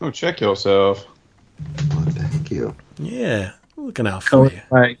that? Oh, check yourself. Well, thank you. Yeah, looking out for you.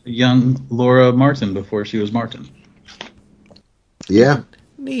 By young Laura Martin before she was Martin. Yeah.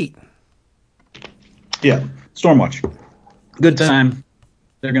 Neat. Yeah, Stormwatch. Good time.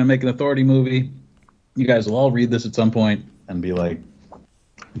 They're going to make an Authority movie. You guys will all read this at some point and be like,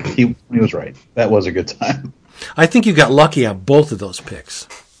 he was right. That was a good time. I think you got lucky on both of those picks.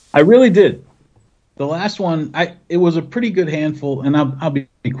 I really did. The last one, it was a pretty good handful, and I'll be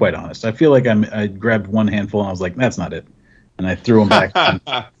quite honest. I feel like I grabbed one handful and I was like, that's not it, and I threw them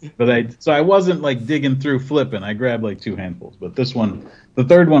back. So I wasn't like digging through flipping. I grabbed like 2 handfuls, but this one, the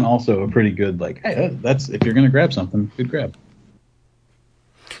third one, also a pretty good. Like, hey, that's if you're gonna grab something, good grab. Do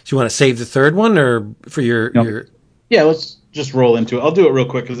you want to save the third one or for your? Yeah, let's just roll into it. I'll do it real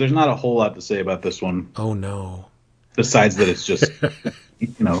quick because there's not a whole lot to say about this one. Oh no! Besides that, it's just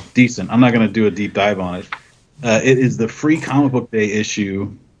decent. I'm not going to do a deep dive on it. It is the free comic book day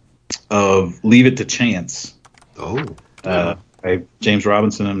issue of Leave It to Chance. By James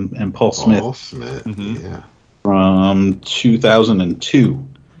Robinson and Paul Smith. Paul Smith, yeah. From 2002,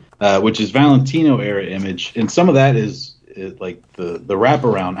 which is Valentino era Image, and some of that is like the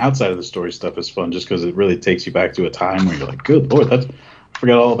wraparound outside of the story stuff is fun, just because it really takes you back to a time where you're like, good lord, I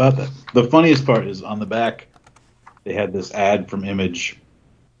forgot all about that. The funniest part is on the back, they had this ad from Image,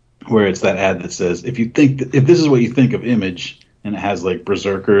 where it's that ad that says, if this is what you think of Image, and it has like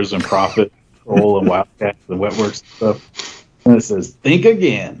Berserkers and Prophet, Soul and Wildcats and Wetworks and stuff, and it says, think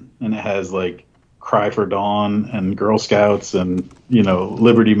again, and it has like Cry for Dawn and Girl Scouts and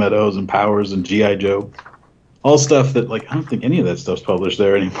Liberty Meadows and Powers and G.I. Joe, all stuff that like I don't think any of that stuff's published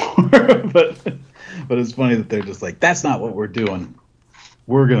there anymore. but it's funny that they're just like, that's not what we're doing.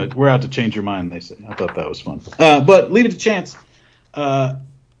 We're out to change your mind, they say. I thought that was fun. But Leave It to Chance.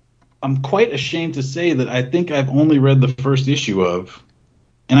 I'm quite ashamed to say that I think I've only read the first issue of,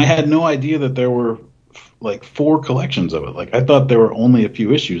 and I had no idea that there were like 4 collections of it. Like I thought there were only a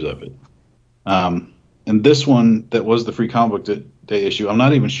few issues of it. And this one that was the free comic book day issue, I'm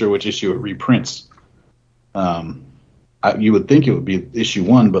not even sure which issue it reprints. You would think it would be issue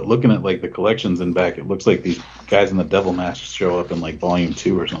 1, but looking at like the collections in back, it looks like these guys in the devil masks show up in like volume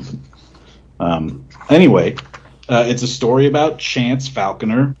 2 or something. Anyway, it's a story about Chance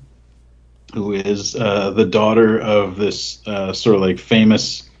Falconer, who is the daughter of this sort of like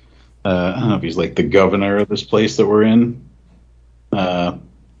famous, I don't know if he's like the governor of this place that we're in.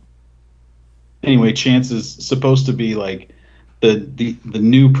 Anyway, Chance is supposed to be like the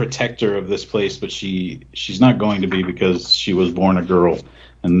new protector of this place, but she's not going to be because she was born a girl,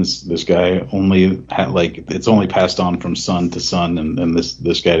 and this guy only had it's only passed on from son to son, and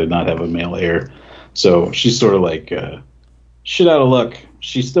this guy did not have a male heir, so she's sort of like shit out of luck.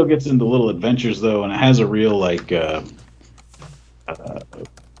 She still gets into little adventures though, and it has a real like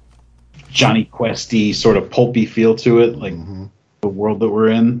Johnny Questy sort of pulpy feel to it, like the world that we're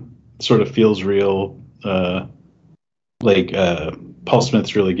in sort of feels real. Paul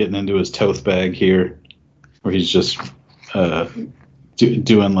Smith's really getting into his Toth bag here, where he's just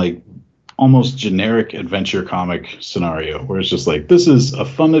doing like almost generic adventure comic scenario, where it's just like, this is a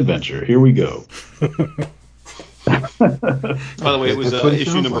fun adventure. Here we go. By the way, it was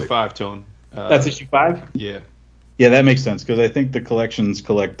issue number 5, Tone. That's issue 5? Yeah. Yeah, that makes sense, because I think the collections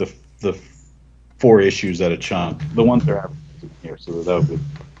collect the 4 issues at a chunk. The ones they're advertising here, so that would be...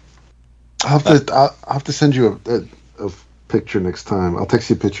 I'll have to send you a picture next time. I'll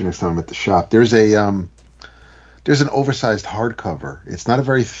text you a picture next time I'm at the shop. There's an oversized hardcover. It's not a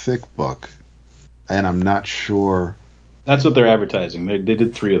very thick book, and I'm not sure. That's what they're advertising. They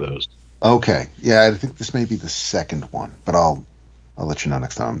did 3 of those. Okay, yeah, I think this may be the second one, but I'll let you know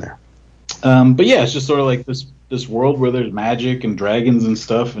next time I'm there. But yeah, it's just sort of like this world where there's magic and dragons and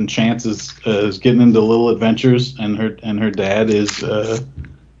stuff, and Chance is getting into little adventures, and her dad is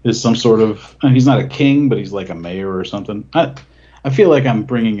some sort of, he's not a king, but he's like a mayor or something. I feel like I'm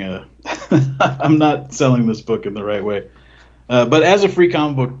bringing I'm not selling this book in the right way. But as a free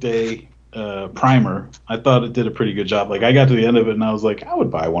comic book day primer, I thought it did a pretty good job. Like I got to the end of it and I was like, I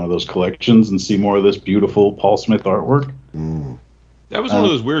would buy one of those collections and see more of this beautiful Paul Smith artwork. That was one of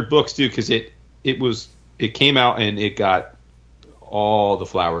those weird books too, because it came out and it got all the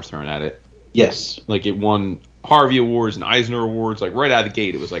flowers thrown at it. Yes. Like it won Harvey Awards and Eisner Awards, like right out of the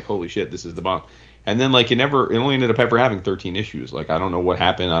gate. It was like, holy shit, this is the bomb. And then like it only ended up ever having 13 issues. Like I don't know what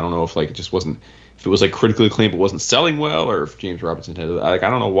happened. I don't know if like it just wasn't, if it was like critically acclaimed but wasn't selling well, or if James Robinson had, like I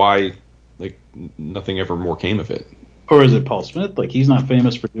don't know why like nothing ever more came of it. Or is it Paul Smith? Like he's not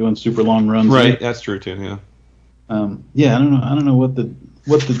famous for doing super long runs. Right, that's true too. Yeah. Yeah, I don't know what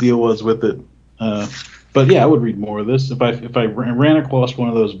the deal was with it. But yeah, I would read more of this. If I ran across one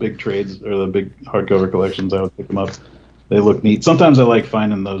of those big trades or the big hardcover collections, I would pick them up. They look neat. Sometimes I like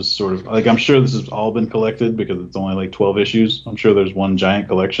finding those sort of like I'm sure this has all been collected because it's only like 12 issues. I'm sure there's one giant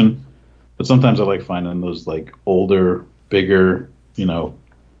collection, but sometimes I like finding those like older, bigger,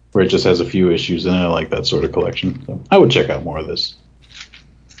 where it just has a few issues in it. I like that sort of collection. So I would check out more of this.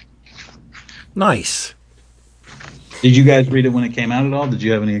 Nice. Did you guys read it when it came out at all? Did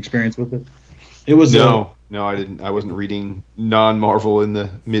you have any experience with it? It was no, I didn't. I wasn't reading non-Marvel in the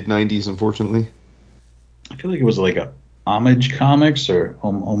mid '90s, unfortunately. I feel like it was like a Homage Comics or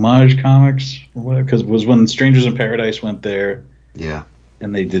Homage Comics or whatever, because it was when Strangers in Paradise went there. Yeah.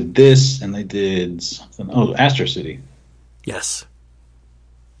 And they did this, and they did something. Oh, Astro City. Yes.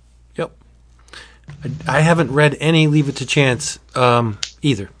 Yep. I haven't read any Leave It to Chance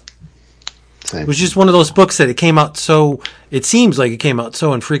either. Same. It was just one of those books that it seems like it came out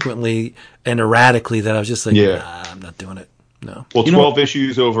so infrequently and erratically that I was just like, nah, I'm not doing it. No. Well, 12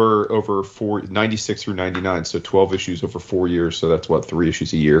 issues over 96 through 99, so 12 issues over 4 years, so that's 3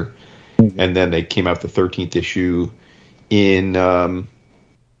 issues a year. And then they came out the 13th issue in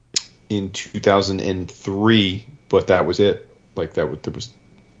 2003, but that was it. Like there was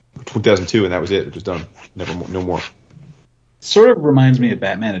 2002, and that was it. It was done. No more. Sort of reminds me of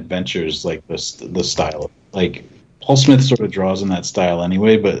Batman Adventures, like the style. Like Paul Smith sort of draws in that style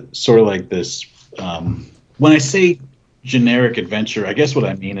anyway, but sort of like this. When I say generic adventure, I guess what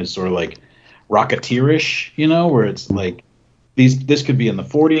I mean is sort of like Rocketeerish, where it's like this could be in the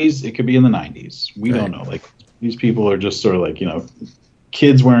 40s, it could be in the 90s. We don't know. Like these people are just sort of like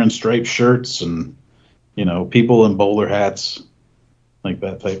kids wearing striped shirts and people in bowler hats, like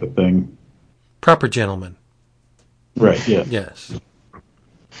that type of thing. Proper gentleman. Right, yeah. Yes.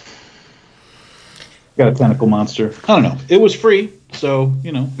 Got a tentacle monster. I don't know. It was free, so,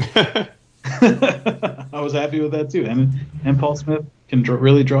 I was happy with that, too. And Paul Smith can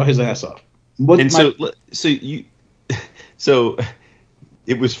really draw his ass off. So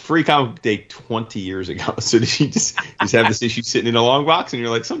it was Free Comic Day 20 years ago. So did you just have this issue sitting in a long box, and you're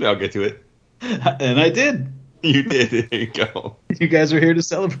like, someday I'll get to it? And I did. You did. There you go. You guys are here to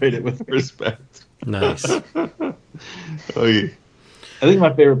celebrate it with respect. Nice. Oh, yeah. I think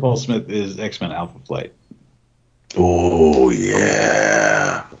my favorite Paul Smith is X-Men Alpha Flight. Oh,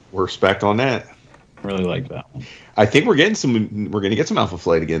 yeah. Respect on that. Really like that one. I think we're going to get some Alpha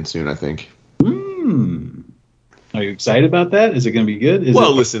Flight again soon, I think. Are you excited about that? Is it going to be good?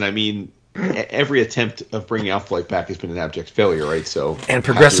 Listen, I mean, every attempt of bringing Alpha Flight back has been an abject failure, right? So and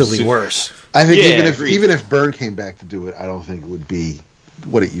progressively worse. I think even if Byrne came back to do it, I don't think it would be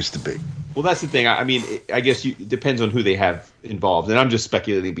what it used to be. Well, that's the thing. I mean, I guess it depends on who they have involved, and I'm just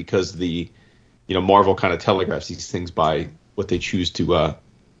speculating because Marvel kind of telegraphs these things by what they choose to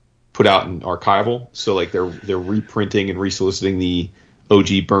put out in archival. So like they're reprinting and resoliciting the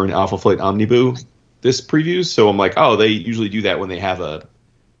OG Byrne Alpha Flight Omniboo this previews. So I'm like, oh, they usually do that when they have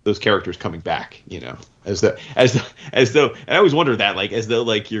those characters coming back, as though, and I always wonder that, like, as though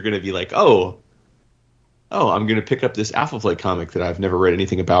like you're going to be like, oh, I'm going to pick up this Alpha Flight comic that I've never read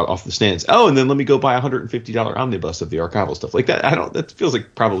anything about off the stands. Oh, and then let me go buy $150 omnibus of the archival stuff like that. That feels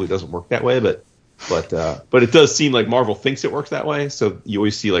like probably doesn't work that way, but it does seem like Marvel thinks it works that way. So you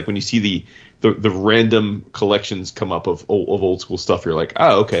always see, like, when you see the random collections come up of old school stuff, you're like,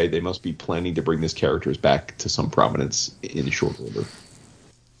 oh, okay, they must be planning to bring these characters back to some prominence in short order.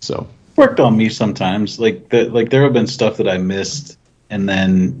 So worked on me sometimes. Like there have been stuff that I missed, and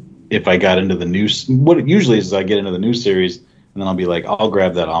then if I got into the news, what it usually is I get into the new series, and then I'll be like, I'll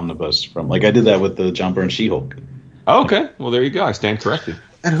grab that omnibus from, like I did that with the John Byrne She-Hulk. Oh, okay, well there you go. I stand corrected.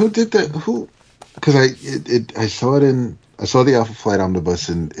 And who did that? Who? Because I saw the Alpha Flight omnibus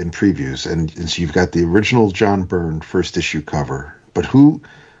in previews, and so you've got the original John Byrne first issue cover, but who?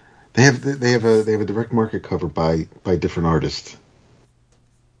 They have a direct market cover by different artists,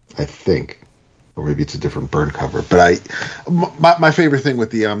 I think. Or maybe it's a different Byrne cover. But my favorite thing with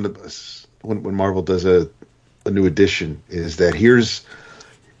the omnibus, when Marvel does a new edition, is that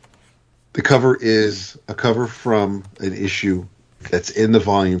the cover is a cover from an issue that's in the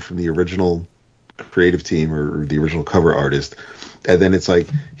volume from the original creative team or the original cover artist, and then it's like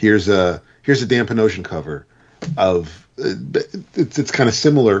here's a Dan Panosian cover of it's kind of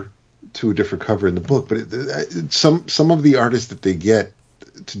similar to a different cover in the book, but some of the artists that they get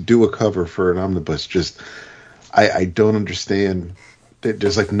to do a cover for an omnibus, just I don't understand.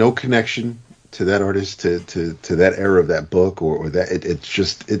 There's like no connection to that artist to that era of that book or that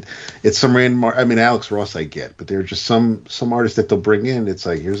it's some random. I mean, Alex Ross I get, but there are just some artists that they'll bring in. It's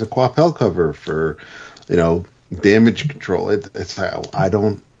like here's a Quapel cover for Damage Control. It's like I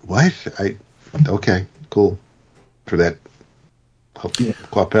don't okay cool for that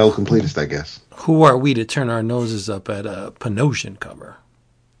Coipel completist, I guess. Who are we to turn our noses up at a Panosian cover?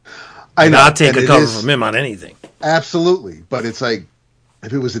 I know. I'll take a cover from him on anything. Absolutely. But it's like,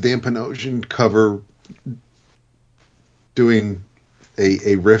 if it was a Dan Panosian cover doing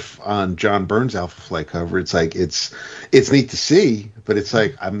a riff on John Byrne's Alpha Flight cover, it's like, it's neat to see, but it's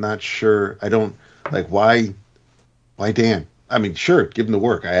like, I'm not sure. I don't, like, why Dan? I mean, sure, give him the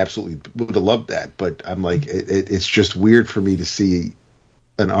work. I absolutely would have loved that. But I'm like, it's just weird for me to see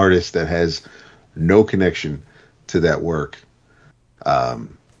an artist that has no connection to that work.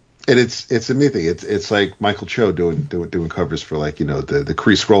 And it's a me thing. It's like Michael Cho doing covers for, like, the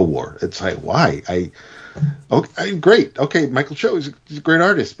Kree Skrull War. It's like, why? Great. Okay, Michael Cho is a great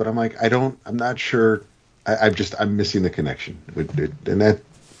artist, but I'm like, I'm not sure. I'm missing the connection. And that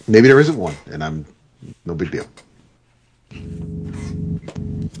maybe there isn't one, and I'm no big deal.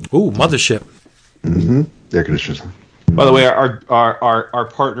 Ooh, Mothership. Mm-hmm. Air conditioners. By the way, our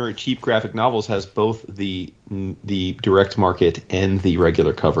partner at Cheap Graphic Novels has both the direct market and the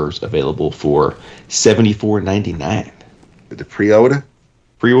regular covers available for $74.99. The pre-order?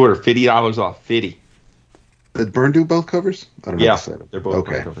 Pre-order, $50 off. 50. Did Byrne do both covers? I don't know. Yeah, they're both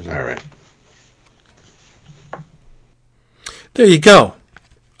okay. covers. All right. There you go.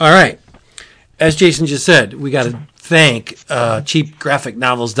 All right. As Jason just said, we got to thank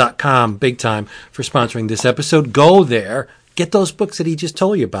cheapgraphicnovels.com big time for sponsoring this episode. Go there. Get those books that he just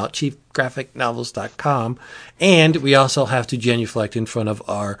told you about, cheapgraphicnovels.com. And we also have to genuflect in front of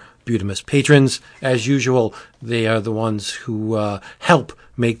our Butamus patrons. As usual, they are the ones who help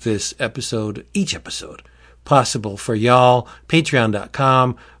make this episode, each episode, possible for y'all.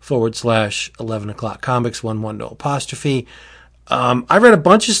 Patreon.com/11 o'clock comics, 11 no apostrophe. I read a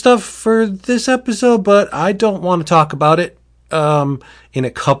bunch of stuff for this episode, but I don't want to talk about it in a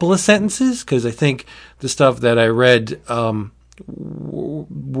couple of sentences, because I think the stuff that I read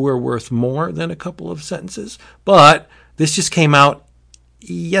were worth more than a couple of sentences. But this just came out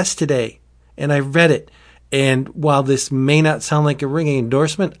yesterday, and I read it. And while this may not sound like a ringing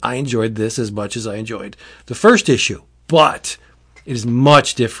endorsement, I enjoyed this as much as I enjoyed the first issue. But it is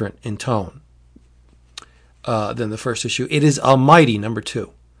much different in tone than the first issue. It is Almighty -- 2,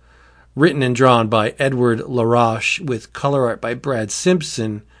 written and drawn by Edward LaRoche with color art by Brad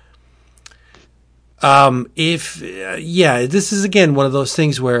Simpson. This is again one of those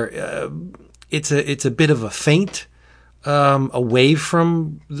things where it's a bit of a feint away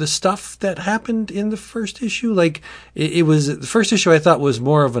from the stuff that happened in the first issue. Like it was the first issue, I thought was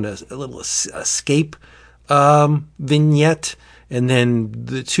more of a little escape vignette. And then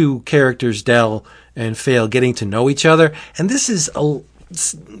the two characters, Del and Fail, getting to know each other. And this is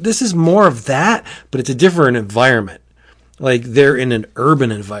more of that, but it's a different environment. Like they're in an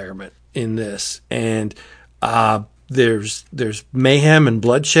urban environment in this, and there's mayhem and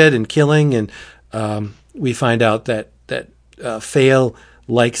bloodshed and killing, and we find out that Fail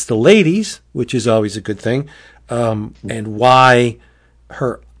likes the ladies, which is always a good thing, and why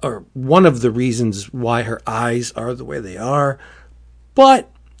one of the reasons why her eyes are the way they are. But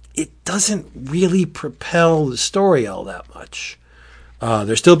it doesn't really propel the story all that much.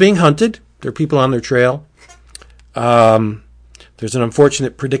 They're still being hunted. There are people on their trail. There's an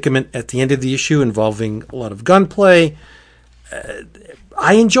unfortunate predicament at the end of the issue involving a lot of gunplay.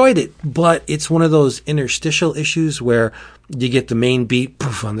 I enjoyed it, but it's one of those interstitial issues where you get the main beat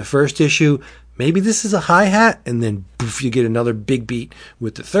poof, on the first issue. Maybe this is a hi-hat, and then poof, you get another big beat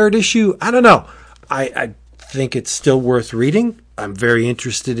with the third issue. I don't know. I think it's still worth reading. I'm very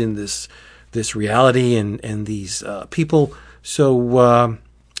interested in this reality and these people. So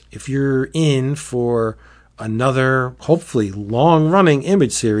if you're in for another, hopefully long-running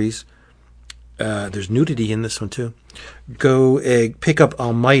Image series, there's nudity in this one too. Go pick up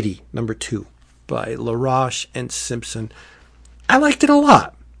Almighty #2 by LaRoche and Simpson. I liked it a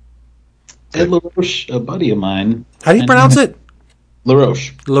lot. Ed LaRoche, a buddy of mine. How do you pronounce it?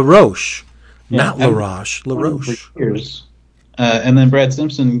 LaRoche. LaRoche. Yeah, Not LaRoche. LaRoche. Years. And then Brad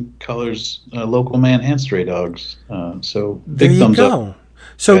Simpson colors Local Man and Stray Dogs. So big thumbs up.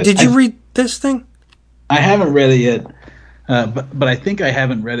 So did you read this thing? I haven't read it yet, but I think I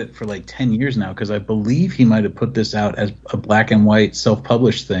haven't read it for like 10 years now, because I believe he might have put this out as a black and white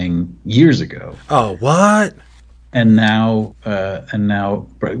self-published thing years ago. Oh, what? And now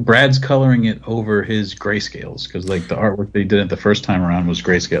Brad's coloring it over his grayscales, because like the artwork they did it the first time around was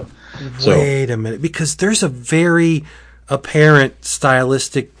grayscale. Wait a minute, because there's a very apparent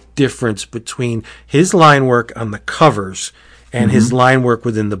stylistic difference between his line work on the covers and his line work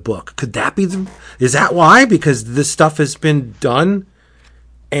within the book. Could that be is that why? Because this stuff has been done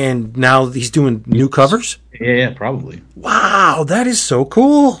And now he's doing new covers? Yeah, probably. Wow, that is so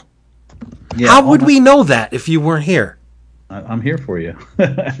cool. Yeah, How would we know that if you weren't here? I'm here for you.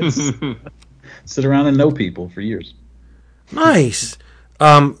 Sit around and know people for years. Nice.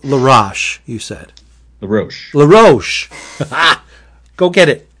 LaRoche, you said. LaRoche. LaRoche. Go get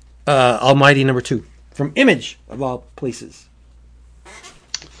it. Almighty #2 from Image, of all places.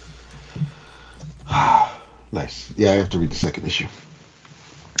 Nice. Yeah, I have to read the second issue.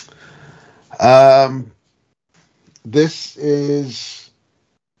 This is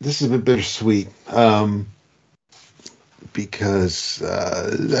a bit bittersweet because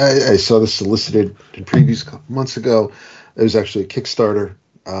I saw this solicited in previous months ago. It was actually a Kickstarter,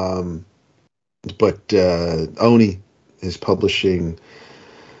 but Oni is publishing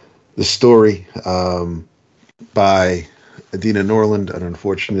the story by Adina Norland, and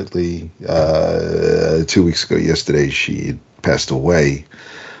unfortunately, 2 weeks ago yesterday, she had passed away.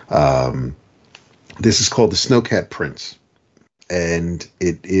 This is called The Snowcat Prince, and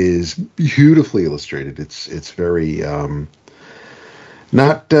it is beautifully illustrated. It's very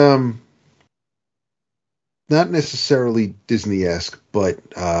not necessarily Disney-esque, but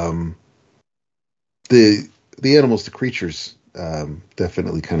the animals, the creatures,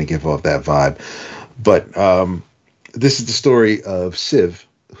 definitely kind of give off that vibe. But this is the story of Civ,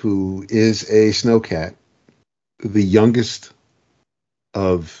 who is a snowcat, the youngest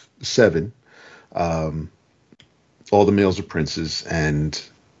of 7. All the males are princes, and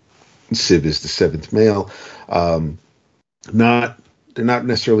Civ is the 7th male. They're not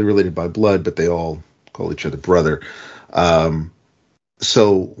necessarily related by blood, but they all call each other brother.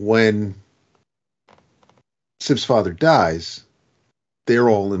 So when Civ's father dies, they're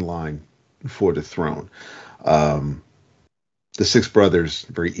all in line for the throne. The 6 brothers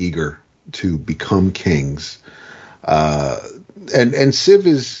are very eager to become kings, and Civ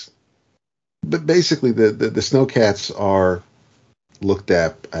is. But basically, the Snowcats are looked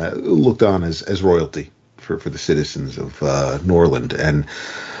on as royalty for the citizens of Norland, and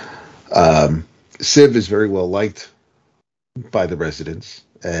Civ is very well liked by the residents,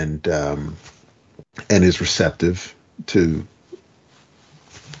 and is receptive to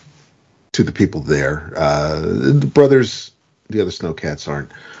the people there. The brothers, the other Snowcats,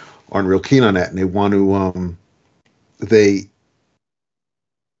 aren't real keen on that, and they want to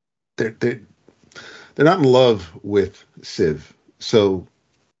they're not in love with Civ, so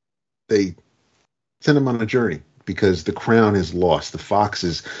they send him on a journey because the crown is lost. The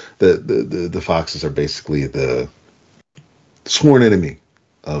foxes, the foxes are basically the sworn enemy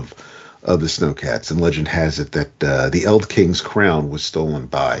of the Snowcats, and legend has it that the Eld King's crown was stolen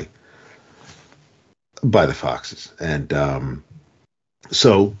by the foxes, and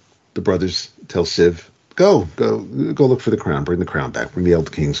so the brothers tell Civ, go look for the crown, bring the crown back, bring the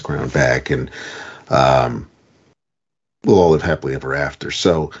Eld King's crown back, and we'll all live happily ever after.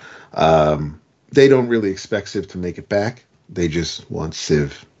 So they don't really expect Civ to make it back. They just want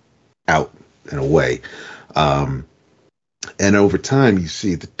Civ out and away. And over time, you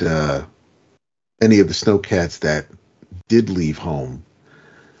see that any of the Snowcats that did leave home,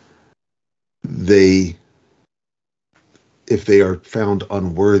 if they are found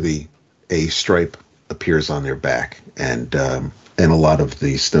unworthy, a stripe appears on their back, and a lot of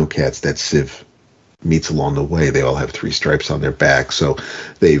the Snowcats that Civ meets along the way, they all have 3 stripes on their back. So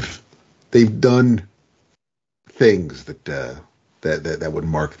they've done things that would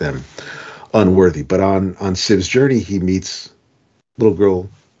mark them unworthy. But on Civ's journey, he meets a little girl.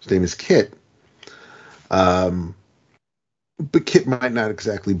 His name is Kit. But Kit might not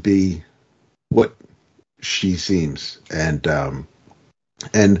exactly be what she seems, and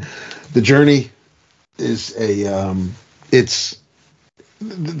the journey is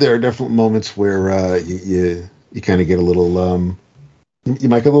there are definitely moments where you kind of get a little you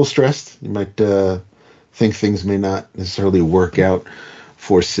might get a little stressed. You might think things may not necessarily work out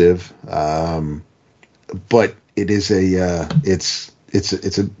for Civ, but it is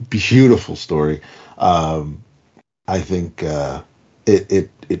it's a beautiful story. I think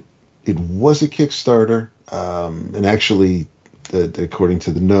it was a Kickstarter, and actually, according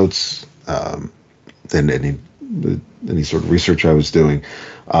to the notes, and any sort of research I was doing,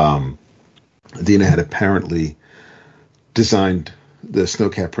 Adina had apparently designed the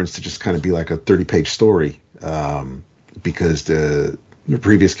Snowcat Prince to just kind of be like a 30-page story, because the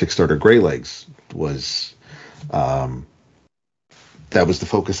previous Kickstarter, Greylegs, was that was the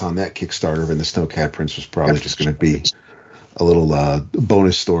focus on that Kickstarter, and the Snowcat Prince was probably just going to be a little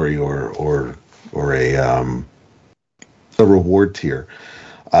bonus story or a reward tier,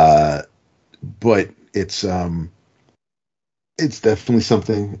 but it's it's definitely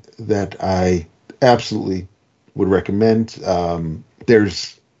something that I absolutely would recommend. I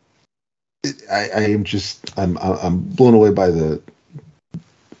am just I'm blown away by the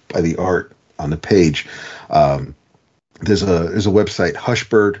art on the page. There's a website,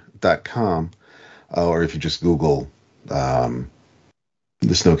 hushbird.com, or if you just Google the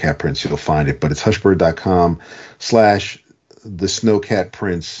Snowcat Prince, you'll find it. But it's hushbird.com / the Snowcat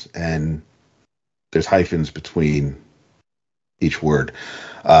Prince, and there's hyphens between each word.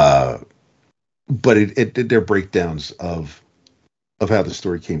 But they're breakdowns of how the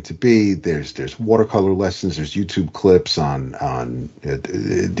story came to be. There's watercolor lessons. There's YouTube clips on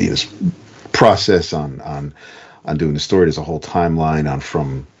Dina's process on doing the story. There's a whole timeline on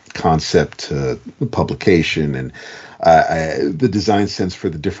from concept to publication, and the design sense for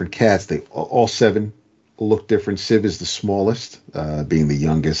the different cats. They all 7 look different. Civ is the smallest, being the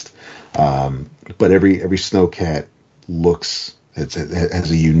youngest, but every snow cat looks has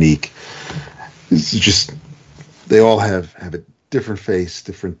a unique. It's just they all have a different face,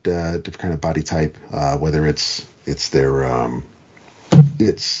 different kind of body type. Whether it's their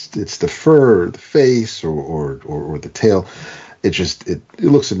it's the fur, the face, or the tail. It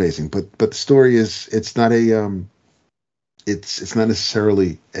looks amazing. But the story is it's not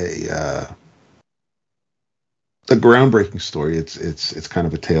necessarily a groundbreaking story. It's kind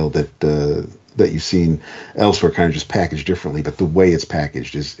of a tale that you've seen elsewhere, kind of just packaged differently. But the way it's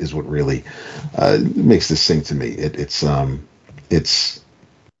packaged is what really makes this sing to me. It's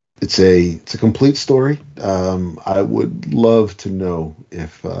a complete story. I would love to know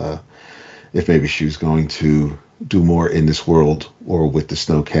if maybe she was going to do more in this world or with the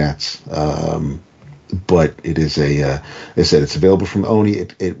Snowcats. But it is as I said, it's available from Oni.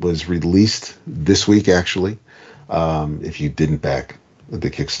 It was released this week, actually. If you didn't back the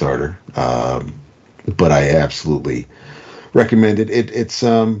Kickstarter, but I absolutely recommend it.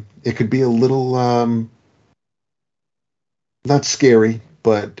 It could be a little not scary,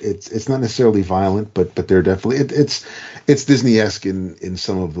 but it's not necessarily violent. But they're definitely it's Disney-esque in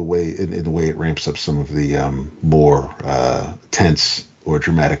some of the way in the way it ramps up some of the more tense or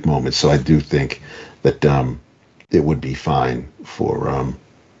dramatic moments. So I do think that it would be fine for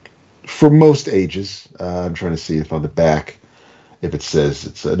most ages. I'm trying to see if on the back, if it says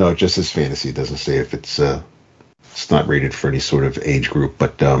it's no, it just says fantasy. It doesn't say if it's not rated for any sort of age group.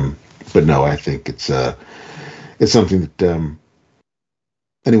 But no, I think it's something that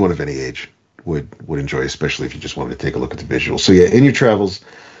anyone of any age would enjoy, especially if you just wanted to take a look at the visuals. So yeah, in your travels,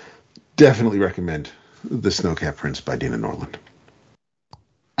 definitely recommend The Snowcat Prince by Dina Norland.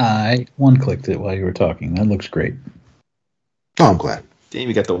 I one-clicked it while you were talking. That looks great. Oh, I'm glad. Damn,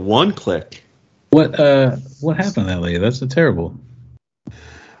 you got the one click. What happened to that lady? That's terrible.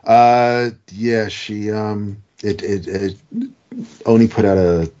 Yeah, she it Oni put out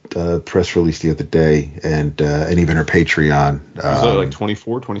a press release the other day, and even her Patreon. Was that like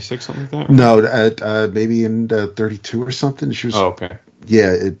 24, 26, something like that? No, maybe in 32 or something. She was. Oh, okay.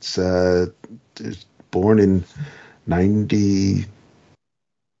 Yeah, it's born in 90.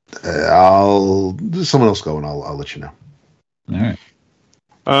 Someone else go, and I'll let you know. All right.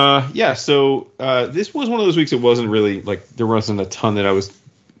 Yeah, so this was one of those weeks. It wasn't really like there wasn't a ton that I was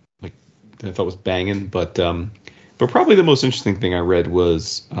like that I thought was banging, but probably the most interesting thing I read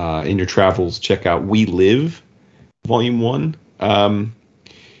was in your travels, check out We Live, Volume 1.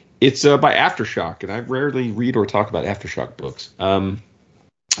 It's by Aftershock, and I rarely read or talk about Aftershock books,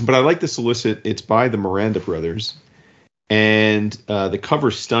 but I like to solicit. It's by the Miranda brothers, and the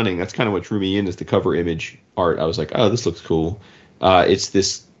cover's stunning. That's kind of what drew me in, is the cover image art. I was like, oh, this looks cool. It's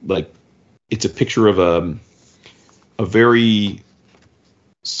this it's a picture of a very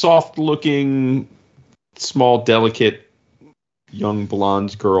soft-looking, small, delicate, young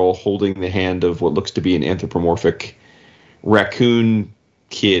blonde girl holding the hand of what looks to be an anthropomorphic raccoon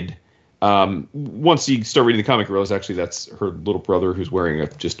kid. Once you start reading the comic, you realize actually that's her little brother who's wearing a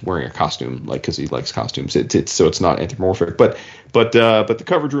costume, like because he likes costumes. So it's not anthropomorphic, but the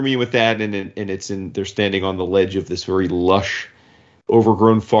cover drew me with that, and they're standing on the ledge of this very lush,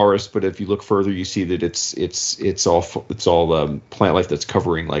 overgrown forest, but if you look further, you see that it's all plant life that's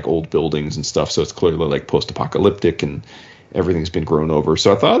covering like old buildings and stuff. So it's clearly like post-apocalyptic, and everything's been grown over.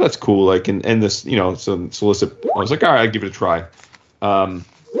 So I thought, oh, that's cool. Like, and this, so solicit. I was like, all right, I'll give it a try. The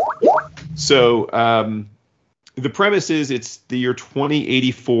premise is it's the year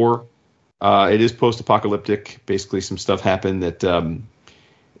 2084. It is post-apocalyptic. Basically, some stuff happened that,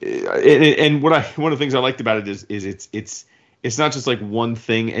 and one of the things I liked about it is it's not just like one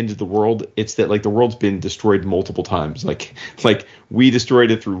thing ended the world. It's that like the world's been destroyed multiple times. Like we destroyed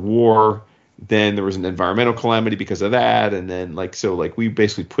it through war. Then there was an environmental calamity because of that, and then we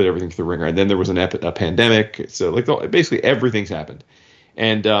basically put everything through the ringer. And then there was a pandemic, so basically everything's happened,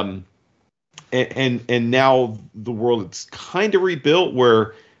 and now the world is kind of rebuilt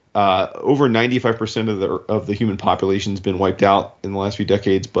where over 95% of the human population has been wiped out in the last few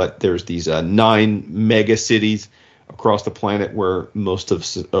decades. But there's these 9 mega cities across the planet where most of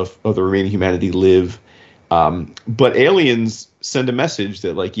the remaining humanity live. But aliens send a message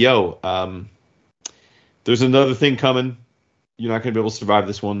that yo, there's another thing coming. You're not going to be able to survive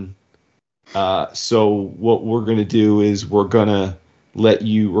this one. So what we're going to do is we're going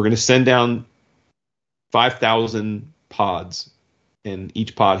to send down 5,000 pods, and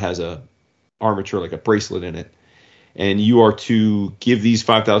each pod has a armature, like a bracelet in it. And you are to give these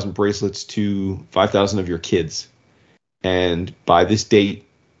 5,000 bracelets to 5,000 of your kids. And by this date,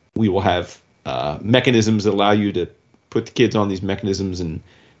 we will have mechanisms that allow you to put the kids on these mechanisms and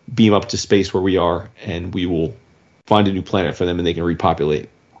beam up to space where we are, and we will find a new planet for them, and they can repopulate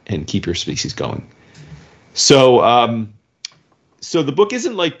and keep your species going. So, so the book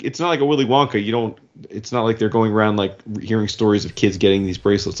isn't it's not like a Willy Wonka. It's not like they're going around hearing stories of kids getting these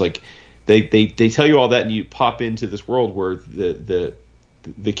bracelets. They tell you all that, and you pop into this world where the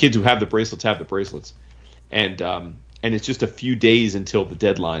kids who have the bracelets, and it's just a few days until the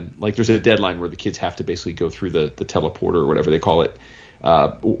deadline. There's a deadline where the kids have to basically go through the teleporter or whatever they call it,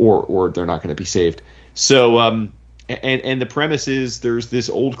 or they're not going to be saved. So, and the premise is there's this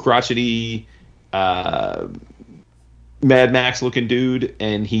old crotchety Mad Max looking dude,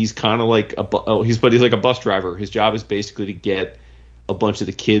 and he's kind of he's like a bus driver. His job is basically to get a bunch of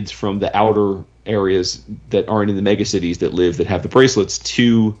the kids from the outer areas that aren't in the mega cities that have the bracelets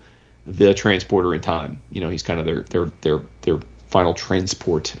to the transporter in time. He's kind of their final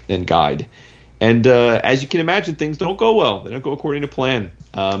transport and guide. And as you can imagine, things don't go well. They don't go according to plan.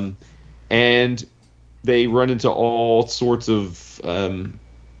 And they run into all sorts of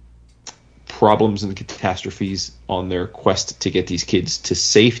problems and catastrophes on their quest to get these kids to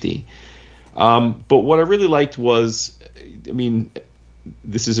safety. But what I really liked was,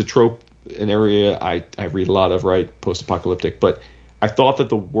 this is a trope, an area I read a lot of, right? Post-apocalyptic. But I thought that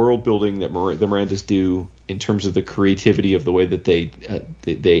the world building that the Mirandas do in terms of the creativity of the way that they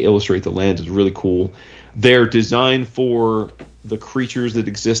illustrate the lands is really cool. Their design for the creatures that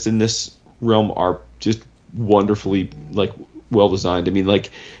exist in this realm are just wonderfully well designed.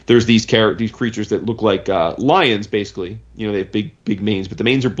 There's these creatures that look like lions, basically. They have big manes, but the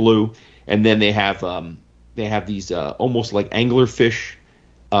manes are blue, and then they have these almost like anglerfish,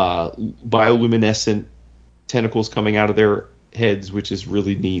 bioluminescent tentacles coming out of their heads, which is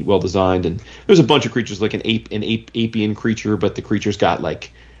really neat, well designed. And there's a bunch of creatures, like an apian creature, but the creature's got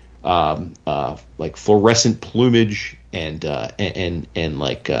fluorescent plumage and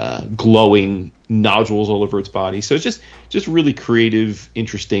glowing nodules all over its body. So it's just really creative,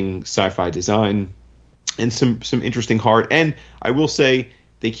 interesting sci-fi design, and some interesting heart. And I will say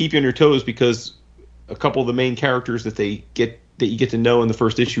they keep you on your toes, because a couple of the main characters that you get to know in the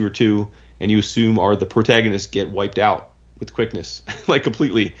first issue or two, and you assume are the protagonists, get wiped out with quickness,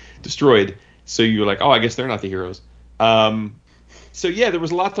 completely destroyed. So you're like, oh, I guess they're not the heroes. So yeah, there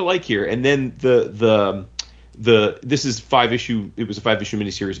was a lot to like here. And then this is 5-issue. It was a 5-issue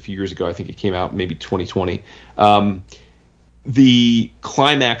miniseries a few years ago. I think it came out maybe 2020. The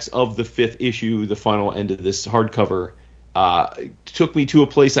climax of the 5th issue, the final end of this hardcover, took me to a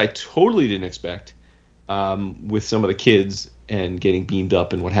place I totally didn't expect, with some of the kids and getting beamed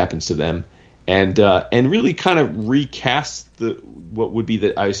up and what happens to them. And really kind of recast what would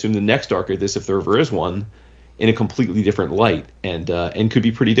be I assume the next arc of this, if there ever is one, in a completely different light, and could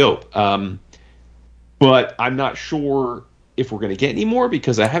be pretty dope. But I'm not sure if we're going to get any more,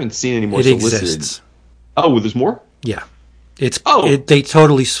 because I haven't seen any more solicited. Exists. Oh, there's more? Yeah, they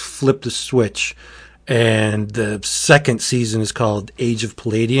totally flipped the switch, and the second season is called Age of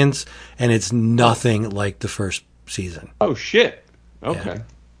Palladians, and it's nothing like the first season. Oh shit! Okay. Yeah.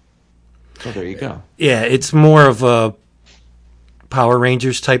 Oh, there you go. Yeah, it's more of a Power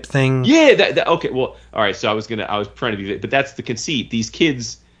Rangers type thing. Yeah. Okay. Well, all right. So I was trying to be, but that's the conceit. These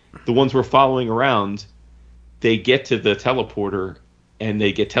kids, the ones we're following around, they get to the teleporter and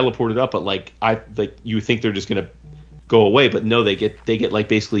they get teleported up. But you think they're just gonna go away, but no, they get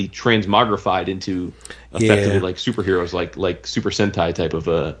basically transmogrified into effectively superheroes, like Super Sentai type of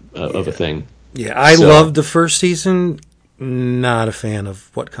a thing. Yeah, I loved the first season. Not a fan of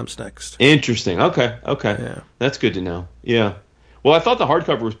what comes next. Interesting. Okay. Yeah. That's good to know. Yeah. Well, I thought the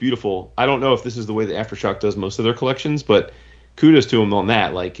hardcover was beautiful. I don't know if this is the way that Aftershock does most of their collections, but kudos to him on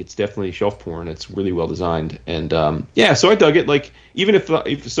that. Like, it's definitely shelf porn. It's really well designed, and so I dug it. Like, even if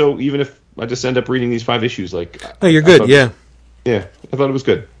I just end up reading these 5 issues, like, No, you're good. Yeah. I thought it was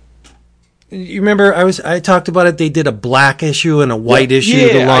good. You remember I talked about it. They did a black issue and a white issue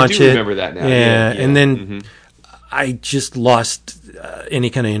to launch I do it. remember that now. Yeah, and then I just lost any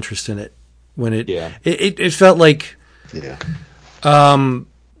kind of interest in it when it felt like I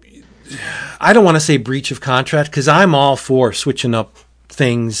don't want to say breach of contract because I'm all for switching up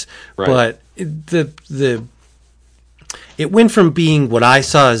things, but it went from being what I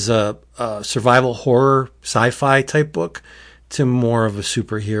saw as a survival horror sci-fi type book to more of a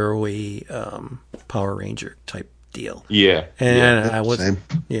superhero-y Power Ranger type deal. Yeah, and I was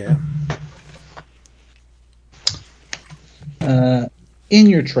in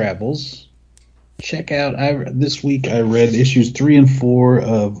your travels, check out. This week I read issues 3 and 4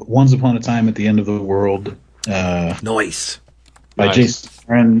 of Once Upon a Time at the End of the World. Nice. By Jason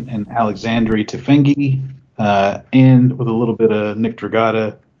Aaron and Alexandre Tefengi, and with a little bit of Nick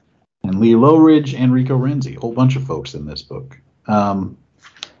Dragata and Lee Lowridge and Rico Renzi. A whole bunch of folks in this book.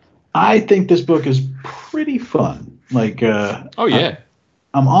 I think this book is pretty fun. Like, I'm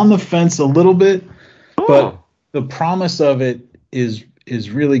on the fence a little bit, but the promise of it is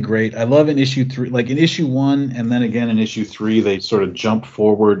really great. I love in issue 3, like in issue 1, and then again in issue 3, they sort of jump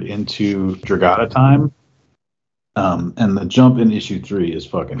forward into Dragata time. And the jump in issue 3 is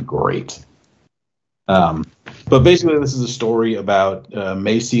fucking great. But basically, this is a story about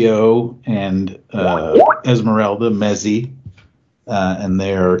Maceo and Esmeralda Mezzi, and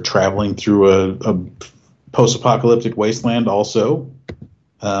they're traveling through a post-apocalyptic wasteland also.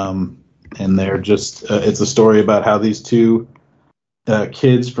 And they're just, it's a story about how these two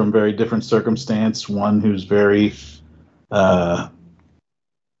kids from very different circumstance, one who's very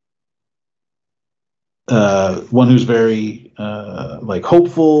like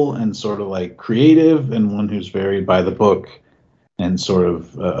hopeful and sort of like creative, and one who's very by the book and sort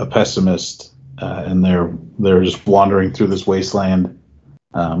of a pessimist, and they're just wandering through this wasteland,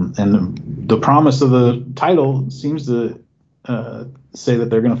 and the promise of the title seems to say that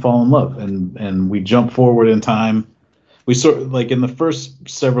they're going to fall in love, and we jump forward in time. We sort of like in the first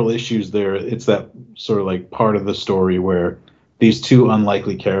several issues there, it's that sort of like part of the story where these two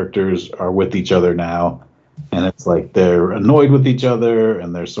unlikely characters are with each other now, and it's like they're annoyed with each other,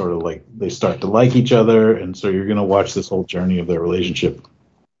 and they're sort of like they start to like each other, and so you're going to watch this whole journey of their relationship,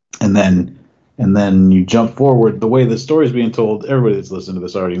 and then you jump forward. The way the story is being told, everybody that's listened to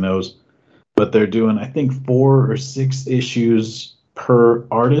this already knows, but they're doing I think 4 or 6 issues per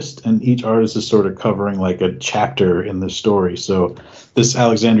artist, and each artist is sort of covering like a chapter in the story. So this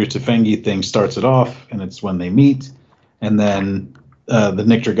Alexandre Tefengi thing starts it off, and it's when they meet. And then the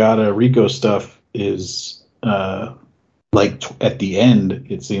Nick Dragata Rico stuff is at the end,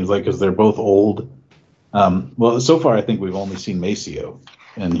 it seems like, because they're both old. Well, so far I think we've only seen Maceo,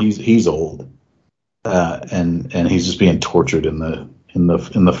 and he's old, and he's just being tortured in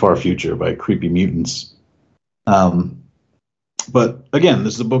the far future by creepy mutants. But again,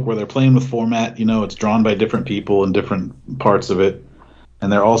 this is a book where they're playing with format. You know, it's drawn by different people in different parts of it,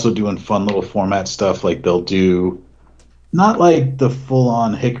 and they're also doing fun little format stuff. Like they'll do. Not like the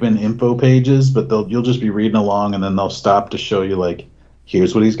full-on Hickman info pages, but you'll just be reading along, and then they'll stop to show you, like,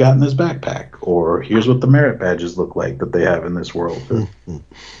 here's what he's got in his backpack, or here's what the merit badges look like that they have in this world,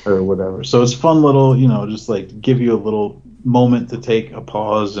 or whatever. So it's fun little, just like give you a little moment to take a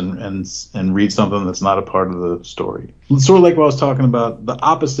pause and read something that's not a part of the story. It's sort of like what I was talking about. The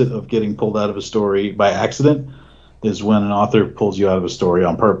opposite of getting pulled out of a story by accident is when an author pulls you out of a story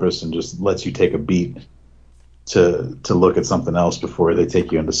on purpose and just lets you take a beat to look at something else before they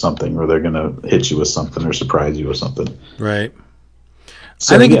take you into something, or they're going to hit you with something or surprise you with something. Right.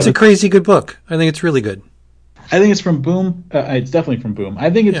 So, I think it's a crazy good book. I think it's really good. I think it's from Boom. It's definitely from Boom. I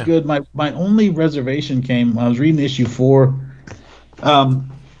think it's good. My only reservation came when I was reading issue 4,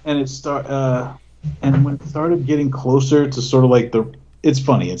 and when it started getting closer to sort of like it's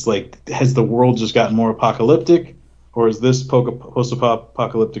funny. It's like, has the world just gotten more apocalyptic? Or is this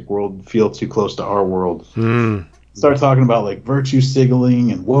post-apocalyptic world feel too close to our world? Start talking about like virtue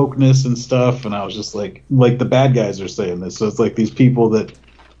signaling and wokeness and stuff, and I was just like the bad guys are saying this. So it's like these people that,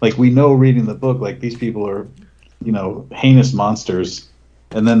 like, we know reading the book, like these people are, heinous monsters,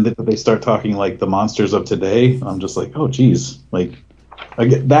 and then they start talking like the monsters of today. I'm just like, oh geez, like I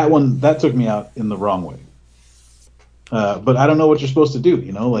get that took me out in the wrong way. But I don't know what you're supposed to do,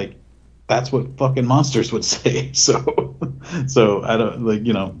 like. That's what fucking monsters would say. So I don't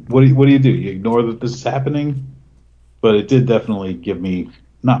what do you do? You ignore that this is happening? But it did definitely give me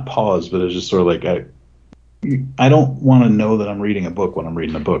not pause, but it was just sort of like I don't want to know that I'm reading a book when I'm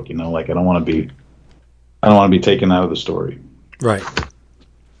reading a book. You know, like I don't want to be taken out of the story. Right.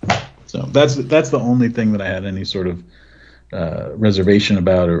 So that's the only thing that I had any sort of reservation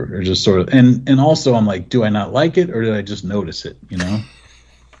about, or just sort of, and also I'm like, do I not like it, or did I just notice it? You know,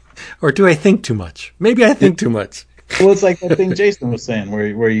 or do I think too much? Maybe I think too much. Well, it's like that thing Jason was saying,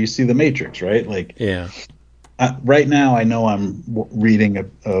 where you see the Matrix, right? Like, yeah. Right now, I know I'm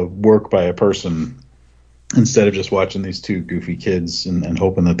reading a work by a person instead of just watching these two goofy kids and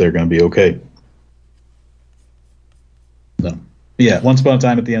hoping that they're going to be okay. So, yeah, Once Upon a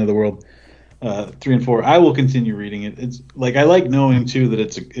Time at the End of the World, 3 and 4. I will continue reading it. It's like I like knowing too that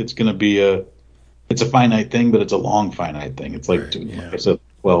it's going to be it's a finite thing, but it's a long finite thing. It's like, like I said,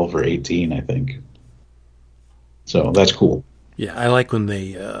 12 or 18, I think. So that's cool. Yeah, I like when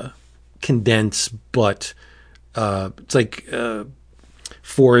they condense, but it's like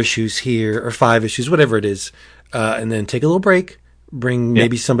 4 issues here or 5 issues, whatever it is, and then take a little break, bring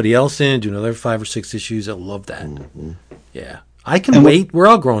maybe somebody else in, do another 5 or 6 issues. I love that. Mm-hmm. Yeah, I can wait. We're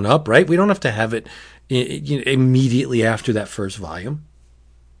all grown up, right? We don't have to have it immediately after that first volume.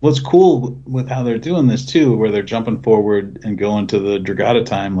 What's cool with how they're doing this too, where they're jumping forward and going to the Dragata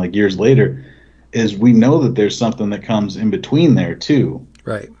time like years later, is we know that there's something that comes in between there too.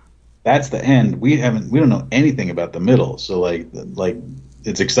 Right. That's the end. We don't know anything about the middle. So like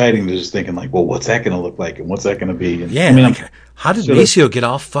it's exciting to just thinking like, well, what's that going to look like and what's that going to be? And, yeah. I mean, how did Maceo get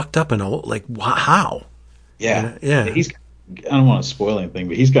all fucked up and all, like how? Yeah. Yeah. I don't want to spoil anything,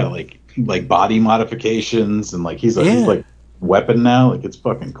 but he's got like body modifications and like he's like weapon now. Like it's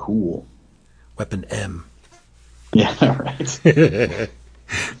fucking cool. Weapon M. Yeah. Right.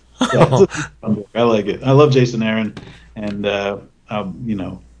 Yeah, I like it. I love Jason Aaron, and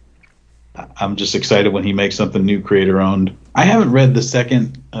I'm just excited when he makes something new, creator owned. I haven't read the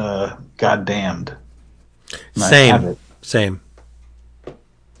second Goddamned. Same.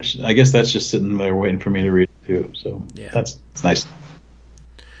 I guess that's just sitting there waiting for me to read it too. So it's nice.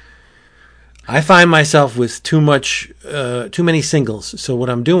 I find myself with too many singles. So what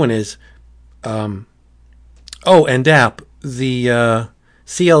I'm doing is, and Dap, the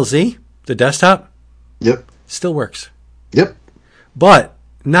CLZ, the desktop, still works. Yep. But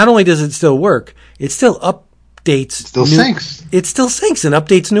not only does it still work, it still updates. It still syncs. It still syncs and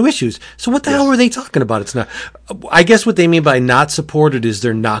updates new issues. So what the hell were they talking about? It's not. I guess what they mean by not supported is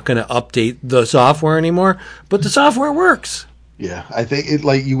they're not going to update the software anymore, but the software works. Yeah, I think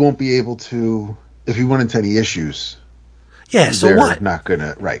you won't be able to if you run into any issues. Yeah, so what? Not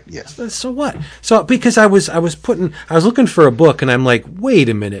gonna, right? Yeah. So what? So because I was looking for a book and I'm like, wait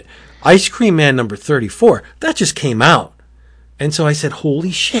a minute, Ice Cream Man number 34 that just came out, and so I said,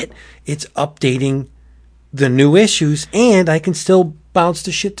 holy shit, it's updating the new issues and I can still bounce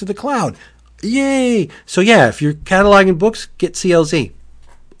the shit to the cloud. Yay! So yeah, if you're cataloging books, get CLZ.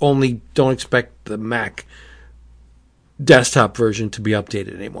 Only don't expect the Mac desktop version to be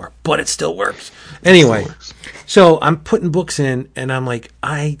updated anymore, but it still works. Anyway, so I'm putting books in and I'm like,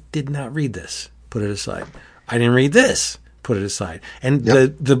 I did not read this. Put it aside. I didn't read this. Put it aside. And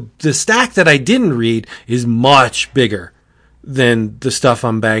the stack that I didn't read is much bigger than the stuff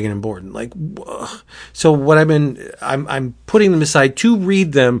I'm bagging and boarding. Like, so what I'm putting them aside to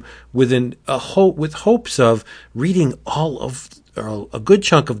read them with hopes of reading all of, or a good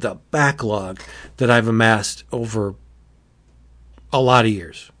chunk of the backlog that I've amassed over a lot of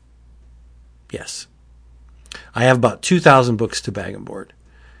years. Yes. I have about 2,000 books to bag and board.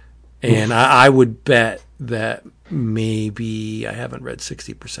 And I would bet that maybe I haven't read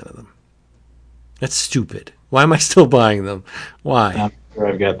 60% of them. That's stupid. Why am I still buying them? Why? I'm sure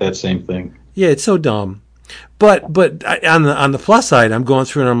I've got that same thing. Yeah, it's so dumb. But on the plus side, I'm going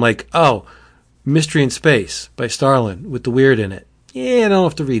through and I'm like, oh, Mystery in Space by Starlin with the weird in it. Yeah, I don't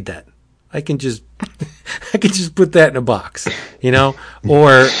have to read that. I can just put that in a box, you know?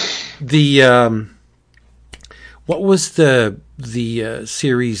 Or the what was the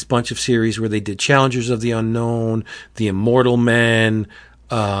series, bunch of series where they did Challengers of the Unknown, The Immortal Men,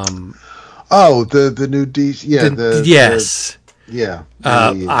 the new DC, yes. Yeah.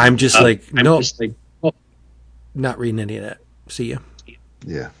 I'm just like, no, not reading any of that. See ya.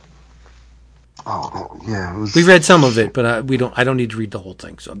 Yeah. Oh yeah. We read some of it, but I don't need to read the whole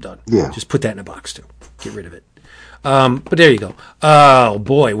thing, so I'm done. Yeah. Just put that in a box too. Get rid of it. But there you go. Oh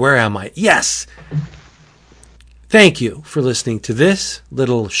boy, where am I? Yes. Thank you for listening to this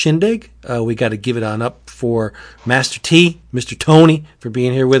little shindig. We got to give it on up for Master T, Mr. Tony, for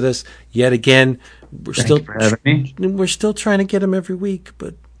being here with us yet again. Thanks for having me. We're still trying to get him every week,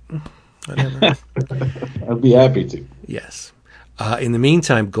 but whatever. I'd be happy to. Yes. In the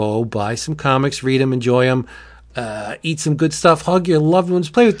meantime, go buy some comics, read them, enjoy them, eat some good stuff, hug your loved ones,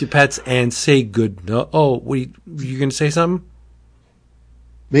 play with your pets, and say good. No, you going to say something?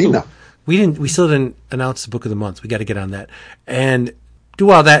 Me? No. We still didn't announce the book of the month. We got to get on that and do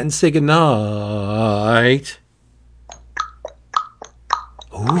all that and say good night.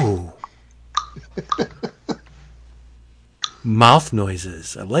 Ooh. Mouth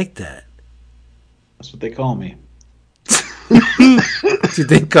noises. I like that. That's what they call me. Did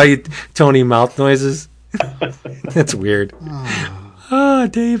they call you Tony Mouth Noises? That's weird.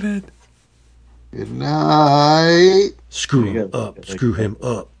 David. Good night. Screw him up. Screw him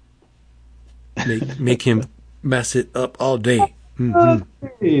up. Make him mess it up all day. Mm-hmm.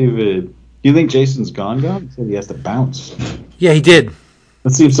 David. You think Jason's gone? He said he has to bounce. Yeah, he did.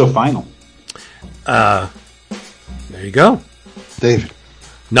 That seems so final. There you go. David.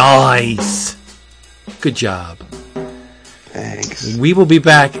 Nice. Good job. Thanks. We will be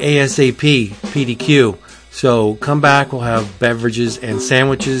back ASAP, PDQ. So come back. We'll have beverages and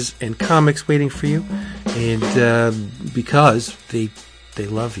sandwiches and comics waiting for you. And because they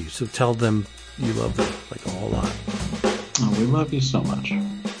love you. So tell them you love them like a whole lot. Oh, we love you so much.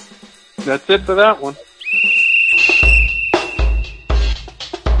 That's it for that one.